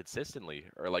advertising consistently,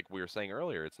 or like we were saying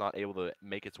earlier, it's not able to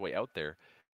make its way out there.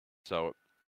 So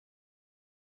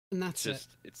and that's it's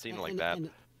seen like that.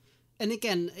 And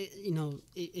again,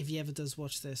 if he ever does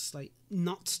watch this, like,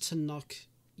 not to knock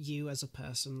you as a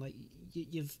person, like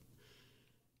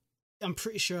I'm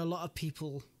pretty sure a lot of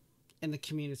people in the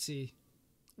community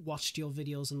watched your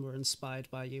videos and were inspired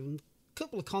by you, and a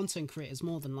couple of content creators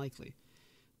more than likely.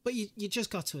 But you just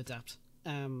got to adapt.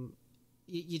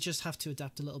 You just have to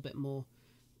adapt a little bit more.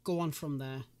 Go on from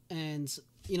there, and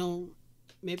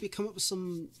maybe come up with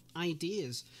some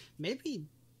ideas. Maybe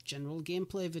general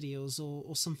gameplay videos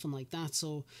or something like that.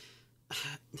 So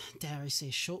dare I say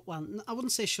short? Well, I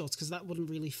wouldn't say shorts because that wouldn't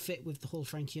really fit with the whole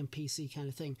Frankie on PC kind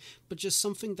of thing. But just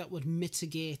something that would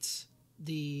mitigate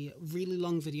the really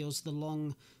long videos, the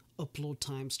long upload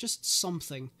times, just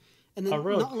something. And then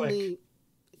really not quick. only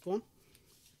go on.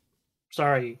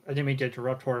 Sorry, I didn't mean to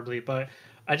interrupt horribly, but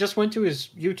I just went to his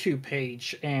YouTube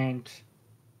page and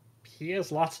he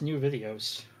has lots of new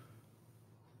videos.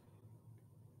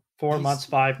 4 months,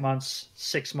 5 months,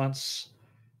 6 months.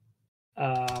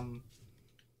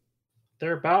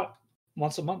 They're about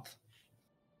once a month.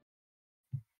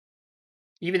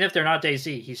 Even if they're not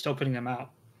DayZ, he's still putting them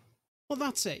out. Well,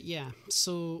 that's it. Yeah.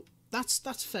 So that's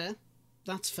fair.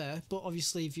 That's fair. But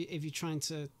obviously, if you're trying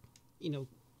to,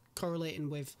 correlating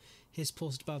with his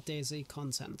post about DayZ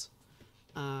content,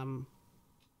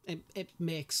 it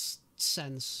makes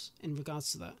sense in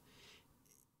regards to that.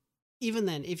 Even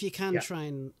then, if you can try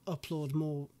and upload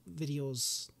more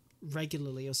videos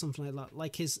regularly or something like that,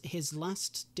 like his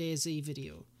last DayZ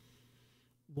video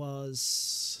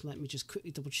was, let me just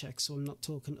quickly double check so I'm not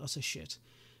talking utter shit.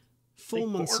 4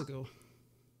 months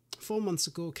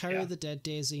ago, Carrier of the Dead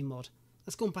DayZ mod.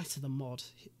 Let's go back to the mod.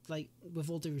 Like, with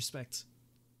all due respect,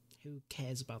 who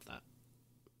cares about that?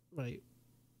 Right?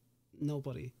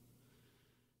 Nobody.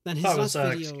 Then his last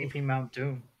video, Escaping Mount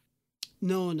Doom.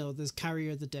 No, there's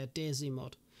Carrier of the Dead DayZ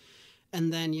mod.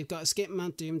 And then you've got Escape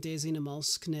Mount Doom, DayZ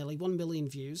Namalsk, nearly 1 million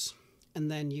views. And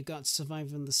then you got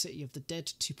Survivor in the City of the Dead,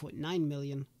 2.9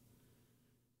 million.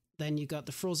 Then you got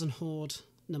The Frozen Horde,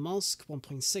 Namalsk,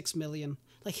 1.6 million.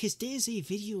 Like, his DayZ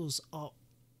videos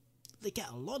they get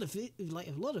a lot of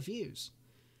views.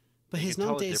 But his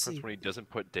non-DayZ, the difference when he doesn't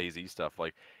put DayZ stuff,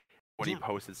 like when he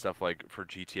posted stuff like for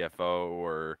GTFO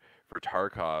or for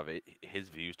Tarkov, his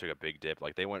views took a big dip.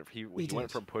 Like he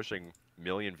went from pushing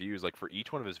million views, like for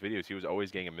each one of his videos, he was always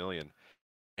getting a million.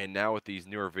 And now with these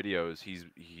newer videos,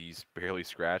 he's barely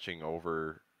scratching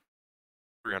over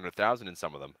 300,000 in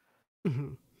some of them.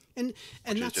 Mm-hmm.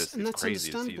 And that's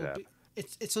understandable.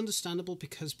 It's understandable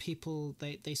because people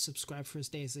they subscribe for his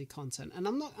DayZ content, and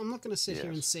I'm not going to sit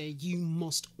here and say you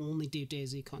must only do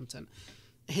DayZ content.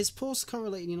 His posts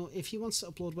correlate. If he wants to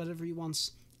upload whatever he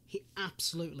wants, he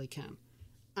absolutely can,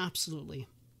 absolutely.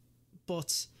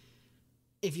 But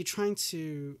if you're trying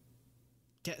to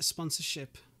get a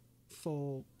sponsorship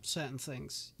for certain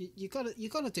things, you gotta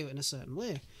do it in a certain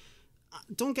way.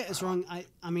 Don't get us wrong.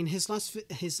 I mean his last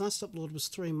upload was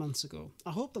 3 months ago.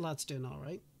 I hope the lad's doing all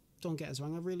right. Don't get us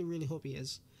wrong. I really, really hope he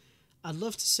is. I'd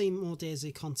love to see more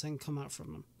DayZ content come out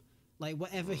from him. Like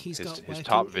whatever he's got his working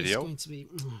top video is going to be.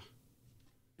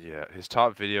 Yeah, his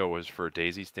top video was for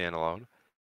DayZ Standalone,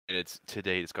 and to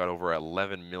date it's got over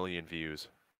 11 million views.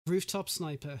 Rooftop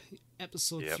Sniper,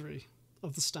 episode 3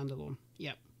 of the Standalone.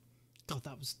 Yep. God,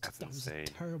 that was a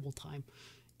terrible time.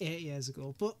 8 years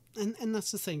ago. But and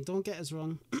that's the thing. Don't get us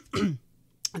wrong.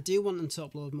 I do want him to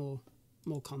upload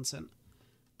more content.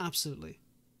 Absolutely.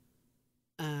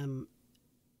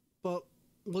 But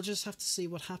we'll just have to see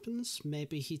what happens.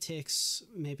 Maybe he talks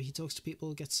to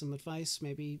people, gets some advice,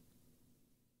 maybe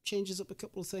changes up a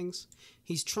couple of things.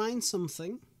 He's trying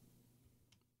something.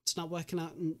 It's not working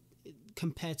out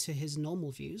compared to his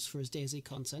normal views for his DayZ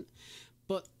content,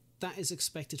 but that is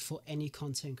expected for any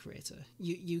content creator.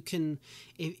 You can,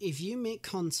 if you make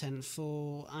content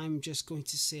for, I'm just going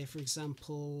to say, for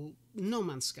example, No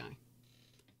Man's Sky.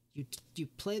 You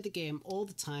play the game all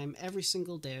the time, every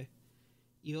single day.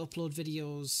 You upload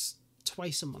videos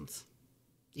twice a month.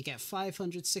 You get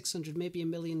 500, 600, maybe 1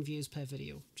 million views per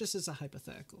video, just as a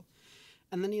hypothetical.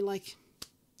 And then you're like,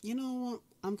 you know what?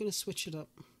 I'm going to switch it up.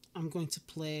 I'm going to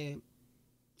play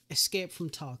Escape from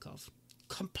Tarkov.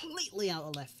 Completely out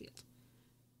of left field.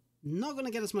 Not going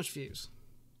to get as much views.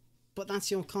 But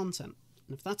that's your content.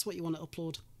 And if that's what you want to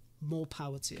upload, more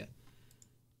power to you.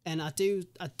 And I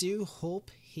do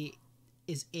hope he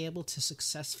is able to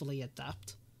successfully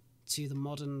adapt to the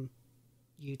modern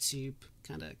YouTube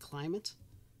kind of climate.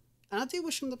 And I do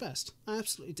wish him the best. I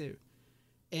absolutely do.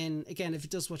 And again, if he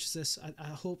does watch this, I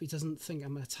hope he doesn't think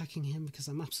I'm attacking him, because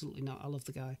I'm absolutely not. I love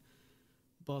the guy.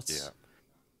 But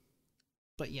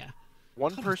yeah.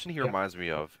 One person he reminds me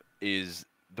of is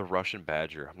the Russian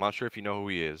Badger. I'm not sure if you know who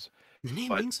he is. The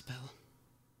name rings a bell.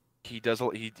 He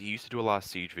used to do a lot of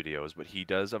Siege videos, but he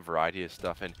does a variety of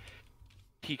stuff, and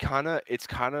he kind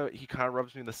of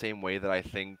rubs me the same way that I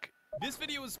think This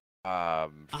video is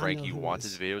Frankie wants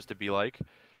his videos to be like.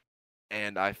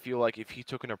 And I feel like if he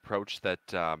took an approach that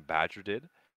Badger did,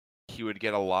 he would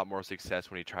get a lot more success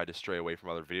when he tried to stray away from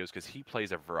other videos, because he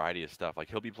plays a variety of stuff. Like,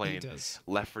 he'll be playing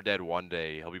Left 4 Dead one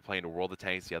day, he'll be playing World of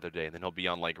Tanks the other day, and then he'll be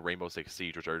on like Rainbow Six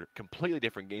Siege, which are completely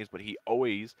different games, but he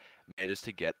always manages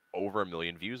to get over 1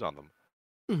 million views on them.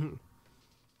 Mm-hmm.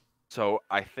 So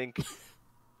I think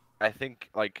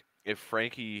like if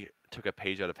Frankie took a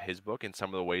page out of his book in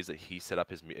some of the ways that he set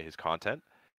up his content,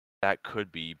 that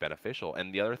could be beneficial.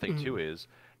 And the other thing too is,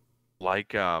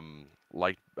 like Button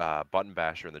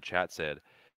Basher in the chat said,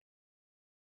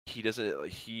 he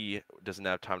doesn't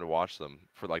have time to watch them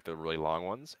for like the really long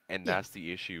ones, and that's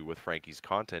the issue with Frankie's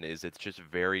content, is it's just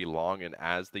very long. And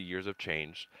as the years have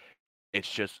changed, it's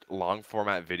just long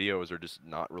format videos are just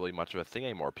not really much of a thing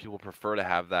anymore. People prefer to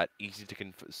have that easy to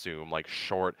consume, like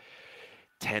short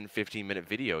 10-15 minute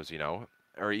videos, you know,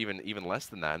 or even less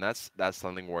than that. And that's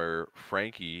something where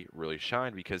Frankie really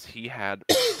shined, because he had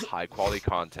high quality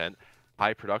content,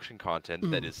 high production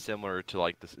content that is similar to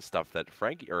like the stuff that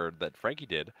Frankie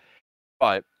did,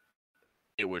 but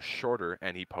it was shorter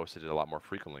and he posted it a lot more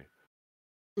frequently.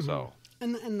 So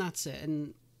and that's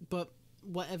it. But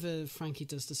whatever Frankie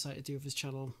does decide to do with his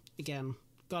channel, again,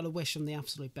 gotta wish him the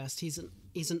absolute best. He's an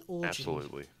OG.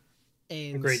 Absolutely.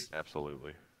 Agreed.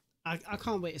 Absolutely. I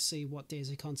can't wait to see what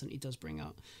DayZ content he does bring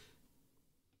out.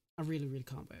 I really, really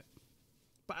can't wait.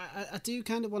 But I do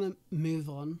kind of want to move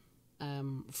on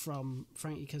from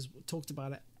Frankie, because we talked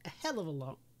about it a hell of a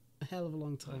long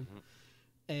time.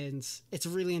 And it's a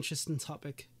really interesting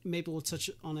topic. Maybe we'll touch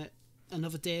on it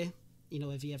another day. You know,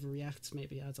 if he ever reacts,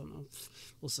 maybe. I don't know.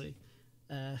 We'll see.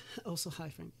 Also, hi,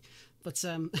 Frank. But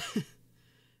something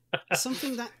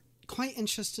that quite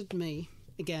interested me,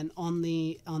 again, on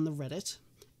the Reddit,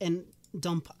 and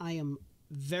Dump, I am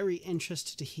very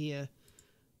interested to hear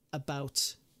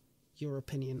about your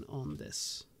opinion on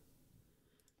this.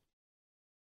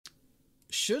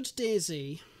 Should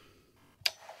DayZ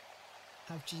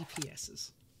have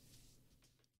GPSs?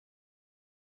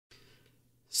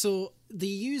 So the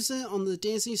user on the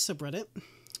DayZ subreddit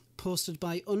posted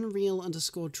by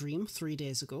Unreal_Dream 3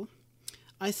 days ago,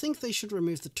 I think they should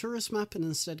remove the tourist map and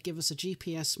instead give us a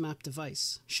GPS map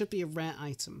device. Should be a rare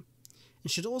item. And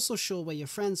should also show where your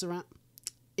friends are at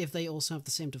if they also have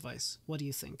the same device. What do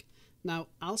you think? Now,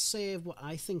 I'll say what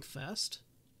I think first,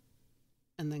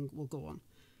 and then we'll go on.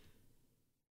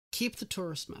 Keep the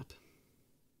tourist map.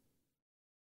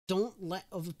 Don't let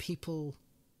other people...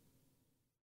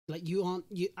 Like,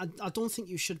 I don't think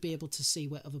you should be able to see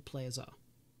where other players are.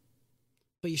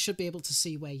 But you should be able to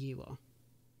see where you are.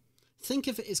 Think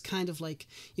of it as kind of like,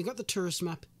 you got the tourist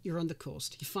map, you're on the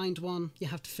coast. You find one, you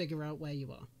have to figure out where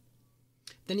you are.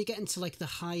 Then you get into like the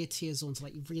higher tier zones,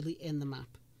 like really in the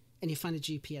map, and you find a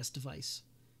GPS device.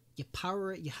 You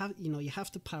power it, you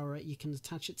have to power it, you can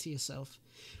attach it to yourself,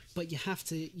 but you have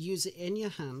to use it in your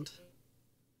hand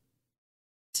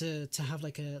to have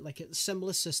like a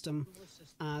similar system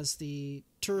as the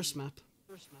tourist map.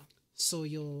 So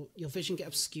your vision get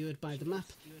obscured by the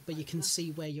map, but you can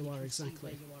see where you are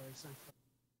exactly.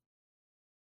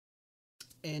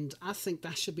 And I think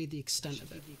that should be the extent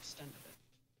of it.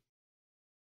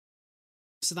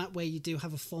 So that way you do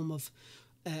have a form of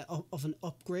an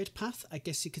upgrade path, I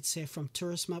guess you could say, from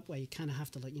tourist map, where you kind of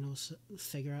have to like, you know,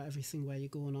 figure out everything where you're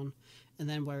going on. And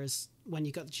then whereas when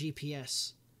you got the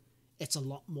GPS, it's a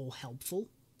lot more helpful,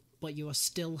 but you are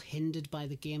still hindered by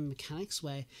the game mechanics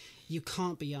where you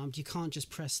can't be armed. You can't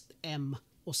just press M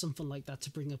or something like that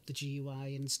to bring up the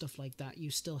GUI and stuff like that.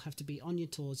 You still have to be on your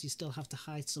toes. You still have to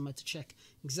hide somewhere to check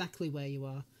exactly where you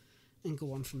are and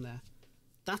go on from there.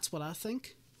 That's what I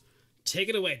think. Take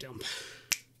it away, Dump.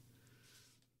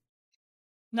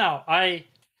 No, I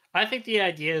I think the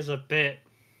idea is a bit,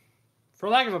 for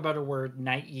lack of a better word,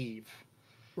 naive.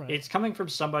 Right. It's coming from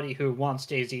somebody who wants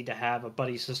DayZ to have a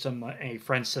buddy system, a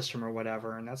friend system, or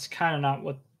whatever, and that's kind of not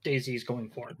what DayZ is going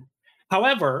for.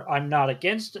 However, I'm not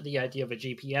against the idea of a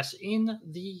GPS in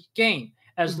the game,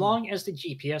 as long as the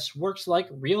GPS works like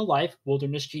real life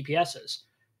wilderness GPSs.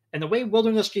 And the way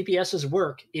wilderness GPSs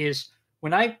work is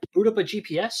when I boot up a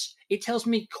GPS, it tells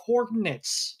me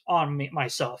coordinates on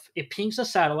myself. It pings a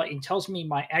satellite and tells me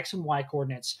my X and Y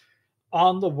coordinates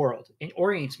on the world and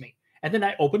orients me. And then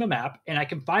I open a map and I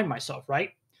can find myself,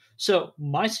 right? So,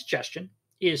 my suggestion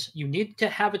is you need to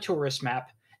have a tourist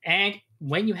map. And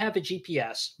when you have a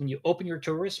GPS, when you open your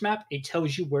tourist map, it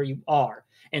tells you where you are.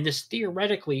 And this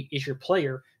theoretically is your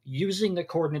player using the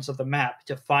coordinates of the map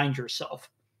to find yourself.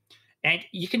 And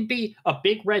you can be a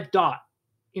big red dot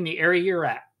in the area you're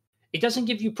at. It doesn't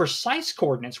give you precise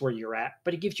coordinates where you're at,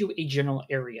 but it gives you a general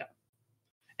area.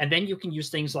 And then you can use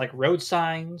things like road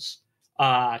signs,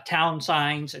 town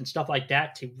signs, and stuff like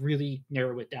that to really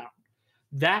narrow it down.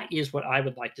 That is what I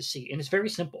would like to see. And it's very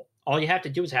simple. All you have to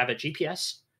do is have a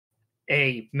GPS,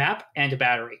 a map, and a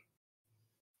battery.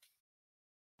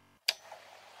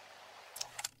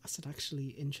 That's an actually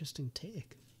interesting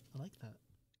take. I like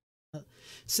that.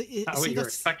 What you were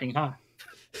expecting, huh?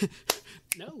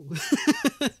 No.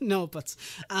 No, but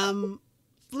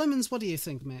Lemons, what do you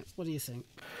think, mate? What do you think?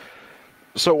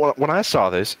 So when I saw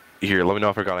this here, let me know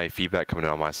if I got any feedback coming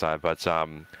in on my side. But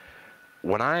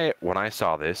when I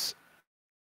saw this,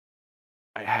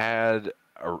 I had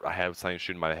something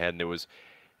shooting in my head, and it was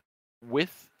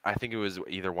with, I think it was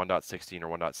either 1.16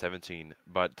 or 1.17,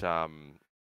 but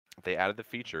they added the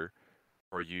feature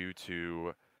for you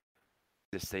to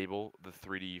disable the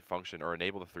 3D function or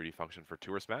enable the 3D function for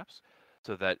tourist maps,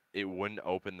 so that it wouldn't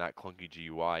open that clunky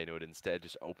GUI, and it would instead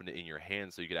just open it in your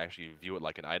hand so you could actually view it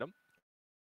like an item.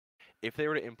 If they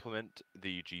were to implement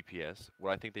the GPS,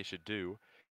 what I think they should do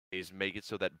is make it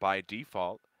so that by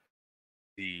default,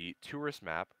 the tourist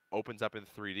map opens up in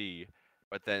 3D,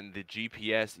 but then the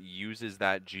GPS uses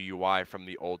that GUI from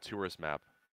the old tourist map.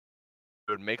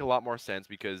 It would make a lot more sense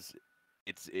because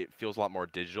it feels a lot more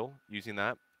digital using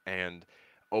that, and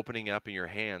opening it up in your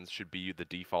hands should be the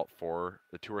default for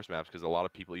the tourist maps, because a lot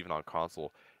of people, even on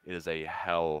console, it is a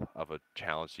hell of a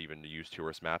challenge to even use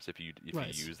tourist maps if you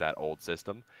use that old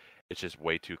system. It's just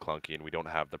way too clunky, and we don't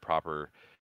have the proper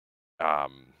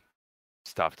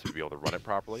stuff to be able to run it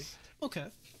properly. Okay.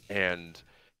 And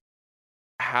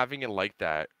having it like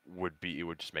that would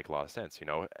just make a lot of sense. You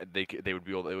know, they would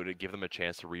be able, it would give them a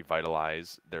chance to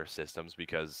revitalize their systems,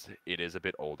 because it is a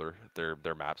bit older.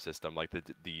 Their map system, like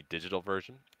the digital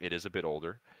version, it is a bit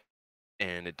older,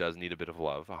 and it does need a bit of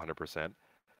love, 100%.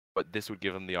 But this would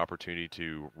give them the opportunity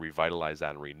to revitalize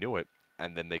that and renew it,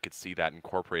 and then they could see that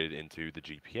incorporated into the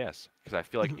GPS. Because I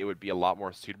feel like it would be a lot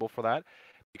more suitable for that.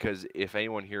 Because if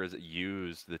anyone here has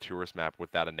used the tourist map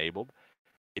with that enabled,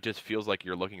 it just feels like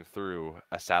you're looking through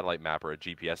a satellite map or a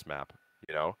GPS map,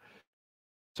 you know?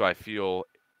 So I feel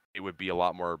it would be a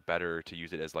lot more better to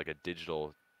use it as like a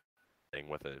digital thing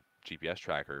with a GPS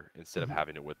tracker instead of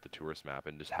having it with the tourist map,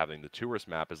 and just having the tourist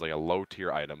map as like a low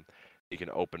tier item you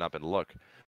can open up and look.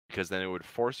 Because then it would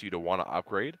force you to want to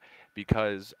upgrade,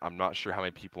 because I'm not sure how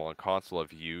many people on console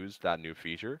have used that new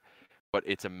feature, but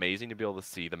it's amazing to be able to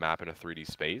see the map in a 3D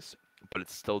space, but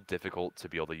it's still difficult to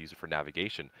be able to use it for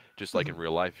navigation. Just like in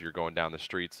real life, you're going down the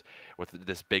streets with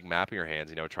this big map in your hands,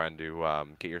 you know, trying to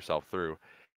get yourself through.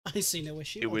 I see no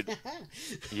issue. It would,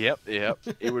 yep.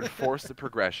 It would force the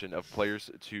progression of players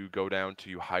to go down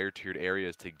to higher tiered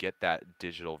areas to get that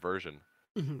digital version.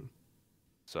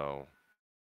 So,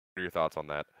 what are your thoughts on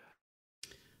that?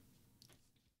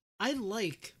 I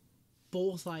like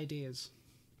both ideas.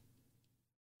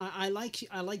 I like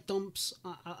Dump's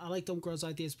I like Dumpgro's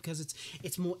ideas because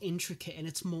it's more intricate and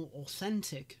it's more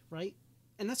authentic, right?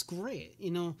 And that's great,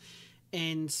 you know.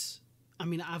 And I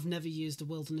mean, I've never used a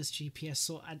wilderness GPS,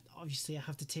 so obviously I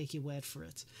have to take your word for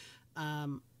it.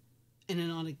 And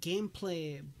then on a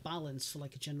gameplay balance for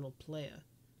like a general player,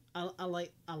 I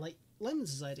like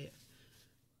Lemons' idea.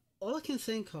 All I can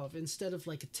think of, instead of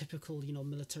like a typical, you know,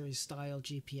 military style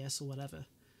GPS or whatever,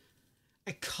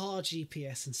 a car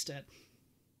GPS instead.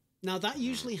 Now that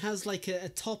usually has like a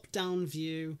top down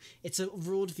view. It's a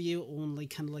road view only,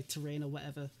 kind of like terrain or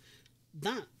whatever.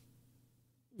 That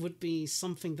would be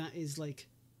something that is like,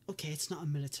 okay, it's not a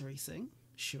military thing,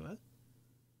 sure,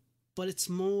 but it's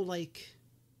more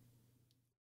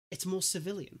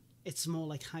civilian. It's more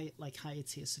like higher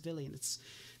tier civilian. It's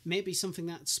maybe something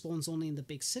that spawns only in the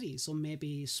big cities, or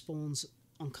maybe spawns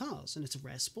on cars, and it's a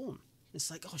rare spawn. It's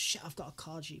like, oh shit, I've got a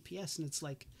car GPS, and it's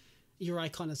like, your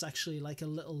icon is actually like a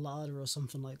little larder or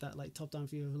something like that, like top down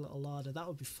view of a little larder. That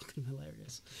would be fucking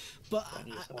hilarious. But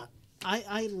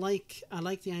I like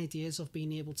the ideas of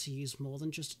being able to use more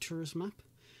than just a tourist map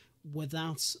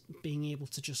without being able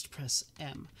to just press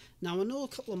M. Now, I know a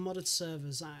couple of modded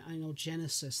servers, I know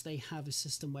Genesis, they have a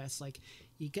system where it's like,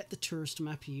 you get the tourist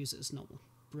map, you use it as normal.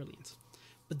 Brilliant.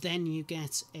 But then you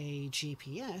get a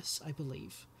GPS, I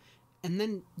believe, and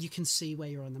then you can see where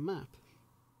you're on the map,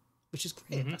 which is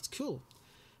great, that's cool.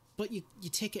 But you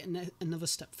take it another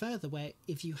step further, where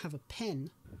if you have a pen,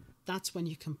 that's when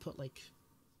you can put, like,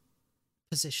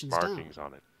 positions Markings down.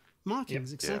 on it.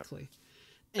 Markings, exactly.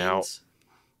 Yeah. And now,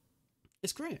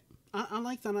 it's great. I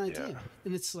like that idea,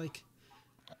 and it's like,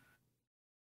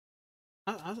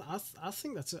 I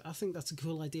think that's a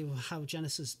cool idea of how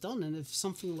Genesis is done, and if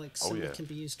something like similar can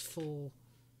be used for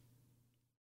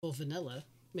vanilla,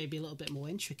 maybe a little bit more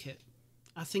intricate,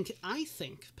 I think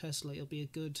personally it'll be a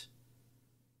good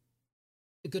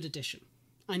addition.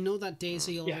 I know that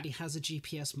DayZ already has a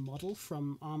GPS model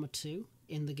from Arma 2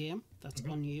 in the game that's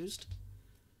unused.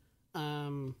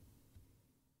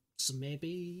 So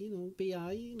maybe,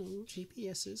 BI,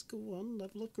 GPSs, go on,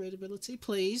 level upgradability,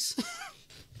 please.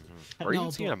 Or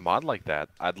even seeing a mod like that.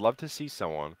 I'd love to see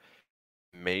someone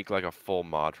make like a full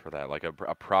mod for that, like a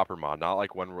proper mod, not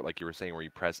like one where, like you were saying, where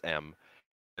you press M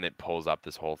and it pulls up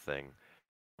this whole thing.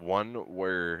 One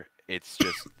where it's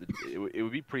just it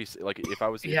would be pretty, like, if I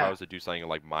was to do something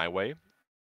like my way,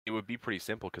 it would be pretty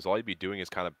simple, because all you'd be doing is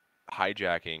kind of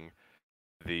hijacking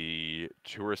the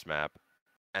tourist map,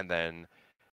 and then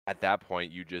at that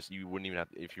point you wouldn't even have,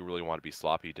 if you really want to be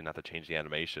sloppy, you didn't have to change the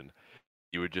animation.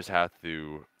 You would just have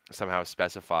to somehow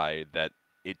specify that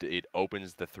it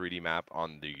opens the 3D map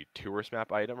on the tourist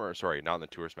map item, or sorry, not on the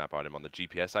tourist map item, on the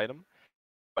GPS item,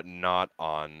 but not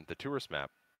on the tourist map.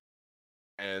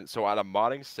 And so at a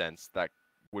modding sense, that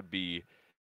would be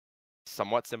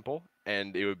somewhat simple,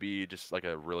 and it would be just like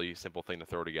a really simple thing to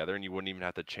throw together, and you wouldn't even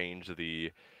have to change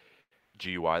the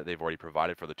GUI that they've already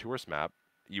provided for the tourist map.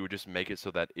 You would just make it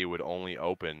so that it would only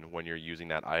open when you're using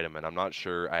that item. And I'm not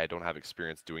sure, I don't have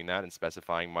experience doing that and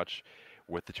specifying much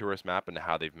with the tourist map and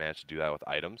how they've managed to do that with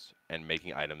items and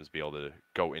making items be able to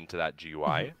go into that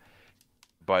GUI.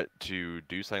 But to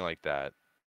do something like that,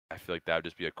 I feel like that would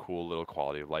just be a cool little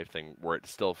quality of life thing where it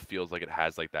still feels like it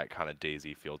has like that kind of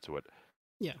DayZ feel to it.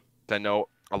 Yeah. I know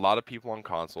a lot of people on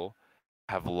console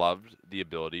have loved the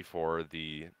ability for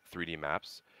the 3D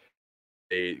maps,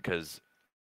 because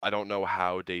I don't know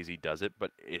how DayZ does it,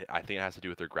 but I think it has to do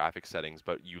with their graphic settings,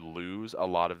 but you lose a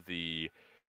lot of the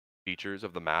features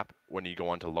of the map when you go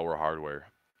onto lower hardware.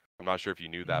 I'm not sure if you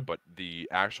knew that, but the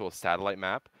actual satellite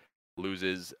map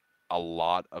loses a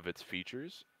lot of its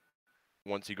features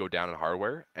once you go down in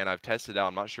hardware, and I've tested out.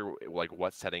 I'm not sure like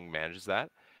what setting manages that,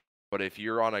 but if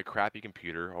you're on a crappy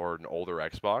computer or an older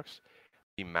Xbox,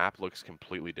 the map looks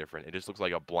completely different. It just looks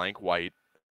like a blank white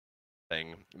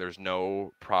thing. There's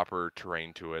no proper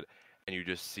terrain to it, and you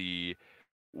just see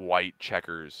white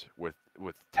checkers with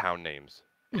town names,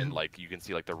 and like you can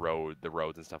see like the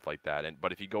roads and stuff like that.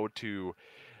 But if you go to,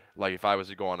 like, if I was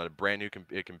to go on a brand new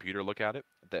computer, look at it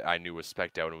that I knew was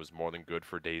spec'd out and was more than good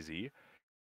for DayZ,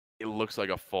 it looks like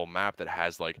a full map that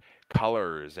has like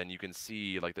colors, and you can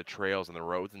see like the trails and the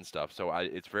roads and stuff. So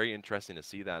it's very interesting to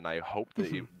see that, and I hope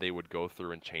that they would go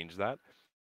through and change that,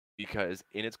 because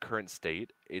in its current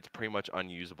state, it's pretty much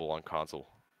unusable on console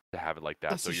to have it like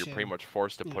that. That's so you're pretty much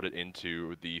forced to put it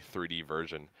into the 3D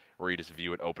version, where you just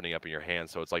view it opening up in your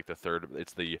hand. So it's like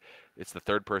it's the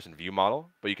third person view model,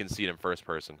 but you can see it in first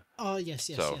person. Oh yes,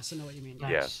 I know what you mean.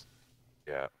 Yes,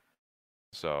 yeah.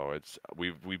 So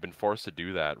we've been forced to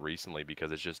do that recently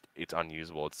because it's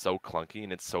unusable. It's so clunky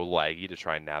and it's so laggy to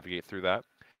try and navigate through that,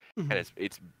 and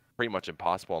it's pretty much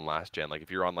impossible in last gen. Like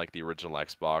if you're on like the original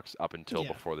Xbox up until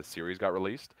before the series got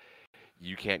released,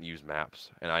 you can't use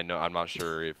maps. And I know, I'm not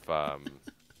sure if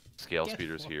Scale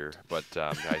Speeder's here, but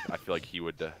I feel like he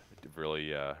would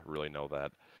really know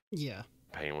that. Yeah.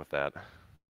 Pain with that.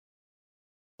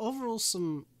 Overall,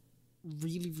 some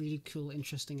really, really cool,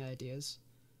 interesting ideas.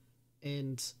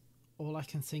 And all I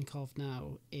can think of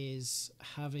now is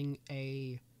having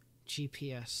a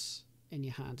GPS in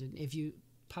your hand. And if you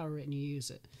power it and you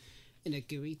use it, and a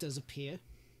GUI does appear,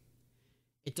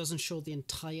 it doesn't show the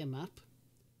entire map.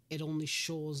 It only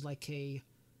shows like a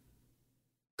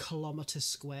kilometer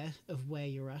square of where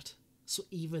you're at. So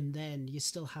even then, you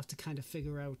still have to kind of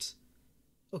figure out,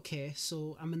 okay,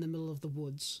 so I'm in the middle of the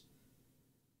woods.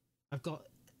 I've got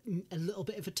a little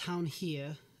bit of a town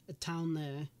here, a town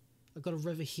there. I've got a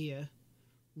river here.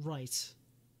 Right.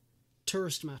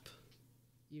 Tourist map.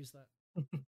 Use that.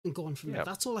 And go on from there.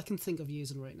 That's all I can think of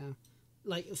using right now.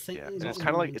 Like, Yeah, and it's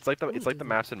kind of like it's like the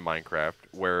maps in Minecraft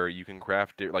where you can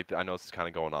craft like I know this is kind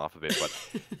of going off of it,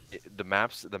 but the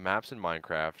maps in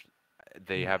Minecraft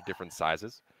they have different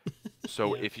sizes.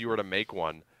 So Yeah. if you were to make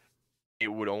one, it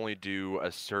would only do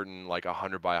a certain like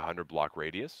 100 by 100 block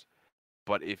radius.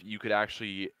 But if you could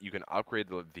actually you can upgrade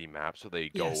the map so they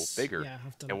go Yes. bigger. Yeah,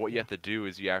 I've done And it. what you Yeah. have to do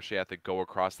is you actually have to go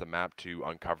across the map to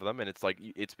uncover them, and it's like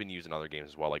it's been used in other games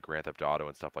as well, like Grand Theft Auto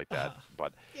and stuff like that.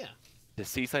 But Yeah. to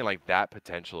see something like that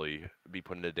potentially be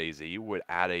put into DayZ would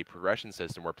add a progression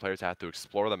system where players have to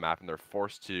explore the map and they're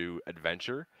forced to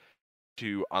adventure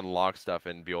to unlock stuff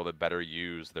and be able to better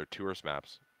use their tourist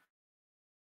maps.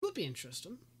 Would be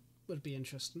interesting. Would be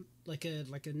interesting. Like a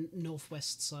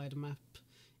northwest side map,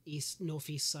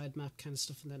 northeast side map kind of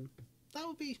stuff, and then that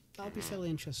would be fairly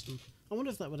interesting. I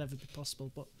wonder if that would ever be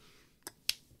possible, but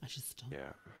I just don't.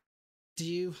 Yeah. Do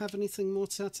you have anything more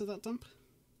to add to that, Dump?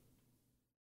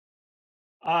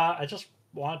 I just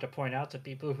wanted to point out to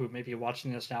people who may be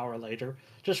watching this now or later,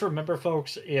 just remember,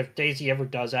 folks, if DayZ ever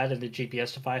does add in the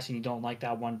GPS device and you don't like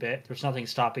that one bit, there's nothing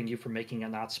stopping you from making it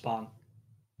not spawn.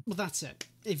 Well, that's it.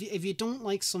 If you don't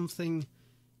like something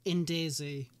in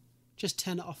DayZ, just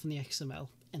turn it off in the XML,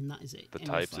 and that is it. The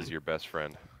types is your best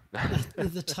friend.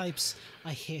 The types,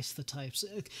 I hate the types.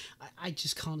 I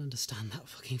just can't understand that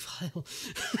fucking file.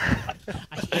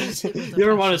 I hate it. You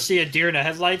ever want to see a deer in the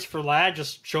headlights for lad?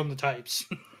 Just show them the types.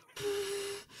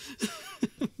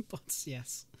 But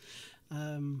yes.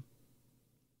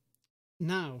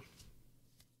 Now,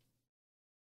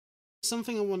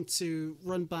 something I want to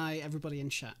run by everybody in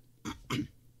chat.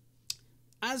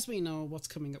 As we know what's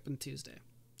coming up on Tuesday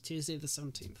the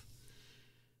 17th,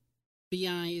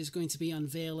 BI is going to be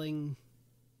unveiling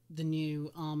the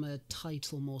new Arma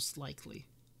title, most likely,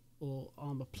 or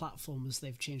Arma platform as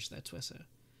they've changed their Twitter.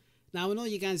 Now, I know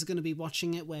you guys are going to be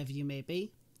watching it wherever you may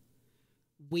be.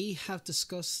 We have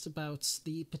discussed about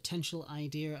the potential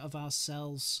idea of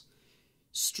ourselves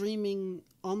streaming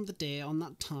on the day, on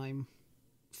that time,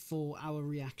 for our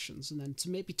reactions, and then to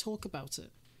maybe talk about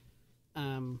it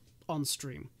on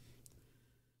stream.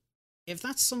 If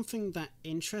that's something that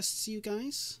interests you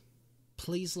guys,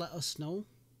 please let us know,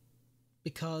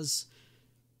 because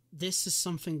this is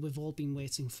something we've all been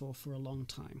waiting for a long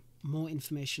time. More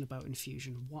information about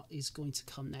Infusion, what is going to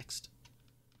come next.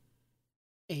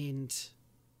 And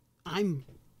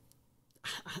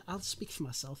I'll speak for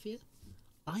myself here.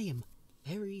 I am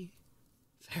very,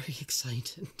 very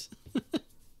excited.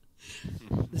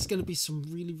 There's going to be some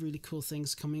really, really cool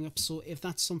things coming up. So if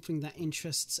that's something that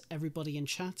interests everybody in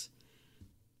chat,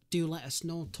 do let us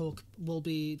know. We'll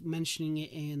be mentioning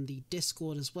it in the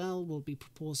Discord as well. We'll be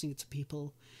proposing it to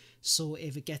people. So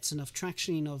if it gets enough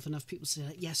traction, if enough people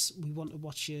say, yes, we want to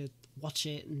watch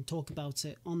it and talk about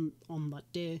it on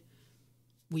that day,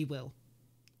 we will.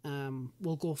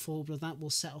 We'll go forward with that. We'll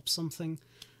set up something.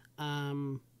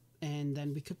 And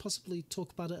then we could possibly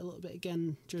talk about it a little bit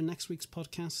again during next week's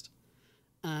podcast.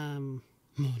 More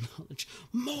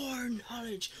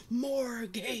knowledge, more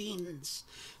gains.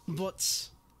 But,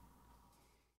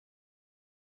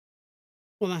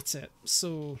 well, that's it.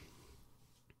 So,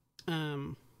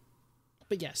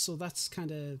 but yeah, so that's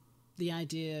kind of the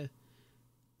idea.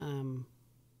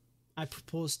 I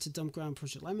proposed to Dump Ground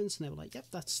Project Lemons, and they were like, yep,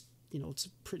 that's, it's a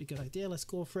pretty good idea. Let's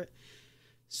go for it.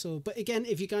 So, but again,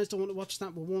 if you guys don't want to watch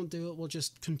that, we won't do it. We'll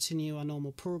just continue our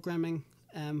normal programming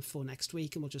for next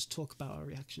week, and we'll just talk about our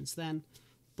reactions then.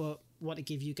 But want to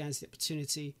give you guys the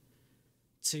opportunity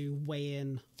to weigh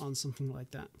in on something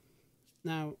like that.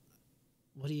 Now,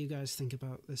 what do you guys think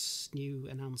about this new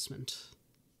announcement?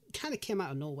 It kind of came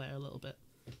out of nowhere a little bit,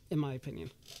 in my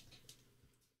opinion.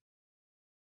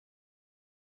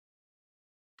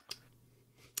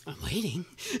 I'm waiting.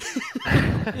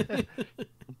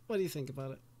 What do you think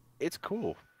about it? It's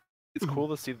cool. It's cool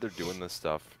to see that they're doing this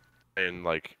stuff, and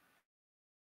like,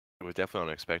 it was definitely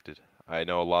unexpected. I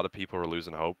know a lot of people were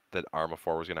losing hope that Arma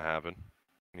 4 was going to happen,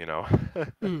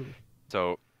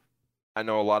 So, I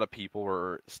know a lot of people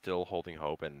were still holding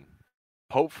hope, and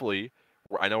hopefully,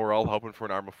 I know we're all hoping for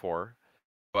an Arma 4,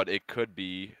 but it could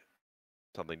be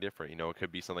something different. It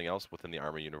could be something else within the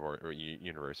Arma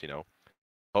universe.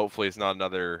 Hopefully, it's not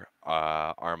another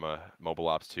Arma Mobile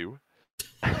Ops 2.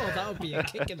 Oh, that would be a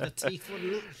kick in the teeth,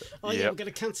 wouldn't it? Oh, yeah, we're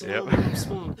going to cancel Yep. Arma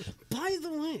Spawn. By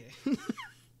the way.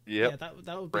 Yep. Yeah, that would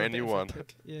be Brand a bit new of a one.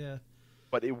 kick. Yeah.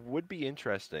 But it would be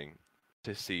interesting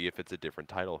to see if it's a different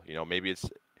title. Maybe it's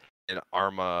an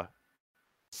Arma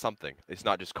something. It's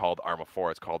not just called Arma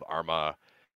 4. It's called Arma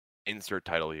insert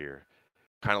title here.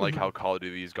 Kind of like how Call of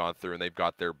Duty's gone through and they've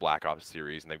got their Black Ops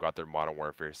series and they've got their Modern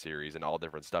Warfare series and all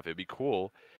different stuff. It'd be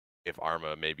cool if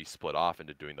Arma maybe split off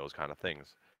into doing those kind of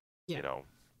things. You know.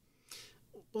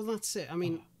 Well, that's it. I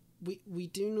mean, we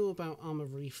do know about Armor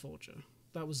Reforger.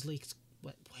 That was leaked.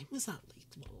 When was that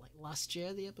leaked? What, like last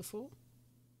year, the year before?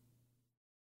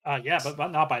 Yeah,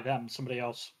 but not by them. Somebody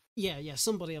else. Yeah.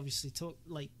 Somebody obviously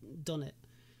done it.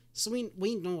 So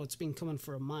we know it's been coming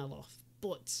for a mile off,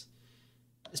 but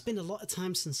it's been a lot of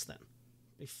time since then,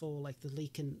 before like the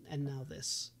leak and now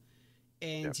this.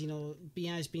 And, you know,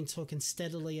 BI's been talking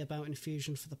steadily about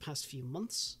Infusion for the past few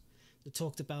months. They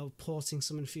talked about porting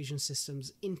some Infusion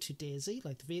systems into DayZ,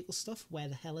 like the vehicle stuff. Where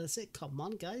the hell is it? Come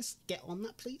on, guys, get on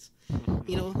that, please.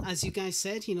 You know, as you guys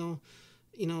said, you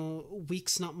know,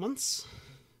 weeks, not months.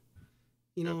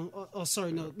 You know,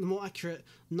 sorry, no, the more accurate,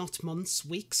 not months,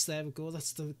 weeks. There we go.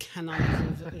 That's the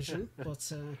canonical version.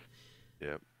 But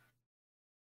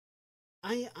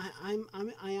I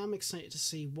am excited to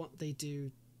see what they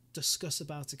do. Discuss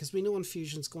about it, because we know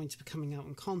Infusion's going to be coming out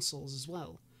on consoles as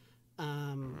well,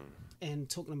 and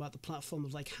talking about the platform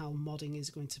of like how modding is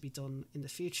going to be done in the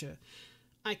future.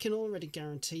 I can already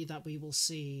guarantee that we will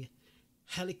see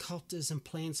helicopters and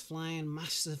planes flying,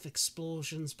 massive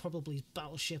explosions, probably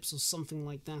battleships or something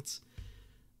like that.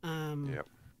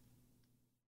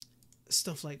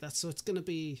 Stuff like that. So it's going to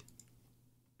be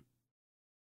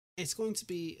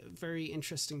a very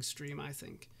interesting stream, I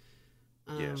think.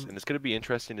 Yes, and it's going to be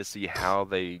interesting to see how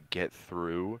they get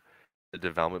through the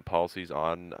development policies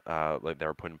on like that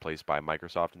were put in place by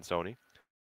Microsoft and Sony.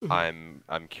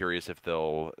 I'm curious if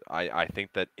they'll. I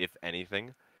think that if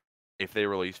anything, if they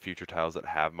release future titles that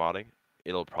have modding,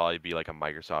 it'll probably be like a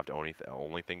Microsoft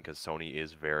only thing, because Sony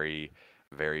is very,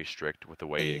 very strict with the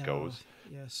way it goes.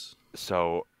 Yes.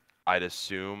 So I'd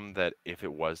assume that if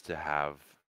it was to have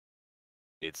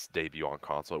its debut on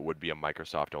console, it would be a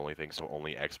Microsoft only thing, so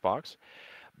only Xbox.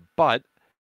 But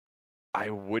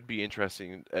I would be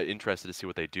interested to see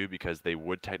what they do, because they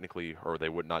would technically, or they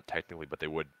would not technically, but they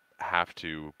would have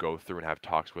to go through and have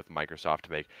talks with Microsoft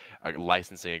to make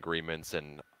licensing agreements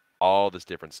and all this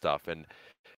different stuff. And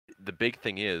the big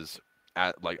thing is,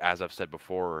 like as I've said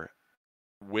before,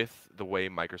 with the way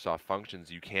Microsoft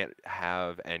functions, you can't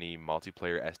have any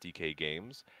multiplayer SDK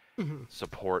games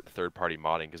support third-party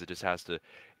modding, because it just has to.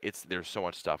 There's so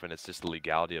much stuff, and it's just the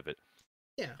legality of it.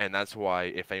 Yeah. And that's why,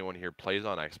 if anyone here plays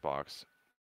on Xbox,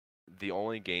 the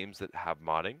only games that have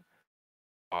modding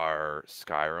are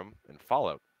Skyrim and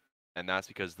Fallout, and that's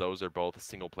because those are both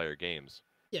single-player games.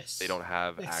 Yes. They don't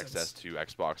have access to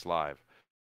Xbox Live,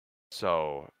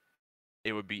 so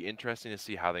it would be interesting to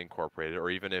see how they incorporate it,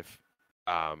 or even if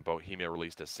Bohemia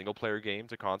released a single-player game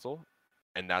to console,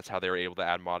 and that's how they were able to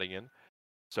add modding in.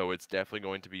 So it's definitely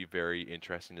going to be very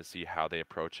interesting to see how they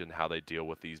approach it and how they deal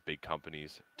with these big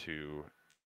companies to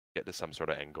get to some sort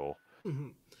of end goal.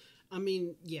 I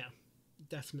mean, yeah,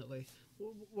 definitely.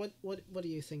 What do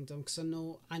you think, Dom? Because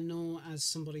I know as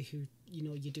somebody who, you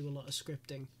know, you do a lot of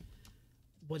scripting,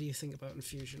 what do you think about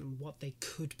Infusion and what they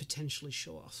could potentially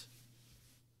show off?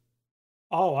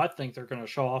 Oh, I think they're going to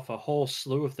show off a whole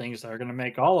slew of things that are going to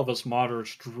make all of us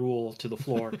modders drool to the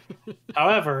floor.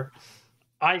 However,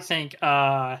 I think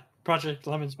Project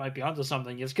Lemons might be onto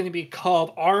something. It's going to be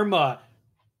called Arma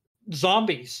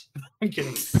Zombies. I'm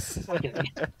kidding.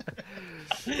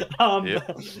 Yeah,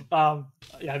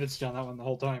 I've been stealing that one the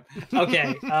whole time.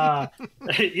 Okay.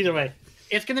 Either way,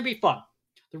 it's going to be fun.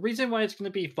 The reason why it's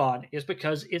going to be fun is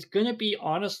because it's going to be,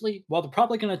 honestly, well, they're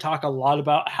probably going to talk a lot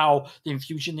about how the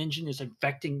Infusion engine is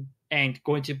infecting and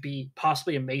going to be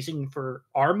possibly amazing for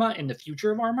Arma and the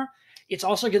future of Arma. It's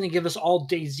also going to give us all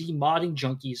DayZ modding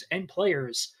junkies and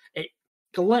players a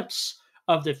glimpse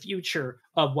of the future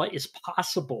of what is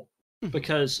possible.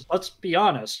 Because let's be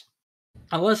honest,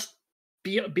 unless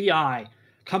BI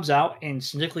comes out and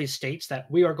significantly states that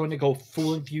we are going to go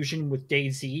full Infusion with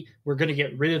DayZ, we're going to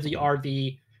get rid of the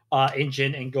RV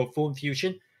engine and go full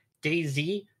Infusion,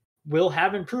 DayZ will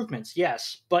have improvements,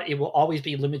 yes, but it will always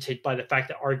be limited by the fact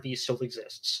that RV still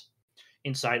exists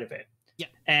inside of it. Yeah.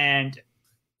 And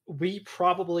we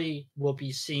probably will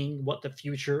be seeing what the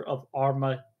future of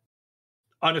Arma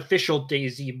unofficial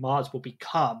DayZ mods will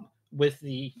become with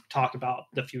the talk about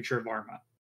the future of Arma.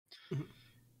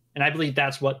 And I believe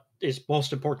that's what is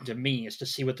most important to me, is to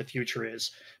see what the future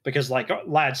is. Because like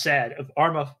Lad said, if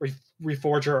Arma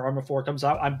Reforger or Arma 4 comes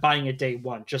out, I'm buying it day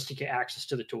one just to get access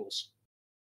to the tools.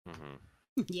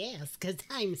 Yes, because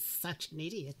I'm such an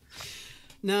idiot.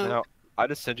 Now I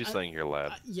just sent you something here,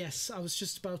 Lad. Yes, I was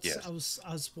just about to, I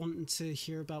was wanting to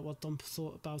hear about what Dom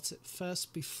thought about it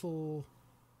first before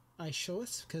I show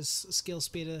it, because Scale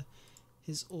Speeder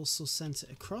has also sent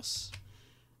it across.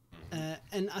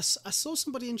 And I saw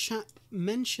somebody in chat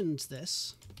mentioned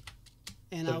this,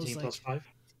 and I was like, 17 plus 5?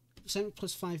 17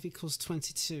 plus 5 equals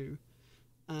 22.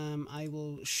 I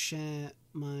will share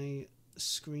my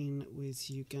screen with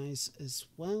you guys as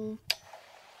well.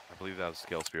 I believe that was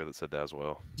Scale Spear that said that as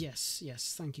well. Yes,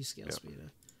 thank you, Scale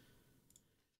Speeder.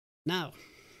 Now,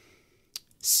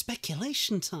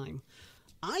 speculation time.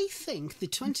 I think the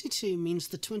 22 means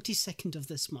the 22nd of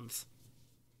this month.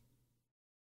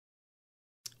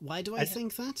 Why do I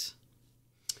think that?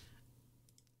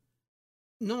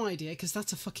 No idea, because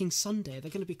that's a fucking Sunday.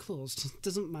 They're going to be closed.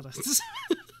 Doesn't matter.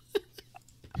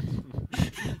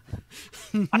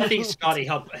 I think Scotty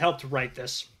helped write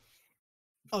this.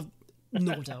 Oh,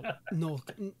 no doubt. No.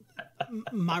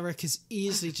 Marek has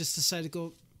easily just decided to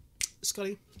go,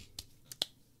 Scotty,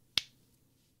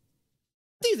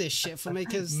 do this shit for me,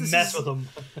 because this mess with them.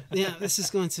 Yeah, this is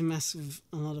going to mess with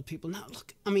a lot of people. Now,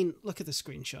 look at the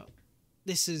screenshot.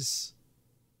 This is...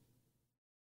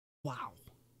 Wow.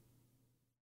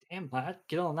 Damn, lad.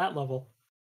 Get on that level.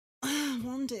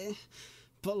 One day.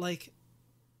 But look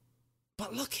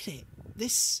at it.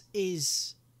 This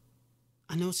is...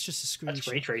 I know it's just a screenshot. That's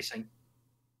ray tracing.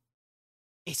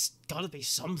 It's gotta be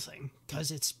something, because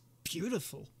it's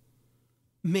beautiful.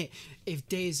 Mate, if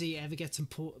DayZ ever gets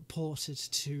ported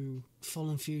to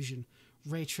Full Infusion,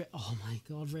 oh my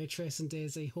god, ray tracing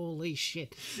DayZ, holy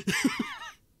shit.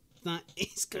 That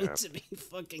is going to be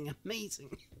fucking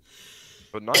amazing.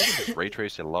 But not even just ray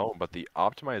tracing alone, but the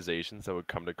optimizations that would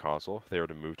come to console if they were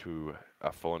to move to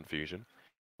a Full Infusion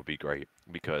would be great.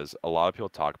 Because a lot of people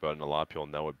talk about it and a lot of people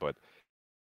know it, but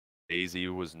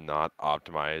DayZ was not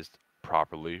optimized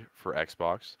properly for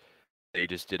Xbox. They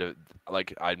just did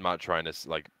I'm not trying to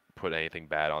put anything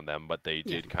bad on them, but they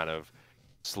did kind of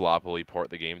sloppily port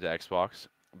the game to Xbox.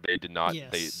 They did not.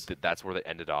 Yes. That's where they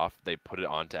ended off. They put it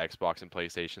onto Xbox and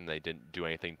PlayStation. They didn't do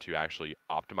anything to actually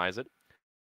optimize it.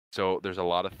 So there's a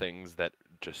lot of things that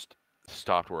just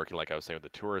stopped working. Like I was saying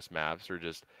with the tourist maps, or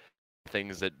just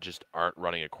things that just aren't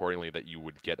running accordingly that you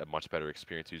would get a much better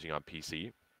experience using on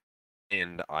PC.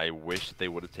 And I wish they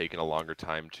would have taken a longer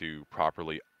time to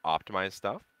properly optimize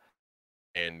stuff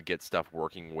and get stuff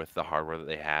working with the hardware that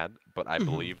they had. But I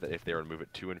believe that if they were to move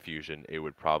it to Infusion, it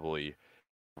would probably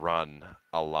run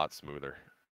a lot smoother.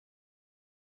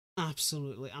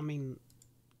 Absolutely. I mean,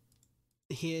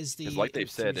 here's the... Like they've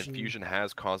said, Infusion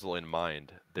has console in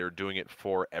mind. They're doing it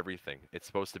for everything. It's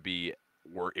supposed to be...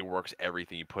 It works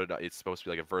everything. You put it... It's supposed to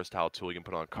be like a versatile tool. You can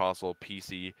put it on console,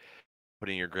 PC, put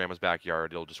it in your grandma's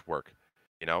backyard. It'll just work.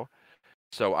 You know?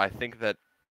 So I think that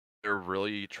they're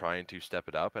really trying to step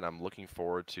it up, and I'm looking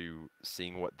forward to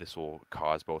seeing what this will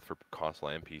cause both for console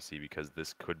and PC, because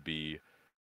this could be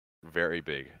very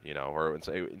big, you know, or it's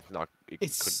not.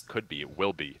 Could be. It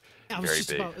will be very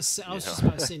big. I was just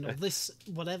about to say, no,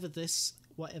 whatever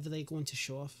they're going to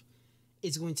show off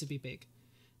is going to be big.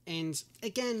 And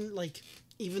again,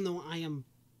 even though I am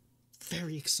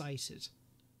very excited,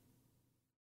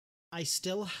 I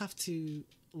still have to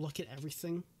look at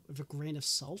everything with a grain of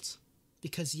salt.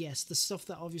 Because yes, the stuff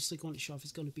that obviously going to show off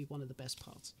is going to be one of the best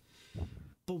parts.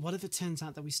 But what if it turns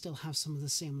out that we still have some of the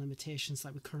same limitations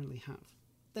that we currently have?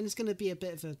 Then it's going to be a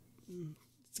bit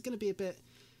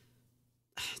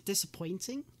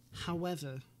disappointing.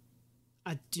 However,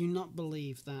 I do not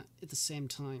believe that at the same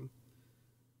time,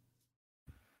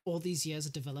 all these years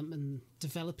of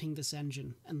developing this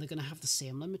engine, and they're going to have the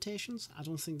same limitations. I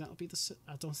don't think that'll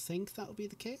be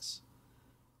the case.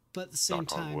 But at the same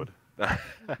time,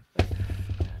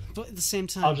 but at the same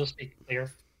time, I'll just be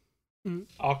clear.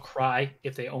 I'll cry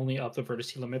if they only up the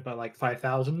vertice limit by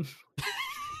 5,000.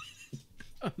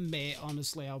 Mate,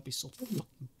 honestly, I'll be so fucking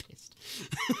pissed.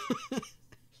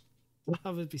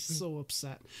 I would be so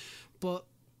upset. But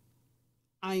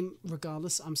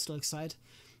regardless, I'm still excited.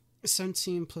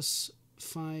 17 plus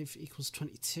 5 equals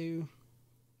 22.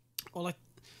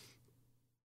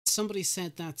 Somebody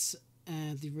said that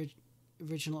the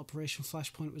original Operation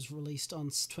Flashpoint was released on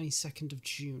 22nd of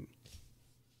June.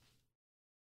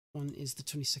 One is the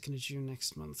 22nd of June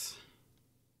next month.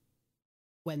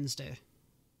 Wednesday.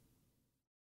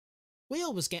 We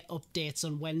always get updates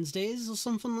on Wednesdays or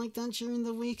something like that during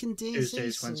the week and days.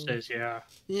 Tuesdays, Wednesdays, yeah.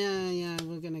 Yeah,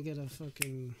 we're gonna get a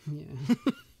fucking... Yeah.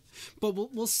 But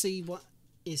we'll see what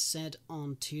is said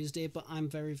on Tuesday, but I'm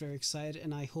very, very excited,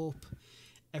 and I hope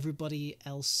everybody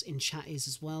else in chat is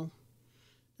as well.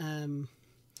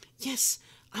 Yes,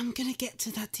 I'm gonna get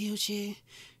to that, DOJ.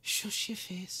 Shush your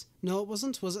face. No, it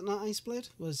wasn't. Was it not Iceblade?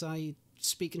 Was I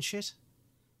speaking shit?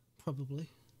 Probably.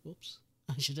 Whoops.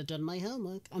 I should have done my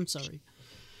homework. I'm sorry.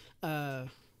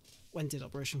 When did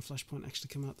Operation Flashpoint actually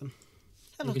come out then?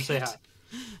 Hello, you can cat.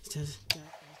 say hi.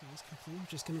 I'm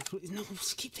just gonna no,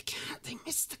 keep the cat. They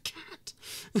missed the cat.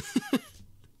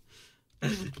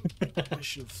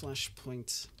 Operation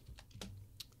Flashpoint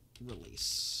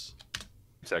release?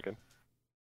 Second.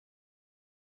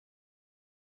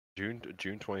 June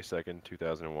 22nd,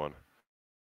 2001.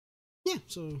 Yeah,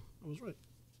 so I was right.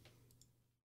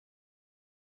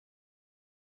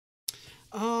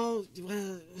 Oh,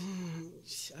 well,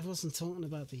 I wasn't talking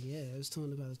about the year. I was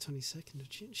talking about the 22nd of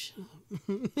June. Shut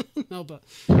up. No, but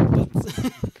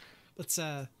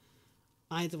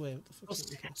either way, what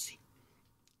the fuck?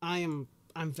 I'm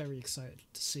very excited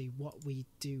to see what we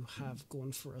do have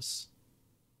going for us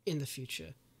in the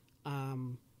future.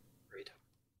 Great.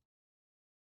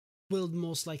 We'll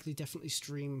most likely definitely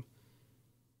stream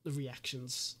the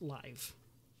reactions live,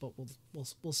 but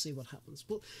we'll see what happens.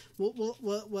 We'll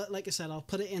like I said, I'll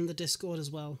put it in the Discord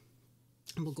as well,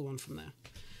 and we'll go on from there.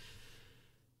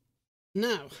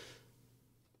 Now,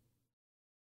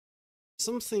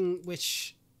 something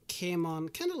which came on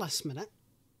kind of last minute,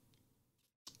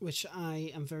 which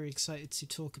I am very excited to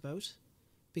talk about,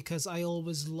 because I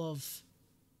always love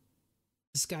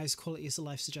this guy's quality as a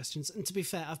life suggestions. And to be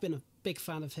fair, I've been a big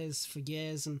fan of his for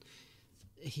years, and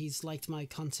he's liked my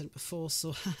content before,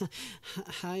 so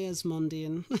hi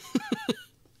Asmondian.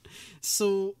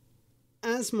 So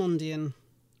Asmondian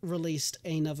released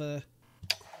another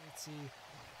quality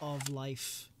of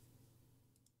life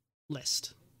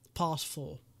list, part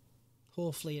 4.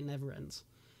 Hopefully it never ends.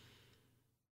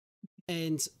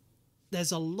 And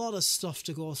there's a lot of stuff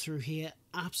to go through here,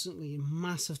 absolutely a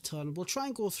massive ton. We'll try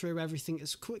and go through everything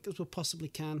as quick as we possibly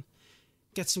can,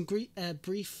 get some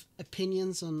brief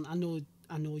opinions on.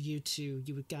 I know you two,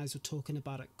 you guys were talking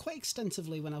about it quite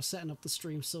extensively when I was setting up the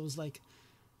stream, so it was like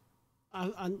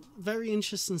very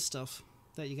interesting stuff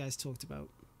that you guys talked about.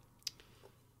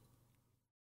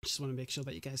 Just want to make sure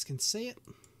that you guys can see it.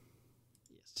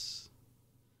 Yes.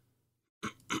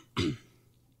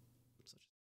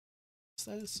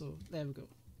 So there we go.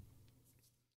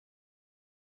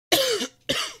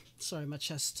 Sorry, my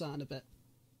chest's starting a bit.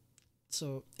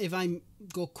 So if I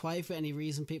go quiet for any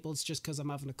reason, people, it's just because I'm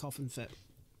having a coughing fit.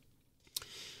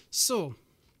 So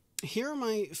here are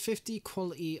my 50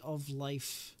 quality of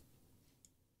life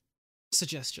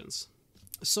suggestions.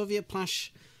 Soviet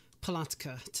Plash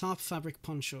Palatka tarp fabric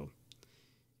poncho.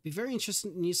 Be very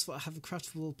interesting and useful to have a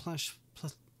craftable plash.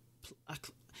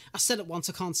 I said it once,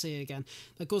 I can't say it again.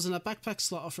 That goes in a backpack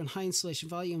slot, offering high insulation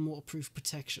value and waterproof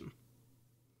protection.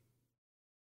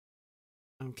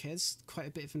 Okay, it's quite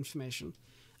a bit of information.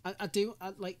 I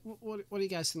like. What do you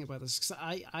guys think about this?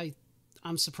 Because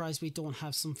I'm surprised we don't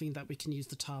have something that we can use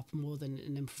the tarp more than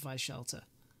an improvised shelter.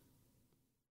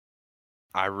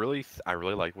 I really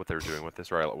like what they're doing with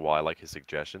this. Right, well, I like his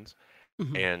suggestions,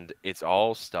 Mm-hmm. and it's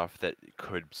all stuff that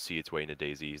could see its way into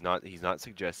DayZ. He's not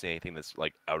suggesting anything that's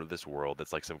like out of this world.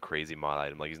 That's like some crazy mod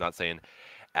item. Like he's not saying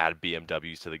add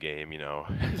BMWs to the game, you know.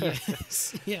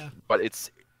 Yes. Yeah. But it's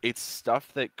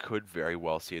stuff that could very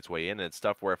well see its way in, and it's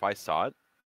stuff where if I saw it,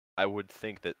 I would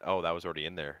think that, oh, that was already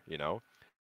in there, you know.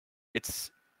 It's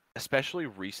especially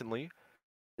recently.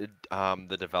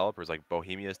 The developers like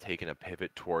Bohemia has taken a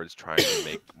pivot towards trying to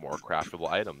make more craftable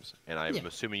items, and I'm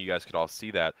assuming you guys could all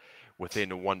see that within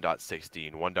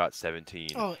 1.16,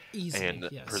 1.17, oh, easily, and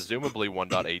yes. presumably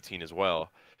 1.18 as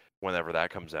well, whenever that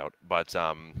comes out. But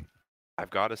I've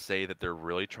got to say that they're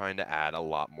really trying to add a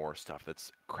lot more stuff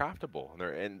that's craftable,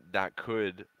 and that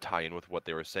could tie in with what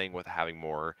they were saying with having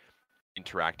more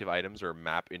interactive items or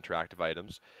map interactive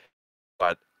items.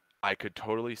 But I could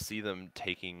totally see them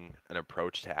taking an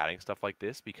approach to adding stuff like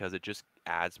this because it just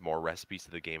adds more recipes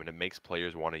to the game and it makes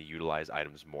players want to utilize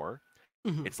items more.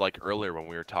 Mm-hmm. It's like earlier when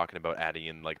we were talking about adding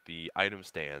in like the item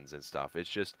stands and stuff.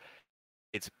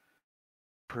 It's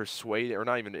persuade or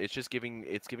not even. It's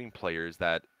giving players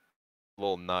that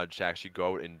little nudge to actually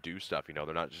go out and do stuff. You know,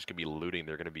 they're not just gonna be looting;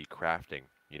 they're gonna be crafting.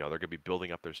 You know, they're gonna be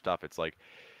building up their stuff. It's like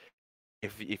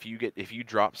if you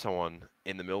drop someone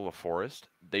in the middle of a forest,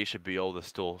 they should be able to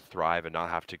still thrive and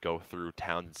not have to go through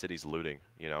towns and cities looting,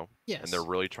 you know? Yes. And they're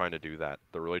really trying to do that.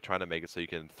 They're really trying to make it so you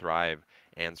can thrive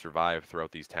and survive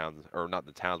throughout these towns, or not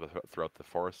the towns, but throughout the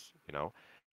forests, you know?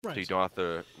 Right. So you don't have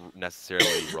to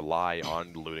necessarily rely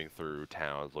on looting through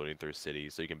towns, looting through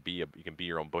cities. So you can be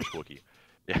your own bush Wookie.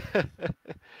 Yeah.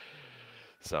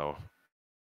 So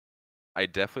I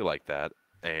definitely like that.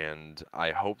 And I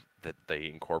hope that they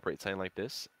incorporate something like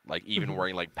this, like even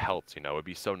wearing like pelts. You know, it'd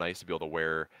be so nice to be able to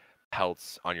wear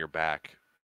pelts on your back.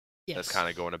 Yes. That's kind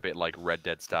of going a bit like Red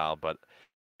Dead style, but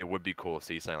it would be cool to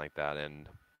see something like that. And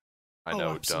I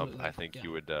know, Dump, I think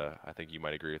you would. I think you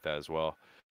might agree with that as well.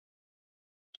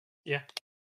 Yeah.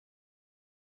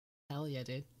 Hell yeah,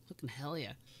 dude! Fucking hell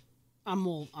yeah! I'm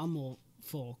all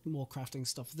for more crafting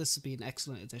stuff. This would be an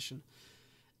excellent addition.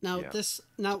 Now Yeah.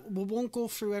 now we won't go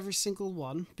through every single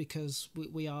one because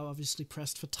we are obviously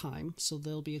pressed for time. So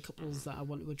there'll be a couple that I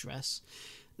want to address.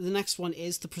 The next one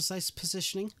is the precise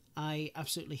positioning. I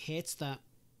absolutely hate that.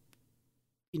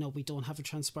 We don't have a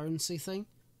transparency thing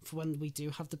for when we do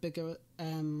have the bigger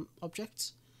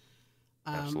objects.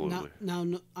 Absolutely. Now,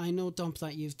 I know, Dump,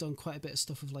 that you've done quite a bit of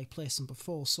stuff with like placing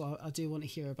before, so I do want to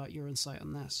hear about your insight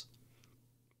on this.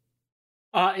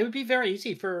 It would be very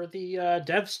easy for the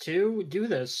devs to do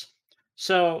this.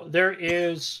 So there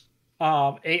is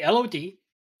a LOD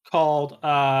called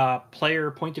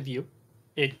Player Point of View.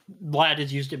 Vlad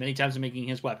has used it many times in making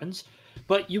his weapons,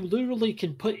 but you literally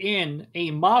can put in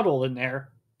a model in there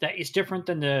that is different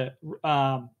than the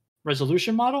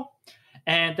resolution model,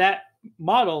 and that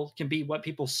model can be what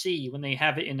people see when they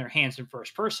have it in their hands in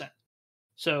first person.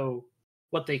 So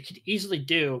what they could easily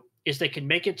do is they can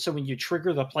make it so when you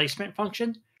trigger the placement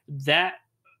function, that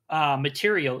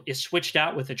material is switched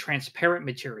out with a transparent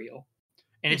material.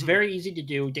 And it's very easy to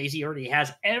do. DayZ already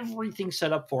has everything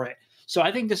set up for it. So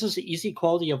I think this is an easy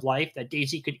quality of life that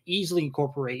DayZ could easily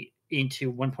incorporate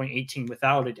into 1.18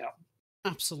 without a doubt.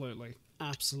 Absolutely.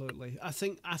 I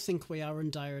think we are in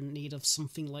dire need of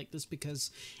something like this because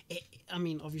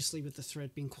obviously with the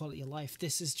thread being quality of life,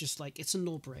 this is just like, it's a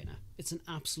no-brainer. It's an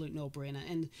absolute no-brainer,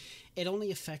 and it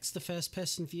only affects the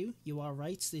first-person view. You are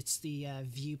right. It's the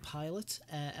View Pilot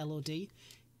LOD,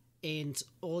 and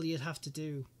all you'd have to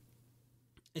do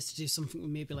is to do something with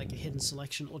maybe like a hidden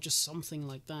selection or just something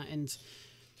like that, and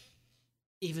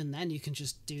even then you can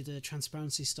just do the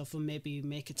transparency stuff and maybe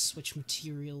make it switch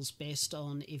materials based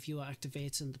on if you are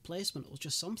activating the placement or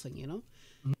just something,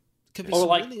 Could be or some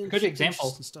like really good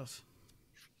example stuff.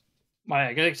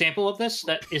 My good example of this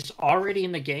that is already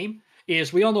in the game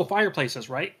is, we all know fireplaces,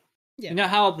 right? Yeah. You know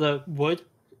how the wood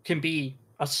can be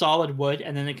a solid wood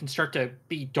and then it can start to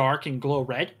be dark and glow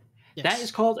red? Yes. That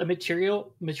is called a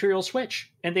material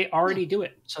switch, and they already do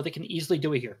it, so they can easily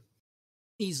do it here.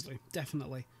 Easily,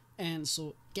 definitely. And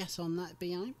so get on that,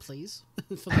 BI, please,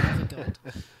 for the love of God.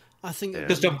 I think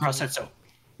because Dump Cross said so.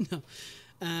 No.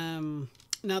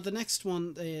 Now the next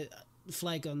one, the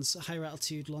flare guns, higher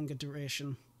altitude, longer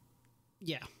duration.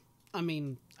 Yeah, I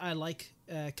mean, I like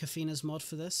Kafina's mod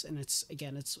for this, and it's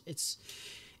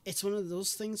one of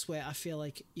those things where I feel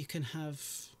like you can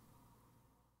have.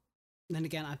 Then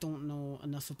again, I don't know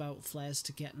enough about flares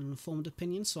to get an informed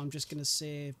opinion, so I'm just gonna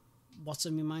say what's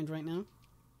in my mind right now.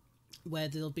 Where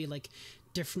there'll be like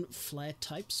different flare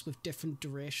types with different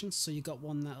durations. So you got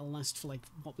one that'll last for like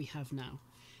what we have now,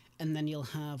 and then you'll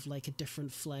have like a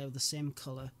different flare of the same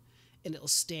color, and it'll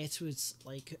state with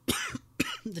like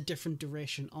the different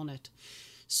duration on it,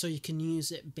 so you can use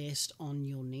it based on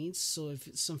your needs. So if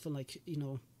it's something like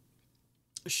a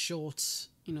short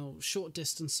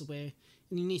distance away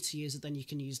and you need to use it, then you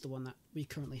can use the one that we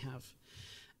currently have.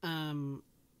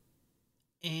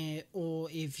 Or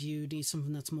if you need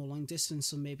something that's more long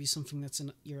distance, or maybe something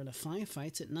you're in a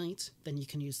firefight at night, then you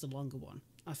can use the longer one.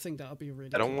 I think that would be a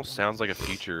really. It almost sounds like a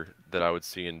feature that I would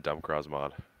see in Dumpcross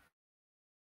mod.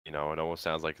 It almost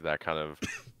sounds like that kind of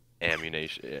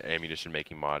ammunition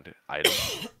making mod item.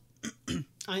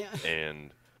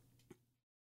 And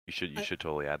you should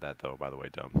totally add that though. By the way,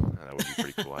 Dumb, that would be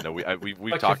pretty cool. I know we've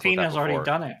talked about that before. already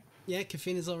done it. Yeah,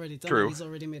 Kafina's already done True. it. He's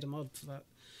already made a mod for that.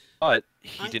 But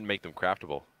he didn't make them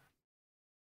craftable.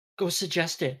 Go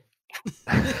suggest it.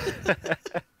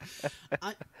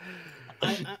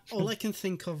 All I can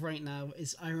think of right now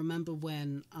is I remember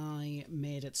when I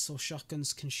made it so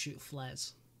shotguns can shoot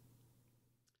flares.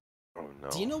 Oh no.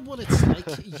 Do you know what it's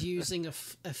like using a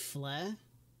flare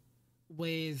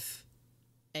with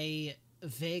a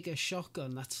Vega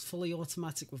shotgun that's fully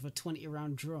automatic with a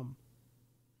 20-round drum?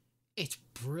 It's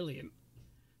brilliant.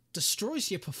 Destroys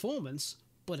your performance,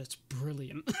 but it's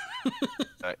brilliant.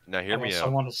 Now hear me out. I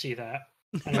want to see that.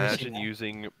 Imagine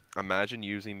using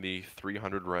the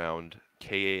 300-round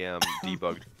KAM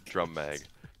debug drum mag,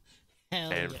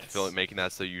 and making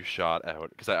that so you shot out.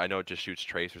 Because I know it just shoots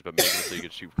tracers, but making it so you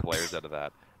could shoot flares out of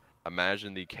that.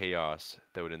 Imagine the chaos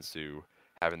that would ensue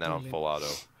having that on full auto.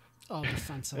 Oh, it'd be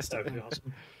fantastic. That would be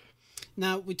awesome.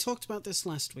 Now, we talked about this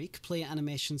last week. Player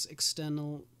animations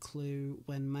external clue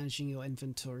when managing your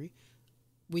inventory.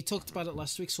 We talked about it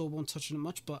last week, so I won't touch on it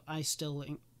much, but I still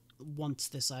want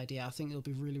this idea. I think it'll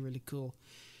be really, really cool.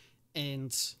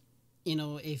 And,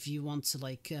 if you want to,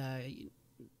 like,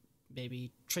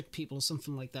 maybe trick people or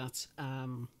something like that,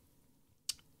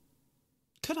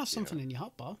 could have something in your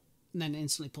hotbar, and then it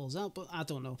instantly pulls out, but I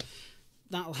don't know.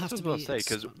 That'll have to be...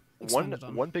 because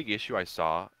one big issue I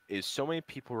saw is so many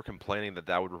people were complaining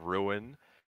that would ruin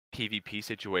PvP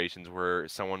situations where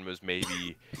someone was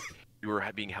maybe you were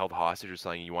being held hostage or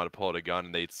something, you want to pull out a gun,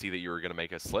 and they'd see that you were going to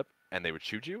make a slip, and they would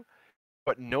shoot you.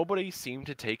 But nobody seemed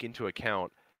to take into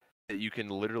account that you can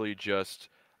literally just.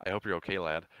 I hope you're okay,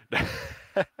 lad.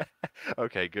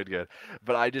 Okay, good.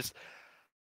 But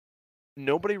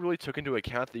nobody really took into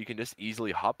account that you can just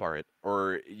easily hotbar it,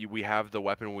 or we have the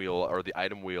weapon wheel or the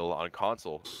item wheel on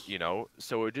console,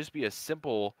 So it would just be a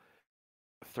simple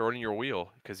throw it in your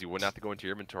wheel, because you wouldn't have to go into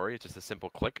your inventory. It's just a simple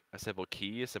click, a simple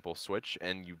key, a simple switch,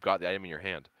 and you've got the item in your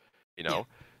hand, Yeah.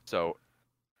 So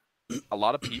a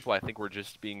lot of people, I think, were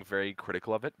just being very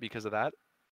critical of it because of that.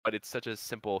 But it's such a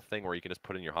simple thing where you can just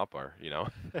put in your hotbar,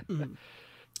 Mhm.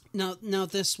 Now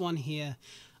this one here,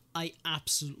 I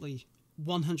absolutely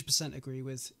 100% agree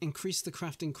with. Increase the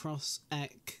crafting cost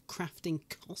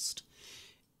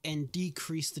and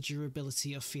decrease the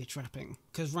durability of fear trapping,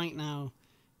 because right now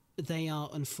they are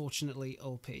unfortunately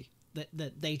OP.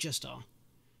 That they just are.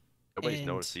 Nobody's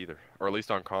noticed either, or at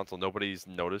least on console, nobody's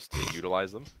noticed to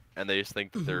utilize them, and they just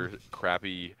think that they're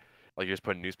crappy, like you're just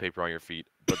putting newspaper on your feet.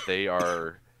 But they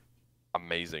are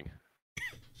amazing.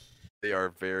 They are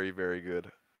very, very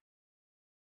good.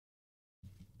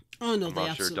 Oh no, I'm they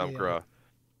not sure, absolutely Dumpgra. are.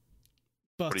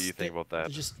 But What do you think about that? They're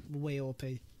just way OP.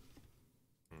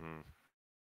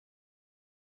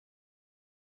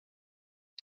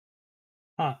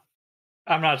 Huh.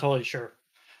 I'm not totally sure.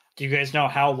 Do you guys know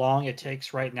how long it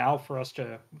takes right now for us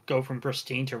to go from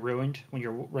pristine to ruined when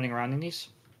you're running around in these?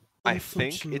 I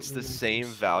think it's the same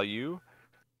value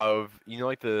of,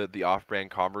 like the off-brand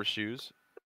Converse shoes.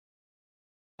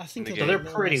 I think so they're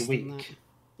pretty weak.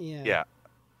 Yeah.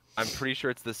 I'm pretty sure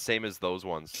it's the same as those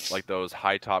ones, like those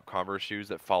high-top Converse shoes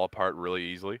that fall apart really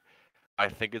easily. I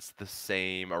think it's the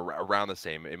same, around the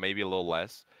same. It may be a little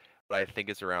less, but I think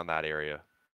it's around that area.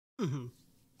 Mm-hmm.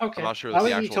 Okay. I'm not sure what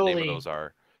the actual name of those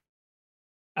are.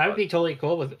 I would be totally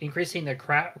cool with increasing the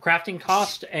crafting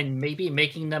cost and maybe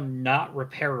making them not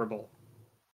repairable.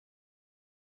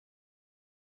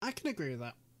 I can agree with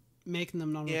that. Making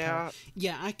them non-repairable.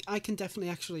 Yeah, I can definitely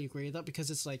actually agree with that,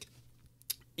 because it's like,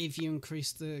 if you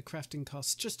increase the crafting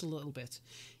costs just a little bit,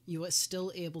 you are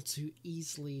still able to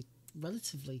easily,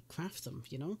 relatively craft them,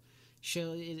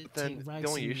 Sure, the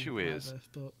only issue is,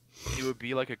 it would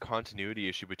be like a continuity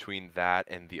issue between that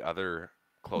and the other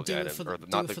clothing items, or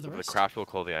not the craftable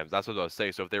clothing items. That's what I was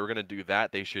saying. So if they were going to do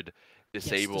that, they should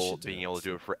disable being able to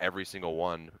do it for every single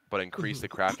one, but increase the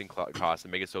crafting cost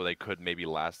and make it so they could maybe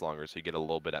last longer, so you get a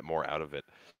little bit more out of it.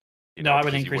 No, I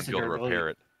would increase the durability. Repair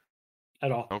it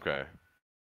at all. Okay.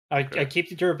 I keep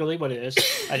the durability what it is.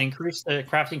 I'd increase the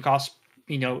crafting cost.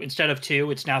 Instead of 2,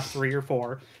 it's now 3 or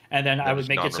 4, and then I would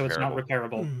make it so it's not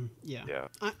repairable. Yeah.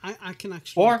 I can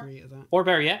actually agree with that. Or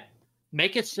better yet,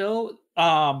 make it so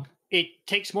it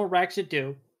takes more racks to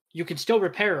do. You can still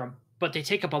repair them, but they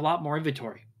take up a lot more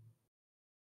inventory.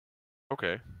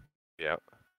 Okay. Yeah.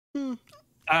 I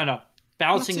don't know.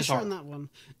 Balancing is hard. On that one.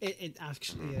 It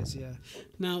actually is, yeah.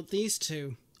 Now, these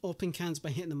two, open cans by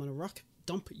hitting them on a rock.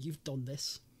 Dump, you've done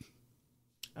this.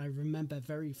 I remember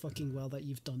very fucking well that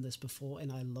you've done this before,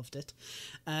 and I loved it.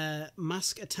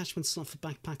 Mask attachment slot for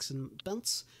backpacks and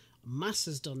belts. Mass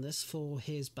has done this for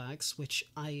his bags, which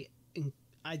I'm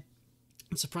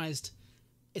surprised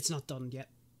it's not done yet.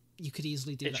 You could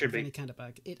easily do that with any kind of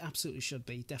bag. It absolutely should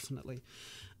be, definitely.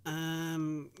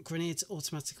 Grenades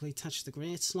automatically attach to the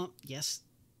grenade slot. Yes,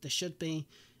 there should be.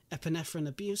 Epinephrine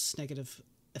abuse, negative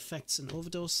effects and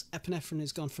overdose. Epinephrine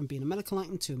has gone from being a medical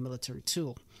item to a military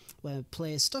tool, where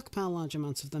players stockpile large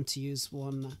amounts of them to use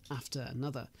one after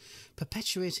another,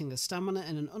 perpetuating their stamina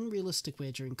in an unrealistic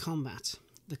way during combat.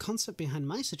 The concept behind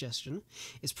my suggestion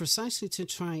is precisely to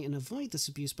try and avoid this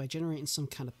abuse by generating some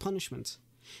kind of punishment.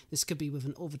 This could be with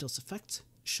an overdose effect,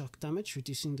 shock damage,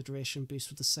 reducing the duration boost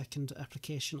with the second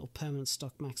application, or permanent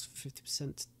stock max for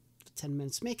 50% for 10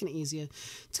 minutes, making it easier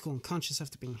to go unconscious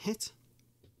after being hit,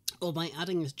 or by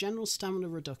adding a general stamina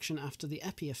reduction after the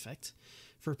epi effect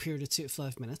for a period of 2 to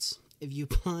 5 minutes. If you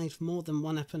applied more than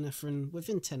one epinephrine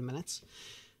within 10 minutes,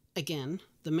 again,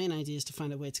 the main idea is to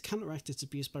find a way to counteract its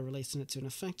abuse by relating it to an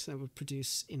effect that would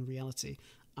produce in reality.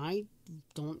 I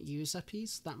don't use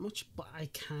epis that much, but I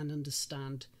can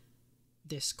understand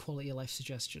this quality of life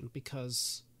suggestion,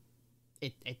 because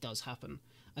it does happen.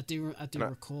 I do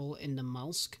recall in the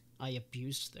Malsk, I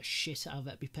abused the shit out of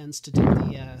EpiPens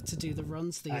to do the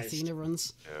runs, the Athena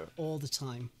runs, all the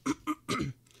time.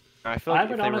 I feel like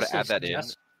if they were to add that in,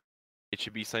 it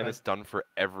should be something that's done for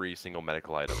every single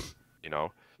medical item.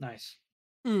 Nice.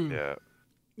 Yeah.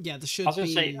 Yeah, there should. I was gonna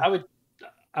say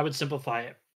I would simplify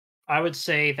it. I would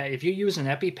say that if you use an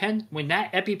EpiPen, when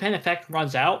that EpiPen effect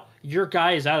runs out, your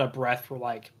guy is out of breath for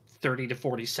like 30 to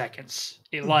 40 seconds.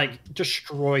 It like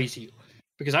destroys you.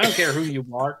 Because I don't care who you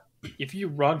are, if you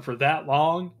run for that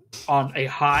long on a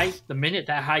high, the minute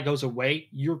that high goes away,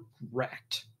 you're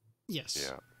wrecked. Yes.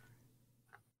 Yeah.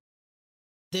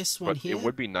 This one But here. it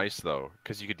would be nice though,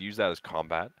 because you could use that as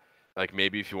combat. Like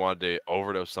maybe if you wanted to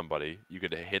overdose somebody, you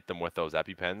could hit them with those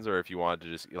EpiPens, or if you wanted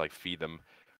to just like feed them,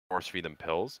 force feed them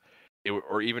pills,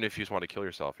 or even if you just want to kill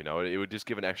yourself, it would just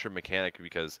give an extra mechanic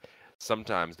because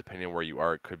sometimes depending on where you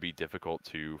are, it could be difficult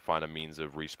to find a means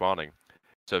of respawning.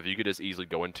 So if you could just easily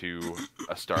go into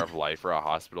a Star of Life or a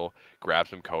hospital, grab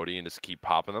some Cody, and just keep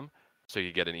popping them, so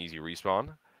you get an easy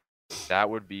respawn, that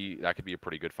could be a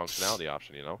pretty good functionality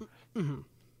option, Mm-hmm.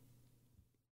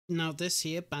 Now this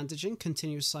here, bandaging,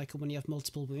 continuous cycle when you have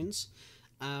multiple wounds.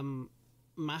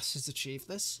 Mass has achieved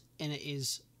this, and it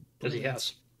is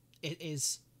brilliant.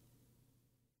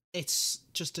 It's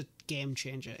just a game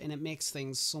changer, and it makes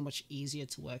things so much easier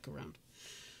to work around.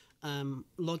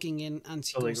 Logging in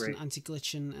anti-ghost and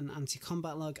anti-glitching and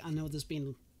anti-combat log. I know there's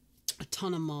been a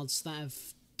ton of mods that have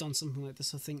done something like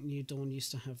this. I think New Dawn used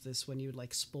to have this when you would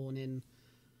like spawn in,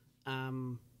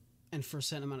 and for a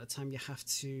certain amount of time you have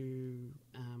to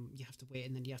wait,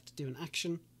 and then you have to do an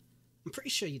action. I'm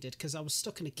pretty sure you did, because I was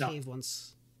stuck in a cave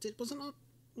once. Wasn't? I'm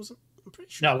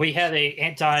pretty sure. No, we had a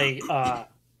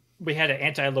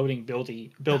anti-loading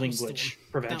building glitch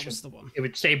prevention. That was the one. It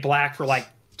would stay black for like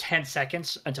 10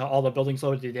 seconds until all the buildings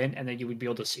loaded in, and then you would be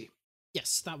able to see.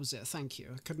 Yes, that was it. Thank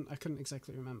you. I couldn't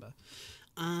exactly remember.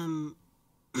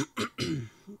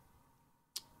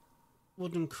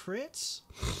 Wooden crates.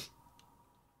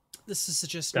 This is a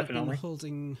suggestion I've been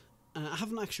holding. I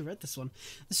haven't actually read this one.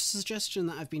 This is a suggestion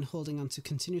that I've been holding on to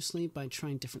continuously by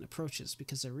trying different approaches,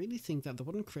 because I really think that the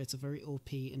wooden crates are very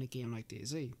OP in a game like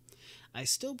DayZ. I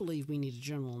still believe we need a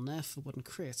general nerf for wooden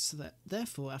crates, so that,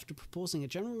 therefore, after proposing a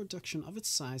general reduction of its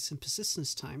size and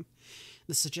persistence time,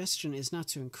 the suggestion is now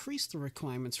to increase the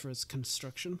requirements for its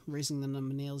construction, raising the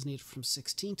number of nails needed from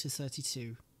 16 to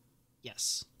 32.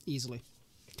 Yes, easily.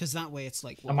 Because that way it's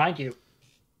like... Well, mind you,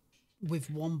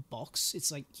 with one box,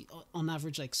 it's like, on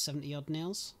average, like 70-odd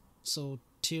nails. So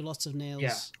 2 lots of nails.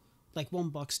 Yeah. Like 1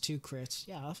 box, 2 crates.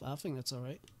 Yeah, I think that's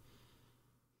alright.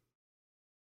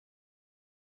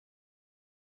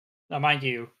 Now, mind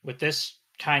you, with this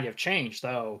kind of change,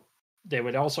 though, they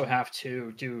would also have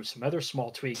to do some other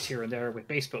small tweaks here and there with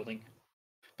base building.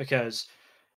 Because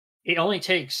it only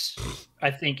takes,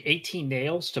 I think, 18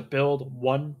 nails to build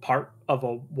one part of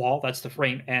a wall. That's the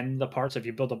frame and the parts. If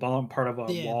you build a bottom part of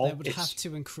a wall, they would have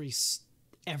to increase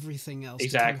everything else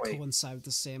to kind of coincide with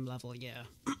the same level, yeah.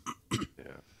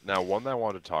 Yeah. Now, one that I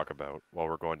wanted to talk about while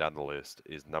we're going down the list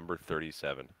is number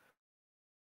 37.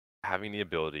 Having the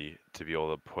ability to be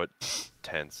able to put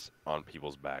tents on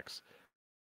people's backs.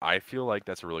 I feel like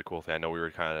that's a really cool thing. I know we were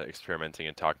kind of experimenting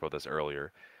and talked about this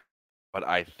earlier, but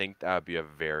I think that would be a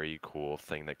very cool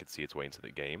thing that could see its way into the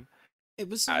game. It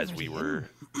was as we were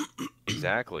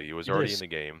exactly. It was already in the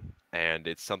game, and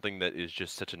it's something that is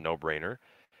just such a no-brainer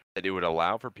that it would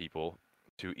allow for people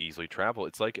to easily travel.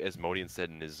 It's like Asmodean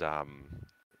said in his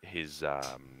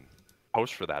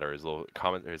post for that, or his little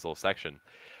comment, or his little section.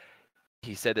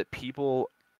 He said that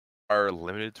people are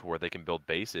limited to where they can build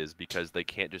bases because they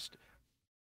can't just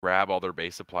grab all their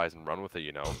base supplies and run with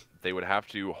it, They would have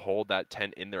to hold that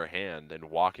tent in their hand and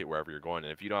walk it wherever you're going.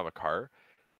 And if you don't have a car,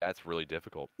 that's really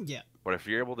difficult. Yeah. But if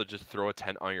you're able to just throw a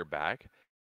tent on your back,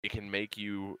 it can make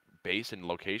you base in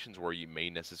locations where you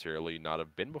may necessarily not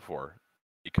have been before,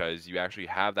 because you actually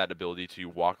have that ability to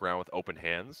walk around with open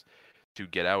hands to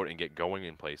get out and get going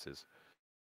in places.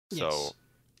 Yes. So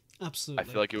absolutely. I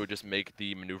feel like it would just make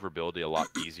the maneuverability a lot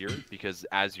easier because,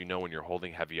 as you know, when you're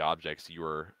holding heavy objects, you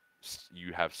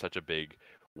have such a big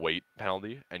weight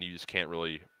penalty and you just can't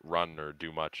really run or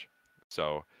do much.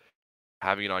 So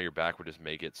having it on your back would just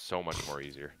make it so much more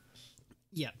easier.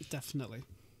 Yeah, definitely.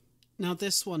 Now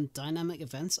this one, dynamic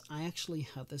events, I actually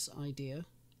had this idea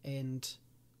and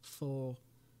for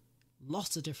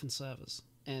lots of different servers,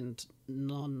 and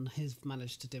none have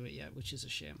managed to do it yet, which is a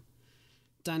shame.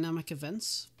 Dynamic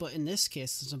events, but in this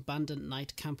case there's an abandoned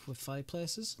night camp with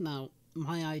fireplaces. Now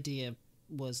my idea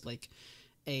was like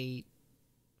a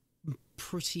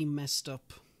pretty messed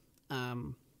up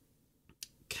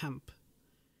camp,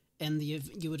 and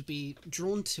you would be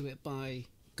drawn to it by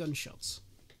gunshots,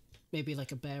 maybe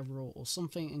like a bear roar or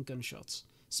something, and gunshots,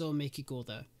 so it'll make you go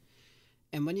there.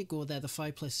 And when you go there, the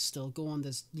fireplace is still going,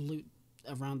 there's loot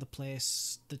around the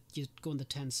place, that you go in the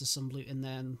tents, there's some loot in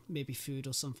there, and maybe food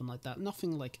or something like that.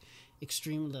 Nothing like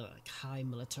extremely like high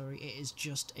military, it is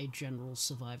just a general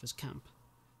survivors camp.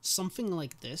 Something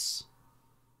like this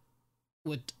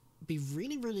would be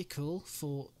really, really cool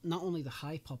for not only the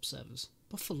high pop servers,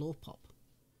 but for low pop.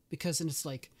 Because then it's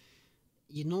like,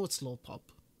 you know it's low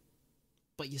pop,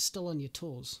 but you're still on your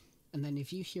toes. And then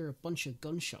if you hear a bunch of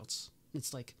gunshots,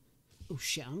 it's like, oh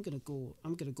shit, I'm gonna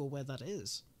go where that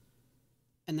is.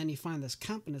 And then you find this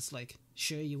camp, and it's like,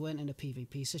 sure, you weren't in a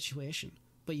PvP situation,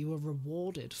 but you were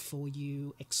rewarded for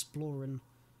you exploring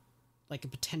like a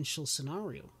potential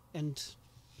scenario. And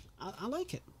I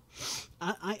like it.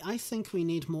 I think we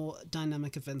need more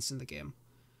dynamic events in the game.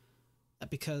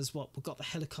 Because we've got the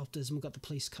helicopters and we've got the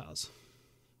police cars.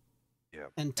 Yeah.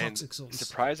 And toxic souls.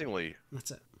 Surprisingly, that's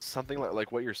it. Something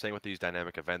like what you're saying with these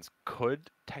dynamic events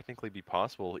could technically be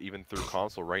possible even through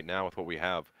console right now with what we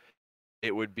have.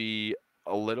 It would be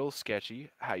a little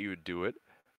sketchy how you would do it,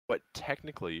 but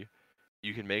technically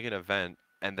you can make an event,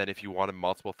 and then if you wanted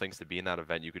multiple things to be in that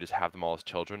event, you could just have them all as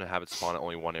children and have it spawn at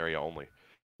only one area only.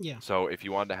 Yeah. So if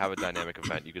you wanted to have a dynamic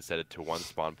event, you could set it to one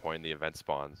spawn point and the event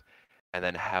spawns, and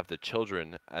then have the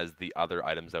children as the other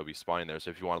items that would be spawning there. So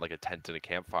if you wanted like a tent and a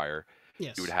campfire,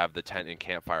 yes, you would have the tent and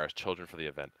campfire as children for the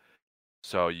event.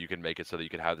 So you can make it so that you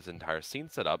could have this entire scene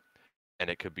set up, and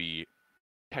it could be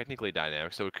technically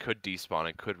dynamic. So it could despawn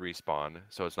and could respawn.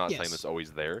 So it's not saying it's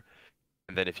always there.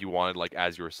 And then if you wanted, like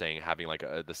as you were saying, having like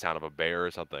the sound of a bear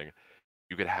or something,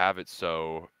 you could have it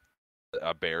so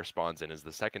a bear spawns in as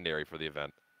the secondary for the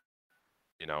event.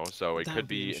 You know, so it could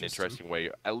be an interesting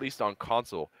way, at least on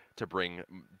console, to bring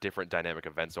different dynamic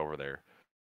events over there.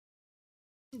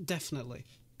 Definitely.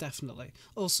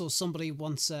 Also, somebody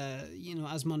wants,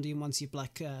 Asmondian wants your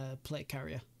black plate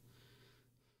carrier.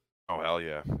 Oh, hell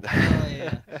yeah.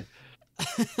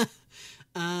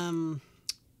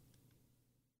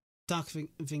 Dark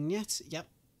Vignette, yep.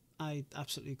 I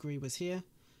absolutely agree with here.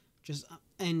 Just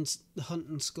end the hunt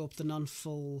and scope, the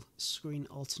non-full screen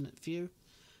alternate view.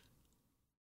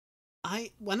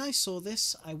 When I saw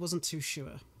this, I wasn't too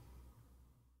sure.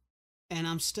 And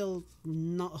I'm still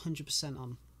not 100%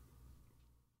 on.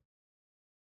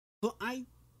 But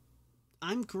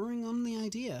I'm growing on the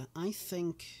idea. I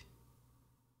think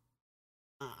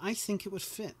it would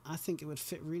fit. I think it would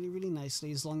fit really, really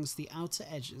nicely as long as the outer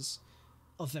edges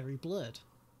are very blurred.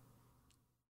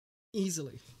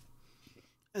 Easily.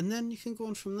 And then you can go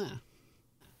on from there.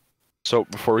 So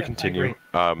before we continue,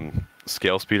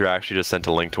 Scale Speeder actually just sent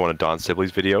a link to one of Don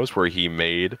Sibley's videos where he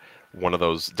made one of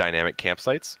those dynamic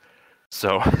campsites.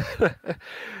 So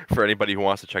for anybody who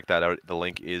wants to check that out, the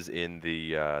link is in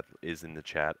the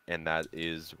chat, and that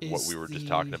is what we were just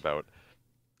talking about.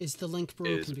 Is the link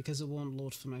broken because it won't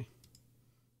load for me?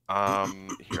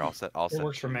 Here I'll send. It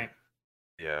works for me.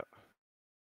 Yeah.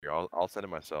 Here I'll send it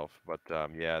myself. But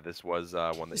yeah, this was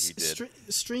one that he did.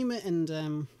 Stream it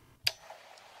and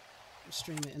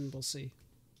we'll see.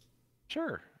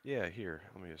 Sure. Yeah. Here,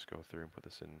 let me just go through and put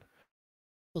this in.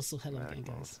 Also, hello again,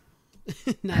 guys.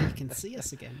 Now you can see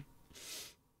us again.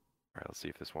 Alright, let's see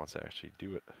if this wants to actually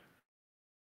do it.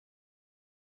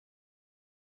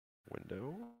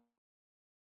 Window.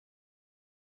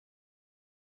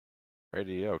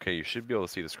 Ready? Okay, you should be able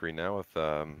to see the screen now with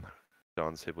Don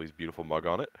Sibley's beautiful mug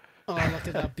on it. Oh, look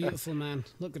at that beautiful man.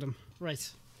 Look at him. Right.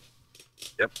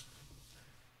 Yep.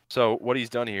 So what he's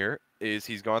done here is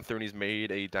he's gone through and he's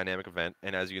made a dynamic event,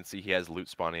 and as you can see, he has loot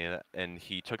spawning in it, and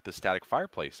he took the static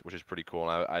fireplace, which is pretty cool.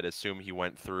 And I'd assume he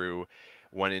went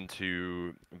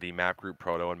into the map group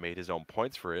proto and made his own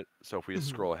points for it. So if we just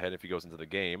scroll ahead, if he goes into the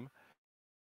game,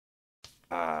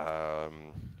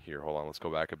 here, hold on, let's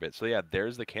go back a bit. So yeah,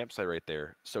 there's the campsite right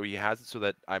there. So he has it so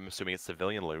that I'm assuming it's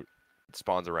civilian loot. It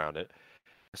spawns around it.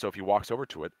 So if he walks over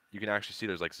to it, you can actually see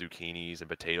there's like zucchinis and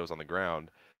potatoes on the ground.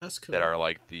 That's cool. That are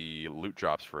like the loot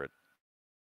drops for it.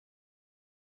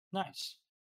 Nice.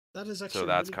 That is actually so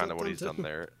that's really kind of what he's done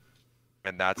there,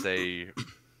 and that's the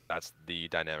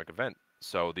dynamic event.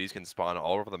 So these can spawn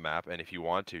all over the map, and if you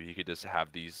want to, you could just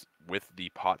have these with the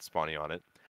pot spawning on it.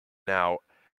 Now,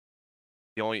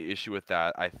 the only issue with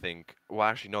that, I think, well,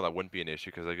 actually, no, that wouldn't be an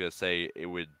issue because I was gonna say it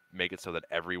would make it so that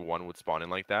everyone would spawn in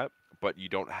like that, but you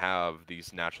don't have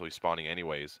these naturally spawning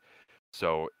anyways.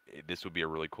 So this would be a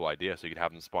really cool idea. So you could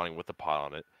have them spawning with the pot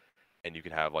on it, and you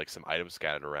could have like some items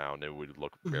scattered around. It would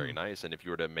look very nice. And if you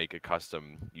were to make a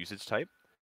custom usage type,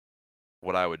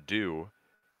 what I would do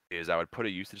is I would put a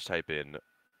usage type in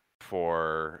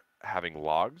for having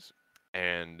logs,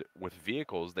 and with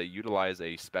vehicles they utilize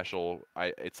a special.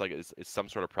 It's some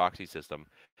sort of proxy system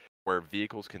where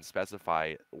vehicles can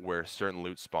specify where certain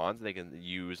loot spawns, and they can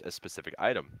use a specific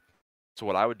item. So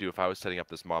what I would do if I was setting up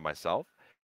this mod myself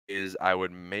is I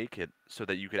would make it so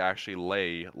that you could actually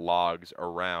lay logs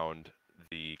around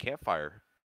the campfire,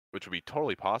 which would be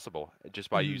totally possible just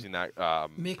by using that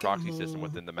proxy system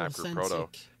within the map group proto.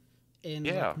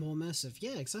 Like, more immersive.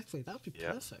 Yeah, exactly. That would be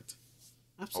perfect.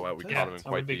 Absolutely. We perfect. caught him in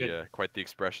that would be quite the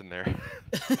expression there.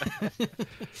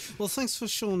 Well, thanks for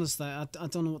showing us that. I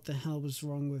don't know what the hell was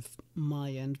wrong with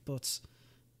my end, but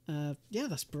yeah,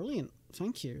 that's brilliant.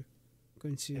 Thank you. I'm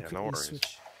going to quickly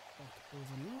switch back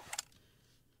over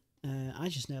now. I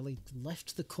just nearly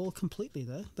left the call completely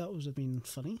there. That would have been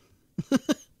funny.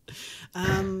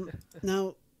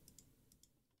 Now,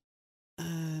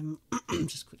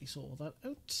 just quickly sort all that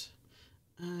out.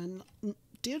 And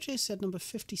DOJ said number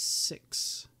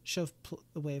 56. Shove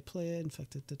away a player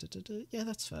infected. Yeah,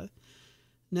 that's fair.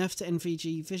 Nerf to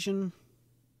NVG Vision.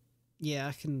 Yeah,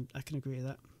 I can agree with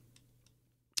that.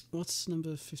 What's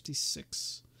number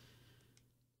 56?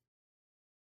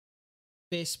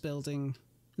 Base building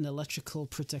an electrical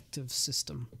protective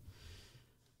system.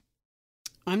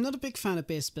 I'm not a big fan of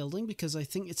base building because I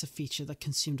think it's a feature that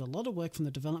consumed a lot of work from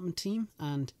the development team,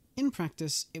 and in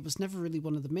practice, it was never really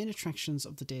one of the main attractions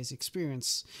of the DayZ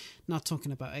experience, not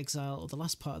talking about Exile or the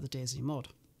last part of the DayZ mod.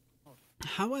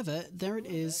 However, there it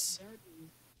is,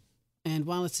 and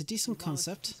while it's a decent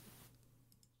concept,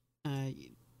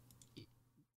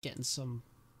 getting some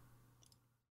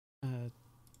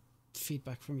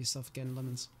feedback from yourself again,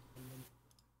 Lemons.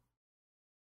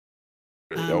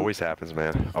 It always happens,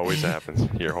 man. Always happens.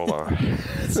 Here, hold on.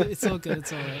 It's all good.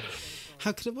 It's all right.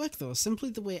 How could it work, though? Simply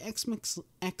the way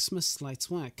Xmas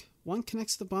lights work. One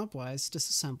connects the barbed wires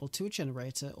disassembled to a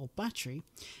generator or battery,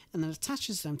 and then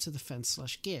attaches them to the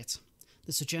fence/gate.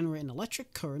 This will generate an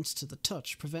electric current to the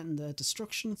touch, preventing their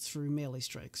destruction through melee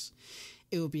strikes.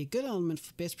 It will be a good element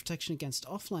for base protection against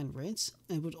offline raids,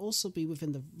 and would also be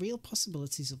within the real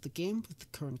possibilities of the game with the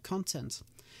current content.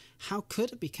 How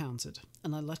could it be countered?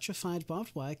 An electrified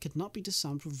barbed wire could not be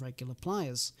disarmed with regular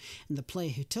pliers, and the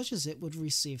player who touches it would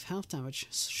receive health damage,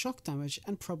 shock damage,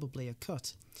 and probably a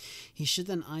cut. He should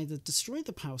then either destroy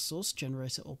the power source,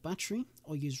 generator, or battery,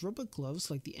 or use rubber gloves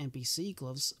like the NBC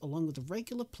gloves, along with the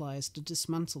regular pliers to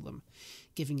dismantle them,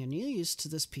 giving a new use to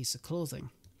this piece of clothing.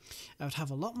 I would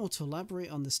have a lot more to elaborate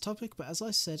on this topic, but as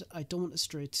I said, I don't want to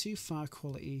stray too far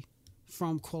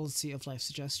from quality of life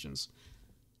suggestions.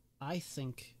 I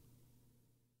think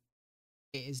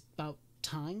it is about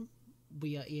time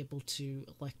we are able to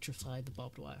electrify the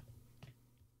barbed wire.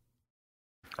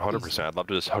 100%. I'd love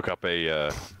to just hook up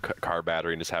a car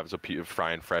battery and just have some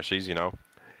frying freshies, you know?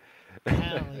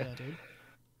 Hell yeah, dude.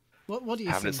 What do you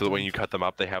Having think? it so that when you cut them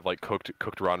up, they have like cooked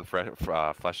rotten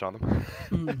flesh on them.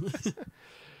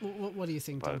 What do you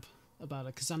think, Dump, about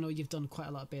it? Because I know you've done quite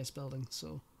a lot of base building,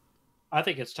 so... I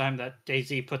think it's time that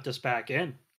DayZ put this back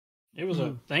in. It was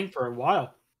a thing for a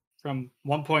while. From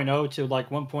 1.0 to like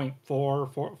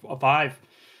 1.4, 5.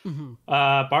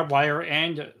 Barbed wire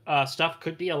and stuff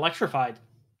could be electrified.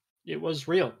 It was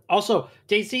real. Also,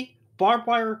 DayZ, barbed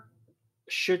wire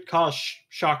should cause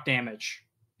shock damage.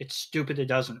 It's stupid it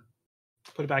doesn't.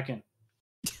 Put it back in.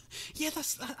 Yeah,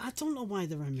 I don't know why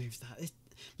they removed that.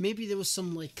 Maybe there was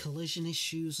some like collision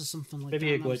issues or something like that.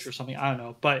 Maybe a glitch or something. I don't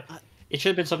know. But it should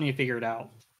have been something you figured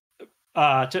out.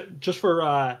 Just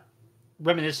for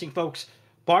reminiscing, folks,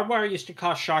 barbed wire used to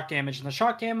cause shock damage, and the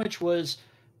shock damage was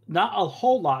not a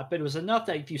whole lot, but it was enough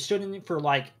that if you stood in it for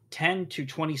like 10 to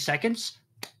 20 seconds,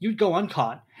 you'd go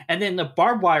uncaught. And then the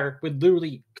barbed wire would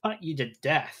literally cut you to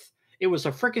death. It was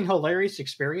a freaking hilarious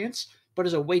experience, but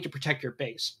as a way to protect your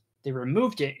base. They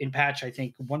removed it in patch, I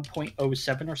think,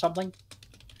 1.07 or something.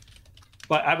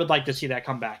 But I would like to see that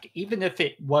come back. Even if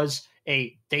it was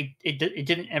it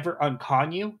didn't ever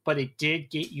uncon you, but it did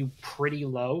get you pretty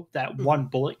low that one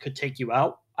bullet could take you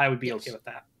out, I would be okay with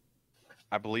that.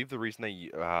 I believe the reason they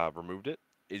removed it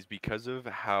is because of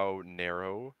how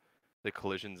narrow the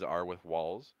collisions are with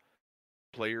walls.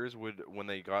 Players would, when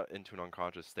they got into an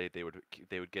unconscious state, they would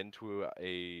get into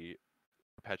a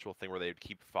perpetual thing where they would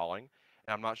keep falling.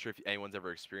 And I'm not sure if anyone's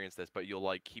ever experienced this, but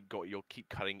you'll keep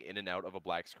cutting in and out of a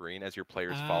black screen as your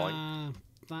player's falling.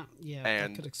 That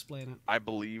could explain it. I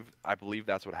believe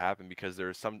that's what happened, because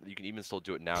there's some, you can even still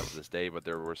do it now to this day, but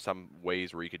there were some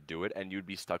ways where you could do it and you'd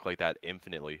be stuck like that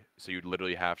infinitely. So you'd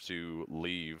literally have to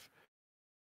leave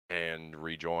and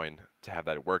rejoin to have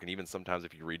that work. And even sometimes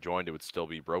if you rejoined, it would still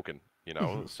be broken, you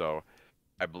know? So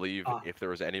I believe if there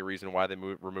was any reason why they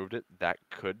removed it, that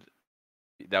would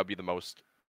be the most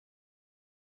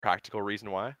practical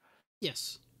reason why.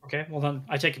 Yes. Okay, well then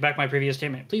I take back my previous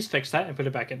statement. Please fix that and put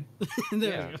it back in.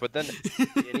 But then,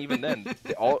 and even then,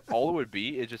 all it would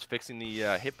be is just fixing the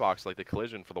hitbox, like the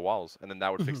collision for the walls, and then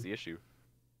that would fix the issue.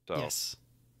 So. Yes.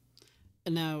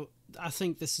 And now, I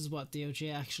think this is what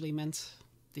DOJ actually meant.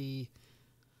 The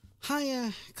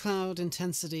higher cloud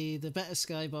intensity, the better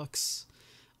skybox.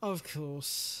 Of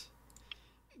course.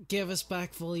 Give us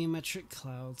back volumetric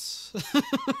clouds.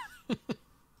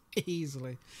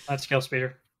 Easily. That's Scale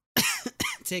Speeder.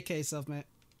 Take care of yourself, mate.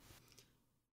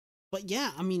 But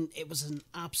yeah, I mean, it was an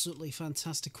absolutely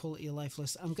fantastic quality of life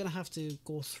list. I'm going to have to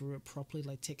go through it properly,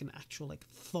 like take an actual, like,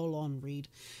 full-on read.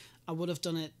 I would have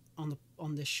done it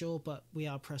on this show, but we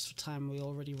are pressed for time. We're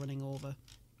already running over.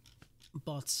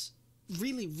 But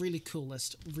really, really cool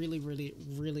list. Really, really,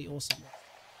 really awesome.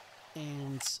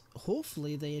 And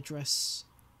hopefully they address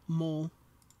more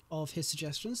of his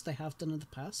suggestions. They have done in the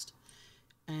past.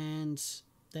 And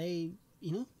they,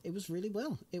 you know, it was really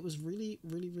well. It was really,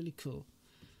 really, really cool.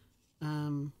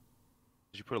 Did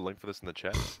you put a link for this in the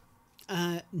chat?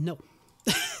 No.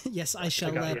 Yes, I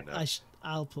shall.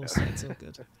 I'll post it. It's all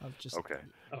good. I've just. Okay.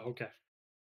 Oh, okay.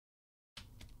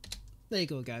 There you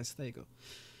go, guys. There you go.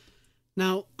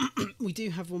 Now we do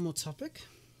have one more topic,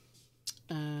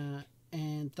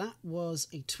 and that was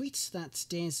a tweet that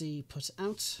Daisy put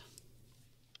out,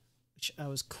 which I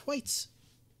was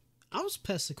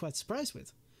personally quite surprised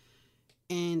with,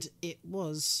 and it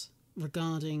was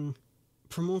regarding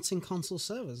promoting console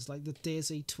servers. Like, the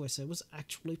Daisy Twitter was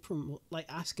actually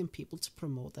asking people to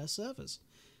promote their servers,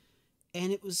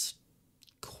 and it was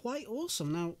quite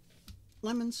awesome. Now,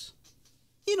 Lemons,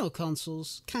 you know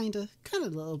consoles, kind of a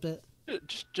little bit.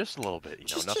 Just a little bit, you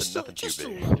know, nothing too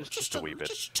big, just a wee bit,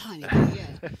 just a tiny bit.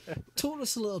 Yeah. Talk to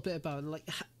us a little bit about it. Like,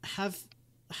 have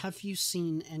you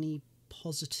seen any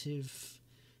positive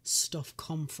stuff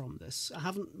come from this? I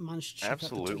haven't managed to check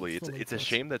Absolutely. out the tweet It's a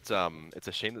shame that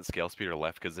Scale Speeder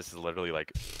left, because this is literally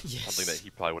like something that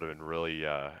he probably would have been really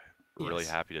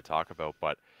happy to talk about.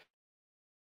 But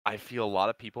I feel a lot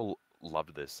of people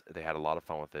loved this. They had a lot of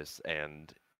fun with this,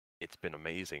 and it's been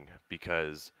amazing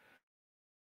because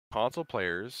console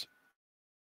players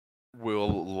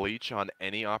will leech on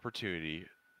any opportunity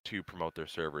to promote their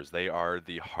servers. They are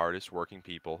the hardest working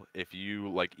people. If you,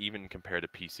 like, even compare to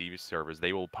PC servers,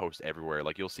 they will post everywhere.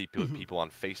 Like, you'll see people on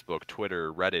Facebook,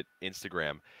 Twitter, Reddit,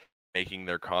 Instagram making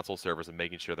their console servers and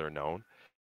making sure they're known.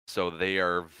 So they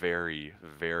are very,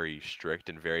 very strict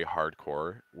and very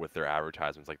hardcore with their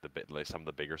advertisements, like some of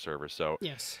the bigger servers. So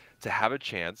yes, to have a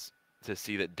chance to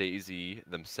see that DayZ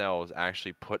themselves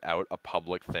actually put out a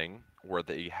public thing where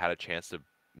they had a chance to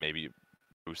maybe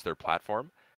boost their platform,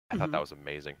 I thought that was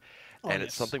amazing. And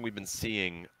it's something we've been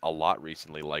seeing a lot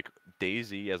recently. Like,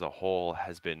 DayZ as a whole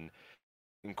has been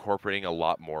incorporating a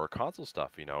lot more console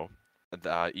stuff, you know.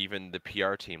 Even the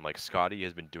PR team, like Scotty,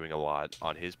 has been doing a lot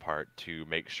on his part to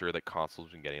make sure that consoles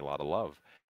have been getting a lot of love.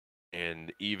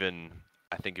 And even,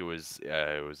 I think it was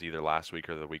either last week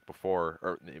or the week before,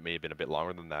 or it may have been a bit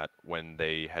longer than that, when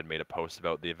they had made a post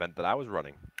about the event that I was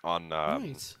running on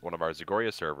one of our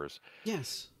Zagoria servers.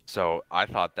 Yes. So I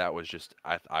thought that was just,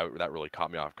 that really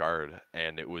caught me off guard,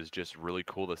 and it was just really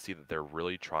cool to see that they're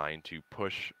really trying to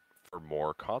push for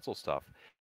more console stuff.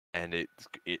 And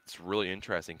it's really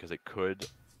interesting because it could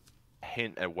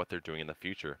hint at what they're doing in the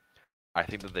future. I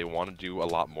think that they want to do a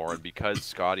lot more, and because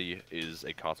Scotty is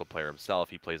a console player himself,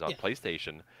 he plays on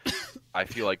PlayStation, I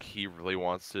feel like he really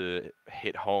wants to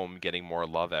hit home getting more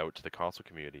love out to the console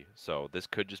community. So this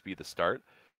could just be the start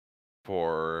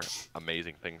for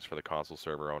amazing things for the console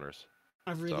server owners.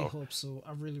 I really hope so.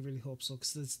 I really, really hope so,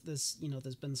 because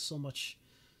there's been so much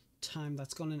time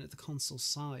that's gone into the console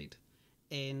side.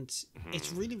 And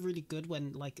it's really, really good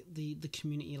when, like, the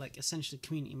community, like, essentially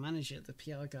community manager, the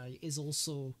PR guy, is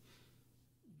also,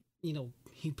 you know,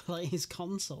 he plays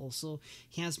console, so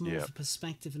he has more of a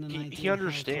perspective and an idea. He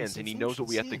understands, and he knows what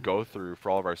we have to go through for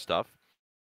all of our stuff.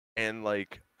 And,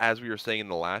 like, as we were saying in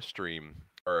the last stream,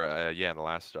 or in the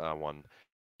last one,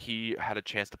 he had a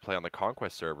chance to play on the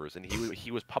Conquest servers, and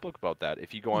he was public about that.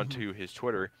 If you go onto his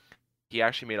Twitter, he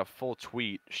actually made a full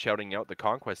tweet shouting out the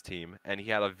Conquest team, and he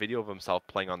had a video of himself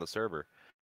playing on the server.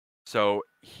 So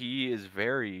he is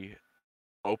very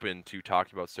open to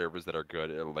talking about servers that are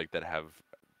good, like that have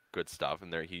good stuff,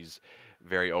 and he's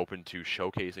very open to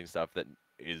showcasing stuff that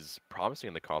is promising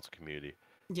in the console community.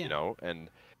 You know, and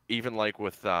even like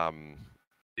with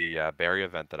the Barry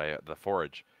event the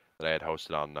Forage that I had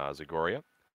hosted on Zagoria.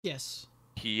 Yes.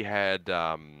 He had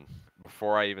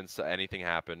before I even saw anything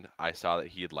happen, I saw that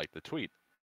he had liked the tweet,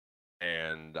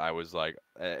 and I was like,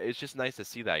 it's just nice to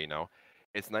see that, you know.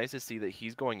 It's nice to see that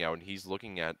he's going out and he's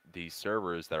looking at these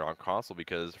servers that are on console,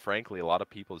 because frankly, a lot of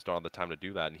people just don't have the time to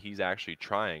do that, and he's actually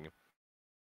trying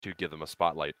to give them a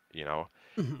spotlight, you know.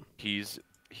 He's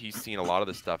seen a lot of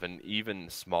this stuff, and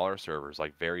even smaller servers,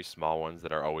 like very small ones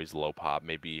that are always low pop,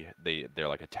 maybe they're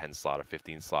like a 10 slot, a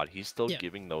 15 slot, he's still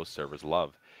giving those servers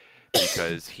love,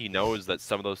 because he knows that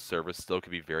some of those servers still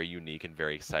could be very unique and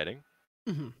very exciting.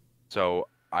 So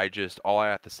all I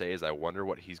have to say is I wonder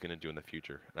what he's going to do in the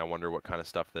future, and I wonder what kind of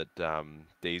stuff that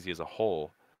DayZ as a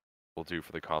whole will do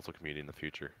for the console community in the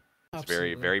future. It's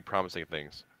Absolutely. very, very promising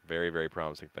things. Very, very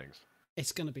promising things.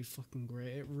 It's gonna be fucking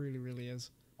great. It really, really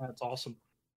is. That's awesome.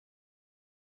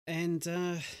 And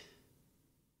Now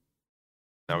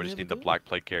we just need the black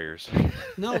plate carriers.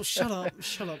 No, shut up.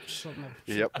 No.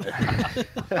 Yep.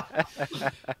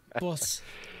 But,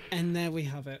 and there we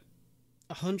have it.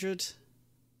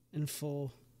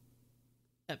 104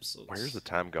 episodes. Where's the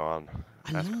time gone?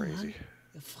 That's crazy. Man.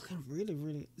 It fucking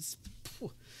really, it's,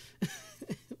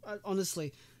 I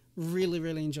honestly really,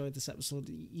 really enjoyed this episode.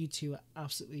 You two are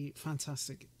absolutely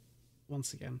fantastic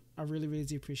once again. I really, really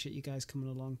do appreciate you guys coming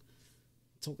along,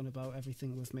 talking about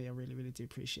everything with me. I really, really do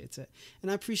appreciate it. And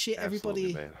I appreciate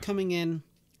everybody coming in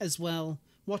as well,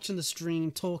 watching the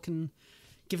stream, talking,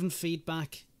 giving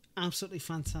feedback. Absolutely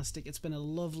fantastic. It's been a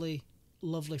lovely,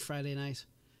 lovely Friday night.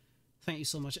 Thank you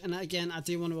so much. And again, I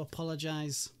do want to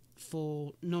apologize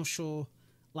for no show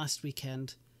last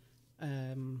weekend.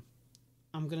 I'm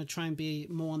going to try and be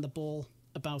more on the ball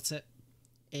about it,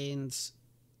 and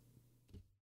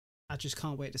I just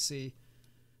can't wait to see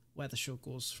where the show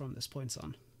goes from this point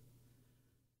on.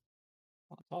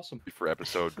 That's awesome. For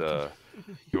episode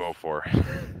 204.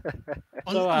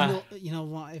 So, you know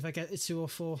what? If I get it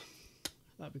 204,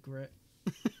 that'd be great.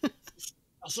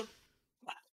 Awesome.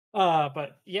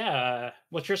 But yeah,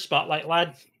 what's your spotlight,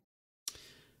 lad?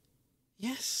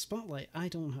 Yes, spotlight. I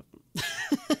don't have.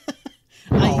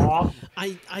 Aww.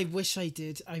 I wish I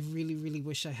did. I really, really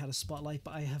wish I had a spotlight,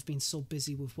 but I have been so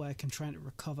busy with work and trying to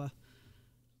recover.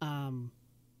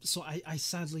 So I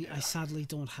sadly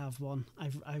don't have one.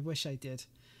 I wish I did.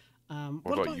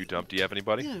 What about you, Dump? Do you have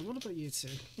anybody? Yeah. What about you two?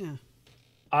 Yeah.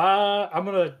 I'm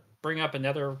gonna bring up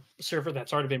another server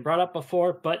that's already been brought up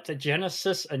before, but the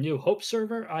Genesis A New Hope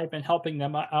server. I've been helping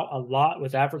them out a lot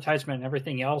with advertisement and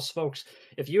everything else, folks.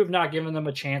 If you have not given them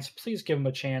a chance, please give them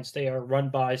a chance. They are run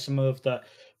by some of the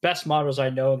best models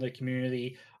I know in the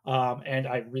community. And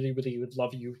I really, really would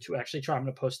love you to actually try. I'm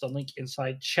going to post a link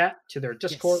inside chat to their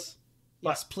Discord.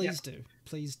 Yes, please do.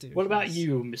 Please do. What about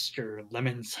you, Mr.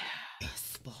 Lemons?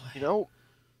 Yes, boy. You know,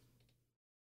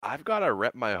 I've got to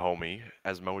rep my homie,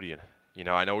 Asmodean. You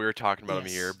know, I know we were talking about him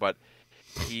here, but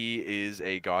he is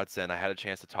a godsend. I had a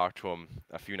chance to talk to him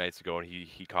a few nights ago, and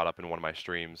he caught up in one of my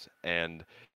streams. And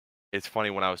it's funny,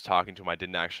 when I was talking to him, it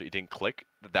didn't click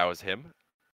that was him.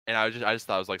 And I just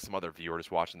thought it was like some other viewer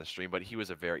just watching the stream. But he's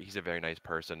a very nice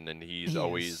person, and he's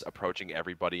always approaching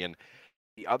everybody. And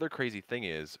the other crazy thing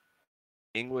is,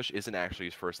 English isn't actually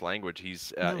his first language.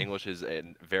 English is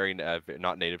very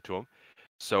not native to him.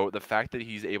 So the fact that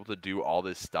he's able to do all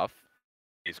this stuff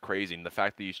is crazy, and the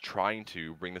fact that he's trying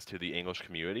to bring this to the English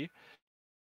community,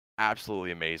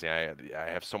 absolutely amazing. I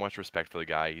have so much respect for the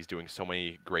guy. He's doing so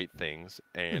many great things,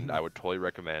 and I would totally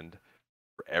recommend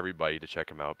for everybody to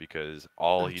check him out, because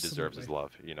all he deserves is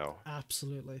love, you know.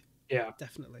 Absolutely. Yeah,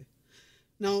 definitely.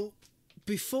 Now,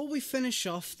 before we finish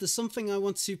off, there's something I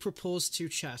want to propose to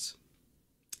chat,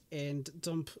 and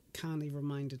Dump kindly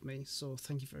reminded me, so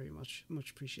thank you very much.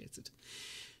 Much appreciated.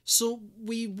 So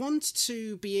we want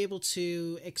to be able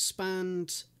to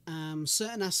expand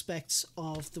certain aspects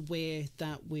of the way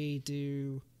that we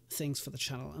do things for the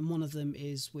channel, and one of them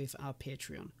is with our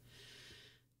Patreon.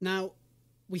 Now,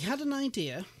 we had an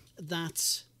idea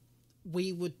that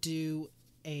we would do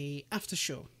a after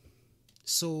show.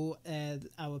 So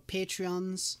our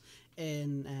Patreons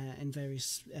and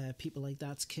various people like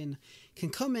that can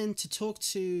come in to talk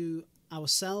to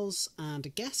ourselves and a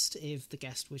guest, if the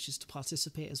guest wishes to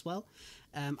participate as well,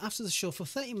 after the show for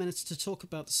 30 minutes to talk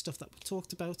about the stuff that we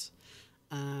talked about,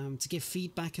 to give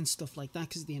feedback and stuff like that,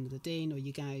 because at the end of the day, you know,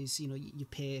 you guys, you know, you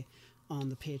pay on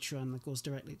the Patreon that goes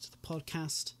directly to the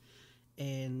podcast,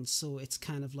 and so it's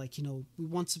kind of like, you know, we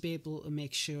want to be able to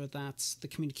make sure that the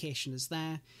communication is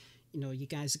there. You know, you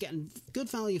guys are getting good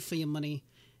value for your money,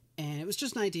 and it was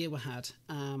just an idea we had.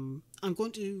 I'm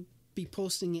going to be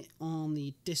posting it on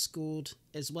the Discord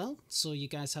as well, so you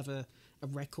guys have a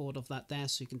record of that there,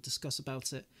 so you can discuss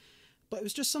about it. But it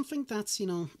was just something that's, you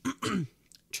know,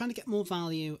 trying to get more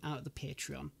value out of the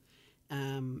Patreon.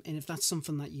 And if that's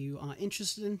something that you are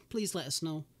interested in, please let us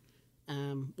know.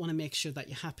 Want to make sure that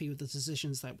you're happy with the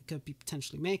decisions that we could be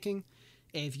potentially making.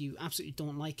 If you absolutely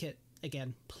don't like it,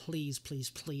 again, please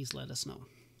let us know.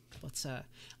 But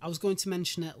I was going to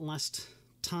mention it last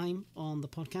time on the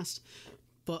podcast,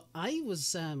 but I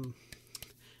was a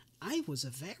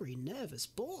very nervous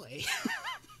boy,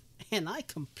 and I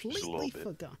completely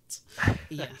forgot.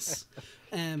 Yes,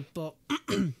 but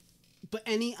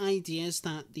any ideas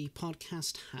that the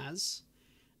podcast has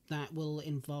that will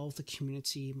involve the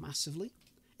community massively,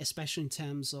 especially in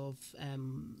terms of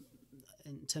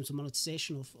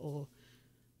monetization or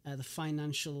the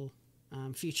financial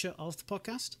future of the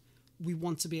podcast. We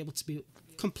want to be able to be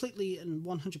completely and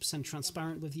 100%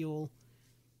 transparent with you all,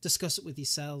 discuss it with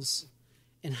yourselves,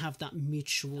 and have that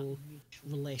mutual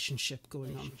relationship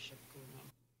going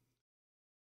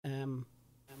on.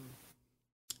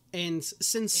 And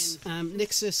since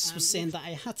Nixus was saying that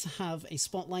I had to have a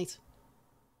spotlight,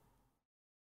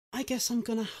 I guess I'm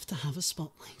gonna have to have a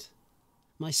spotlight.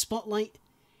 My spotlight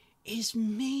is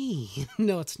me.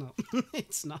 No, it's not.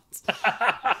 It's not.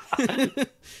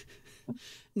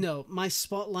 No, my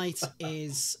spotlight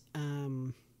is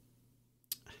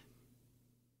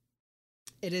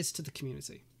it is to the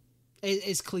community.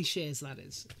 As cliche as that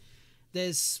is.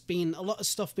 There's been a lot of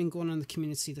stuff been going on in the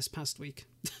community this past week.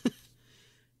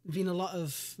 Been a lot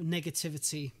of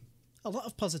negativity, a lot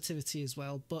of positivity as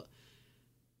well, but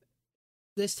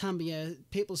this time of year,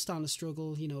 people are starting to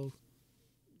struggle, you know,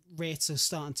 rates are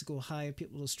starting to go higher,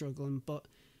 people are struggling, but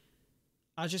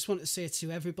I just want to say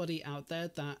to everybody out there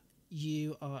that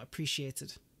you are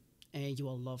appreciated and you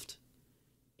are loved.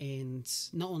 And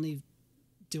not only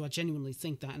do I genuinely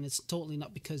think that, and it's totally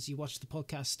not because you watch the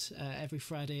podcast every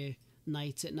Friday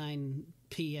night at 9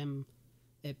 p.m.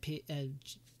 at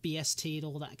BST and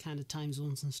all that kind of time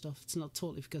zones and stuff. It's not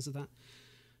totally because of that.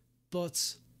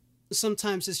 But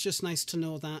sometimes it's just nice to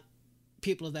know that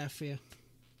people are there for you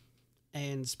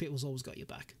and people's always got your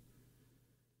back.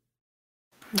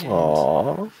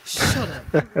 Aww.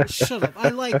 Shut up. I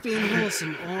like being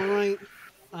wholesome, alright?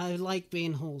 I like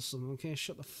being wholesome, okay?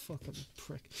 Shut the fuck up,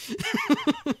 prick.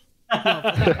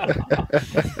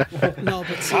 No,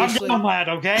 but seriously, I'm mad,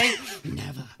 okay?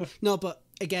 Never. No, but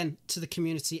again, to the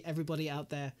community, everybody out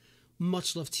there,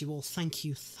 much love to you all. Thank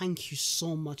you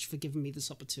so much for giving me this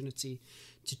opportunity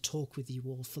to talk with you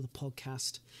all for the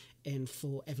podcast and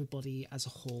for everybody as a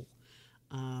whole.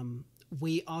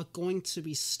 We are going to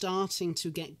be starting to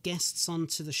get guests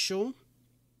onto the show.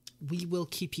 We will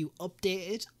keep you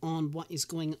updated on what is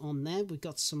going on there. We've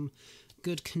got some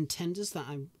good contenders that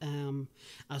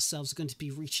ourselves are going to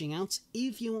be reaching out.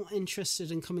 If you're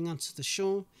interested in coming onto the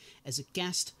show as a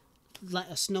guest, let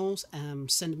us know.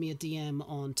 Send me a DM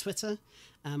on Twitter,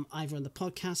 either on the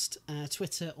podcast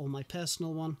Twitter or my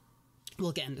personal one.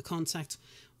 We'll get into contact.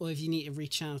 Or if you need to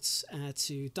reach out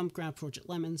to Dump Grab Project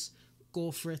Lemons,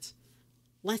 go for it.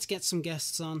 Let's get some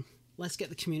guests on. Let's get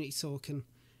the community talking.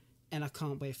 And I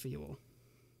can't wait for you all.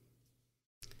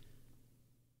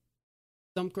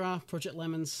 Dump Grab Project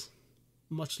Lemons,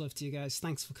 much love to you guys.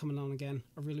 Thanks for coming on again.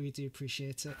 I really, really do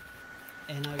appreciate it.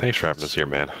 And thanks for having us here,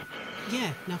 man.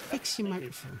 Yeah, now fix your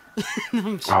microphone.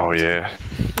 No, oh yeah,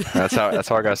 that's how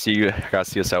I gotta see you. I gotta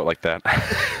see us out like that.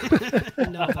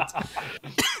 No,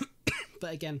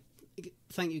 but again,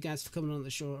 thank you guys for coming on the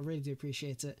show. I really do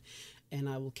appreciate it, and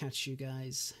I will catch you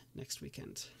guys next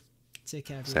weekend. Take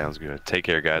care, everyone. Sounds good. Take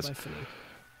care, guys. Bye for now.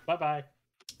 Bye-bye.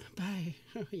 Bye.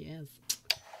 Oh, yes.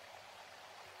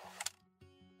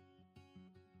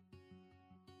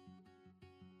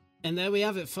 And there we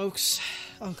have it, folks.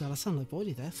 Oh, God, I sound like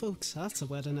Bodie there, folks. That's a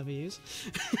word I never use.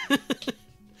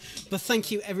 But thank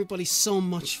you, everybody, so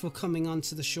much for coming on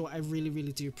to the show. I really,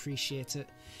 really do appreciate it.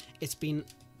 It's been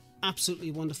absolutely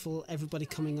wonderful, everybody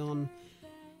coming on.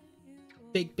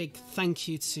 Big, big thank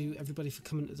you to everybody for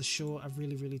coming to the show. I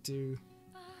really, really do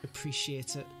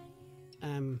appreciate it.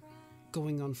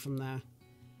 Going on from there.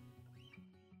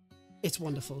 It's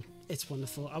wonderful. It's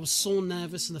wonderful. I was so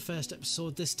nervous in the first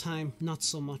episode. This time, not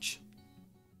so much.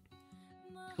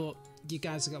 But you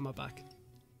guys have got my back.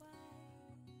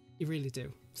 You really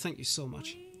do. Thank you so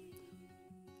much.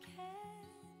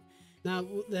 Now,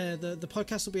 the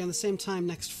podcast will be on the same time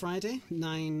next Friday,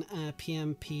 9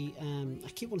 p.m. I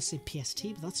keep wanting to say PST,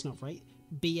 but that's not right.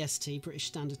 BST, British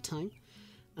Standard Time.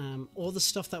 All the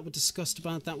stuff that we discussed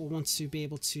about that we'll want to be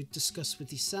able to discuss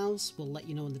with yourselves. We'll let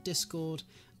you know in the Discord.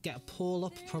 Get a poll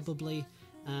up, probably.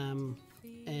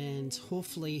 And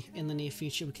hopefully, in the near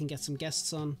future, we can get some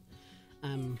guests on.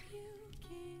 And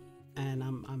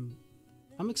I'm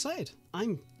excited.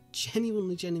 I'm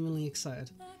genuinely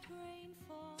excited.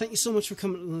 Thank you so much for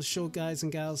coming on the show, guys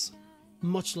and gals.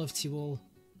 Much love to you all.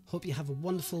 Hope you have a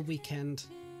wonderful weekend.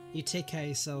 You take care of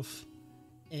yourself.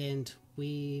 And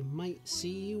we might see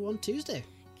you on Tuesday.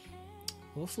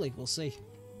 Hopefully, we'll see.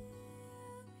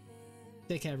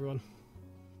 Take care, everyone.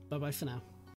 Bye-bye for now.